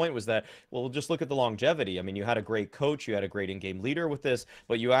first point was that, well, just look at the longevity. I mean, you had a great coach, you had a great in-game leader with this,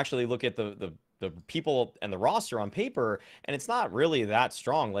 but you actually look at the people and the roster on paper, and it's not really that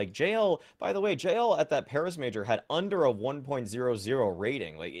strong. Like JL, by the way, JL at that Paris major had under a 1.00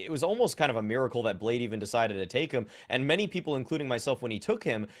 rating. Like it was almost kind of a miracle that Blade even decided to take him. And many people, including myself, when he took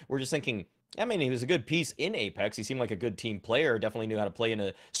him, were just thinking, I mean, he was a good piece in Apex. He seemed like a good team player, definitely knew how to play in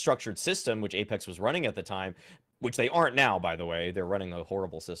a structured system, which Apex was running at the time, which they aren't now, by the way. They're running a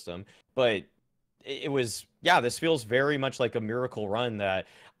horrible system. But it was, yeah, this feels very much like a miracle run that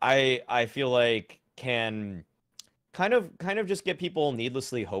I feel like can kind of just get people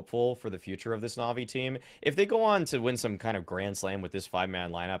needlessly hopeful for the future of this Navi team. If they go on to win some kind of grand slam with this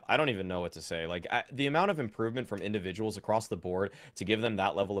 5-man lineup, I don't even know what to say. Like, the amount of improvement from individuals across the board to give them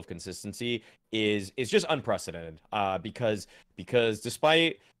that level of consistency is just unprecedented. Because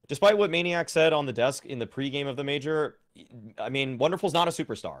despite what Maniac said on the desk in the pregame of the major, I mean, Wonderful's not a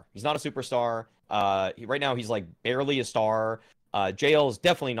superstar. He's not a superstar. Right now, he's like barely a star. JL is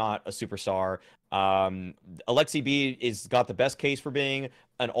definitely not a superstar. Aleksib is got the best case for being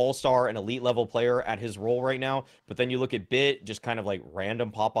an all-star and elite level player at his role right now. But then you look at Bit, just kind of like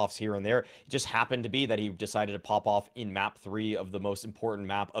random pop-offs here and there. It just happened to be that he decided to pop off in map 3 of the most important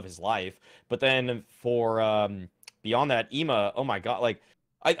map of his life. But then for beyond that, Ema, oh my god, like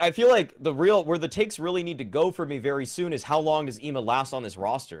I feel like where the takes really need to go for me very soon is how long does Ema last on this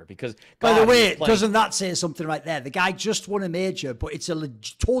roster? Because by the way, doesn't that say something right there? The guy just won a major, but it's a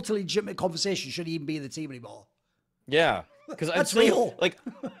totally legitimate conversation. Should he even be in the team anymore? Yeah, because that's real. Like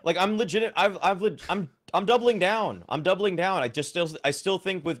I'm legit. I'm doubling down. I still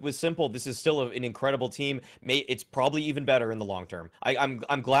think with Simple, this is still an incredible team. It's probably even better in the long term.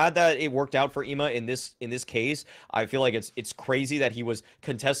 I'm glad that it worked out for Ema in this case. I feel like it's crazy that he was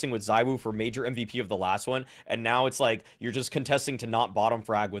contesting with ZywOo for major MVP of the last one, and now it's like you're just contesting to not bottom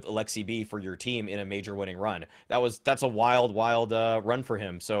frag with Aleksib for your team in a major winning run. That's a wild run for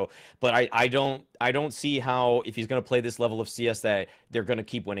him. So, but I don't see how, if he's going to play this level of CS, that they're going to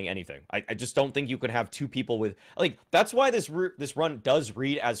keep winning anything. I just don't think you could have two people with, like, that's why this run does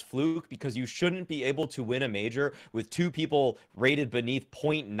read as fluke, because you shouldn't be able to win a major with two people rated beneath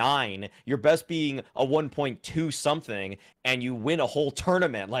 0.9, your best being a 1.2 something, and you win a whole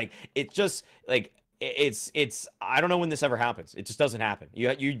tournament. Like, it just, like, it's I don't know when this ever happens. It just doesn't happen.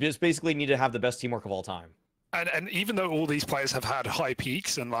 You just basically need to have the best teamwork of all time. And even though all these players have had high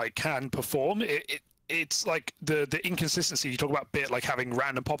peaks and like can perform, it's like the inconsistency. You talk about Bit like having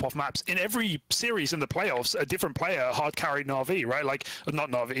random pop-off maps in every series in the playoffs, a different player hard carried NAVI, right? Like, not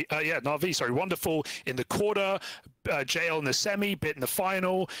NAVI, NAVI, sorry. Wonderful in the quarter, JL in the semi, Bit in the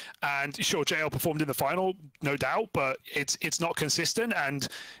final, and sure, JL performed in the final, no doubt, but it's not consistent. And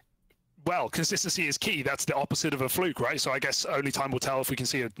well, consistency is key. That's the opposite of a fluke, right? So I guess only time will tell if we can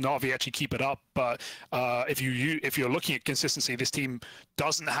see a NAVI actually keep it up. But if you're looking at consistency, this team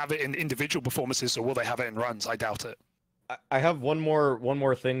doesn't have it in individual performances, so will they have it in runs? I doubt it. I have one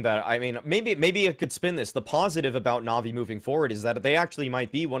more thing that, I mean, maybe I could spin this. The positive about NAVI moving forward is that they actually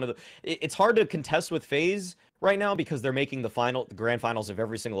might be one of the. It's hard to contest with FaZe right now because they're making the grand finals of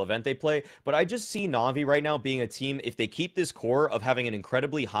every single event they play. But I just see NAVI right now being a team, if they keep this core of having an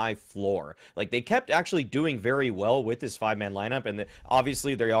incredibly high floor. Like, they kept actually doing very well with this 5-man lineup, and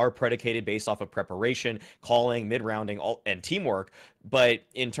obviously they are predicated based off of preparation, calling, mid-rounding, and teamwork. But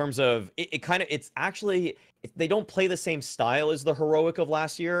in terms of it's actually, they don't play the same style as the Heroic of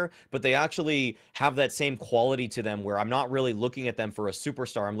last year, but they actually have that same quality to them where I'm not really looking at them for a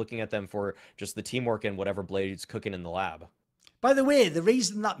superstar. I'm looking at them for just the teamwork and whatever Blade's cooking in the lab. By the way, the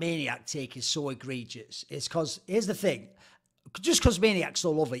reason that Maniac take is so egregious is because, here's the thing, just because Maniac's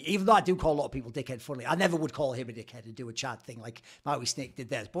so lovely, even though I do call a lot of people dickhead funny, I never would call him a dickhead and do a Chad thing like Mauisnake did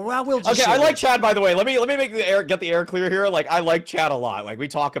theirs. But I will just I like Chad, by the way. Let me get the air clear here. Like, I like Chad a lot. Like, we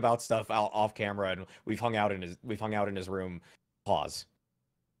talk about stuff off camera, and we've hung out in his room. Pause.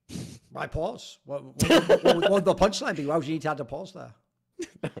 Right, pause. What would the punchline be? Why would you need to add a pause there?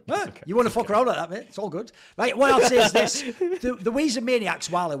 Okay. You want to fuck around like that, mate? It's all good. Right, what I'll say is this. The reason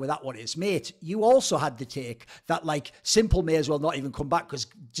Maniac's wilding with that one is, mate, you also had the take that, like, Simple may as well not even come back because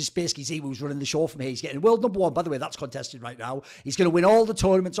just basically ZywOo's running the show from here. He's getting world #1, by the way, that's contested right now. He's going to win all the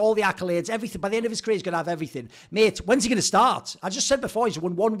tournaments, all the accolades, everything. By the end of his career, he's going to have everything. Mate, when's he going to start? I just said before, he's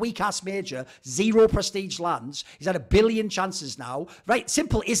won one weak-ass major, 0 prestige lands. He's had 1 billion chances now. Right,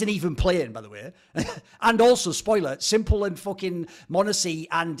 Simple isn't even playing, by the way. And also, spoiler, Simple and fucking Monacy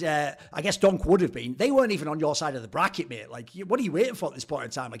and I guess Donk would have been. They weren't even on your side of the bracket, mate. Like, what are you waiting for at this point in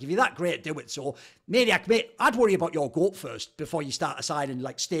time? Like, if you're that great, do it. So, Maniac, mate, I'd worry about your GOAT first before you start assigning,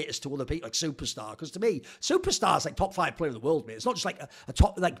 like, status to other people, like superstar. Because to me, superstar's like top 5 player of the world, mate. It's not just like a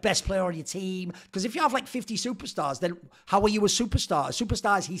top, like, best player on your team. Because if you have like 50 superstars, then how are you a superstar? A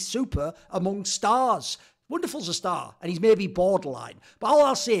superstar is he's super among stars. Wonderful's a star, and he's maybe borderline. But all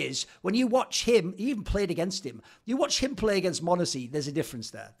I'll say is, when you watch him, he even played against him, you watch him play against Monacy, there's a difference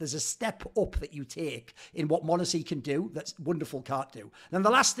there. There's a step up that you take in what Monacy can do that Wonderful can't do. And the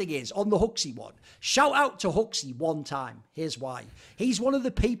last thing is, on the Huxley one, shout out to Huxley one time. Here's why. He's one of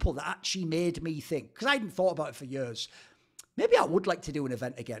the people that actually made me think, because I hadn't thought about it for years, maybe I would like to do an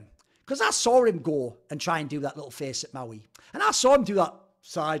event again. Because I saw him go and try and do that little face at Maui. And I saw him do that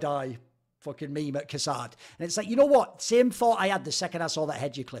side-eye fucking meme at Kassad. And it's like, you know what? Same thought I had the second I saw that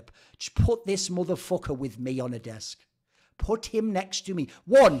Hedger clip. Just put this motherfucker with me on a desk. Put him next to me.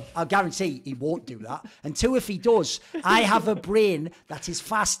 One, I'll guarantee he won't do that. And two, if he does, I have a brain that is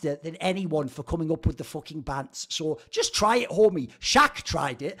faster than anyone for coming up with the fucking bants. So just try it, homie. Shaq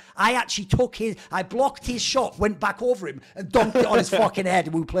tried it. I blocked his shot, went back over him and dunked it on his fucking head,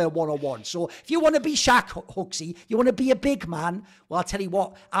 and we play a one-on-one. So if you want to be Shaq, Huxley, you want to be a big man, well, I'll tell you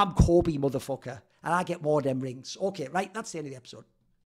what, I'm Kobe, motherfucker. And I get more of them rings. Okay, right, that's the end of the episode.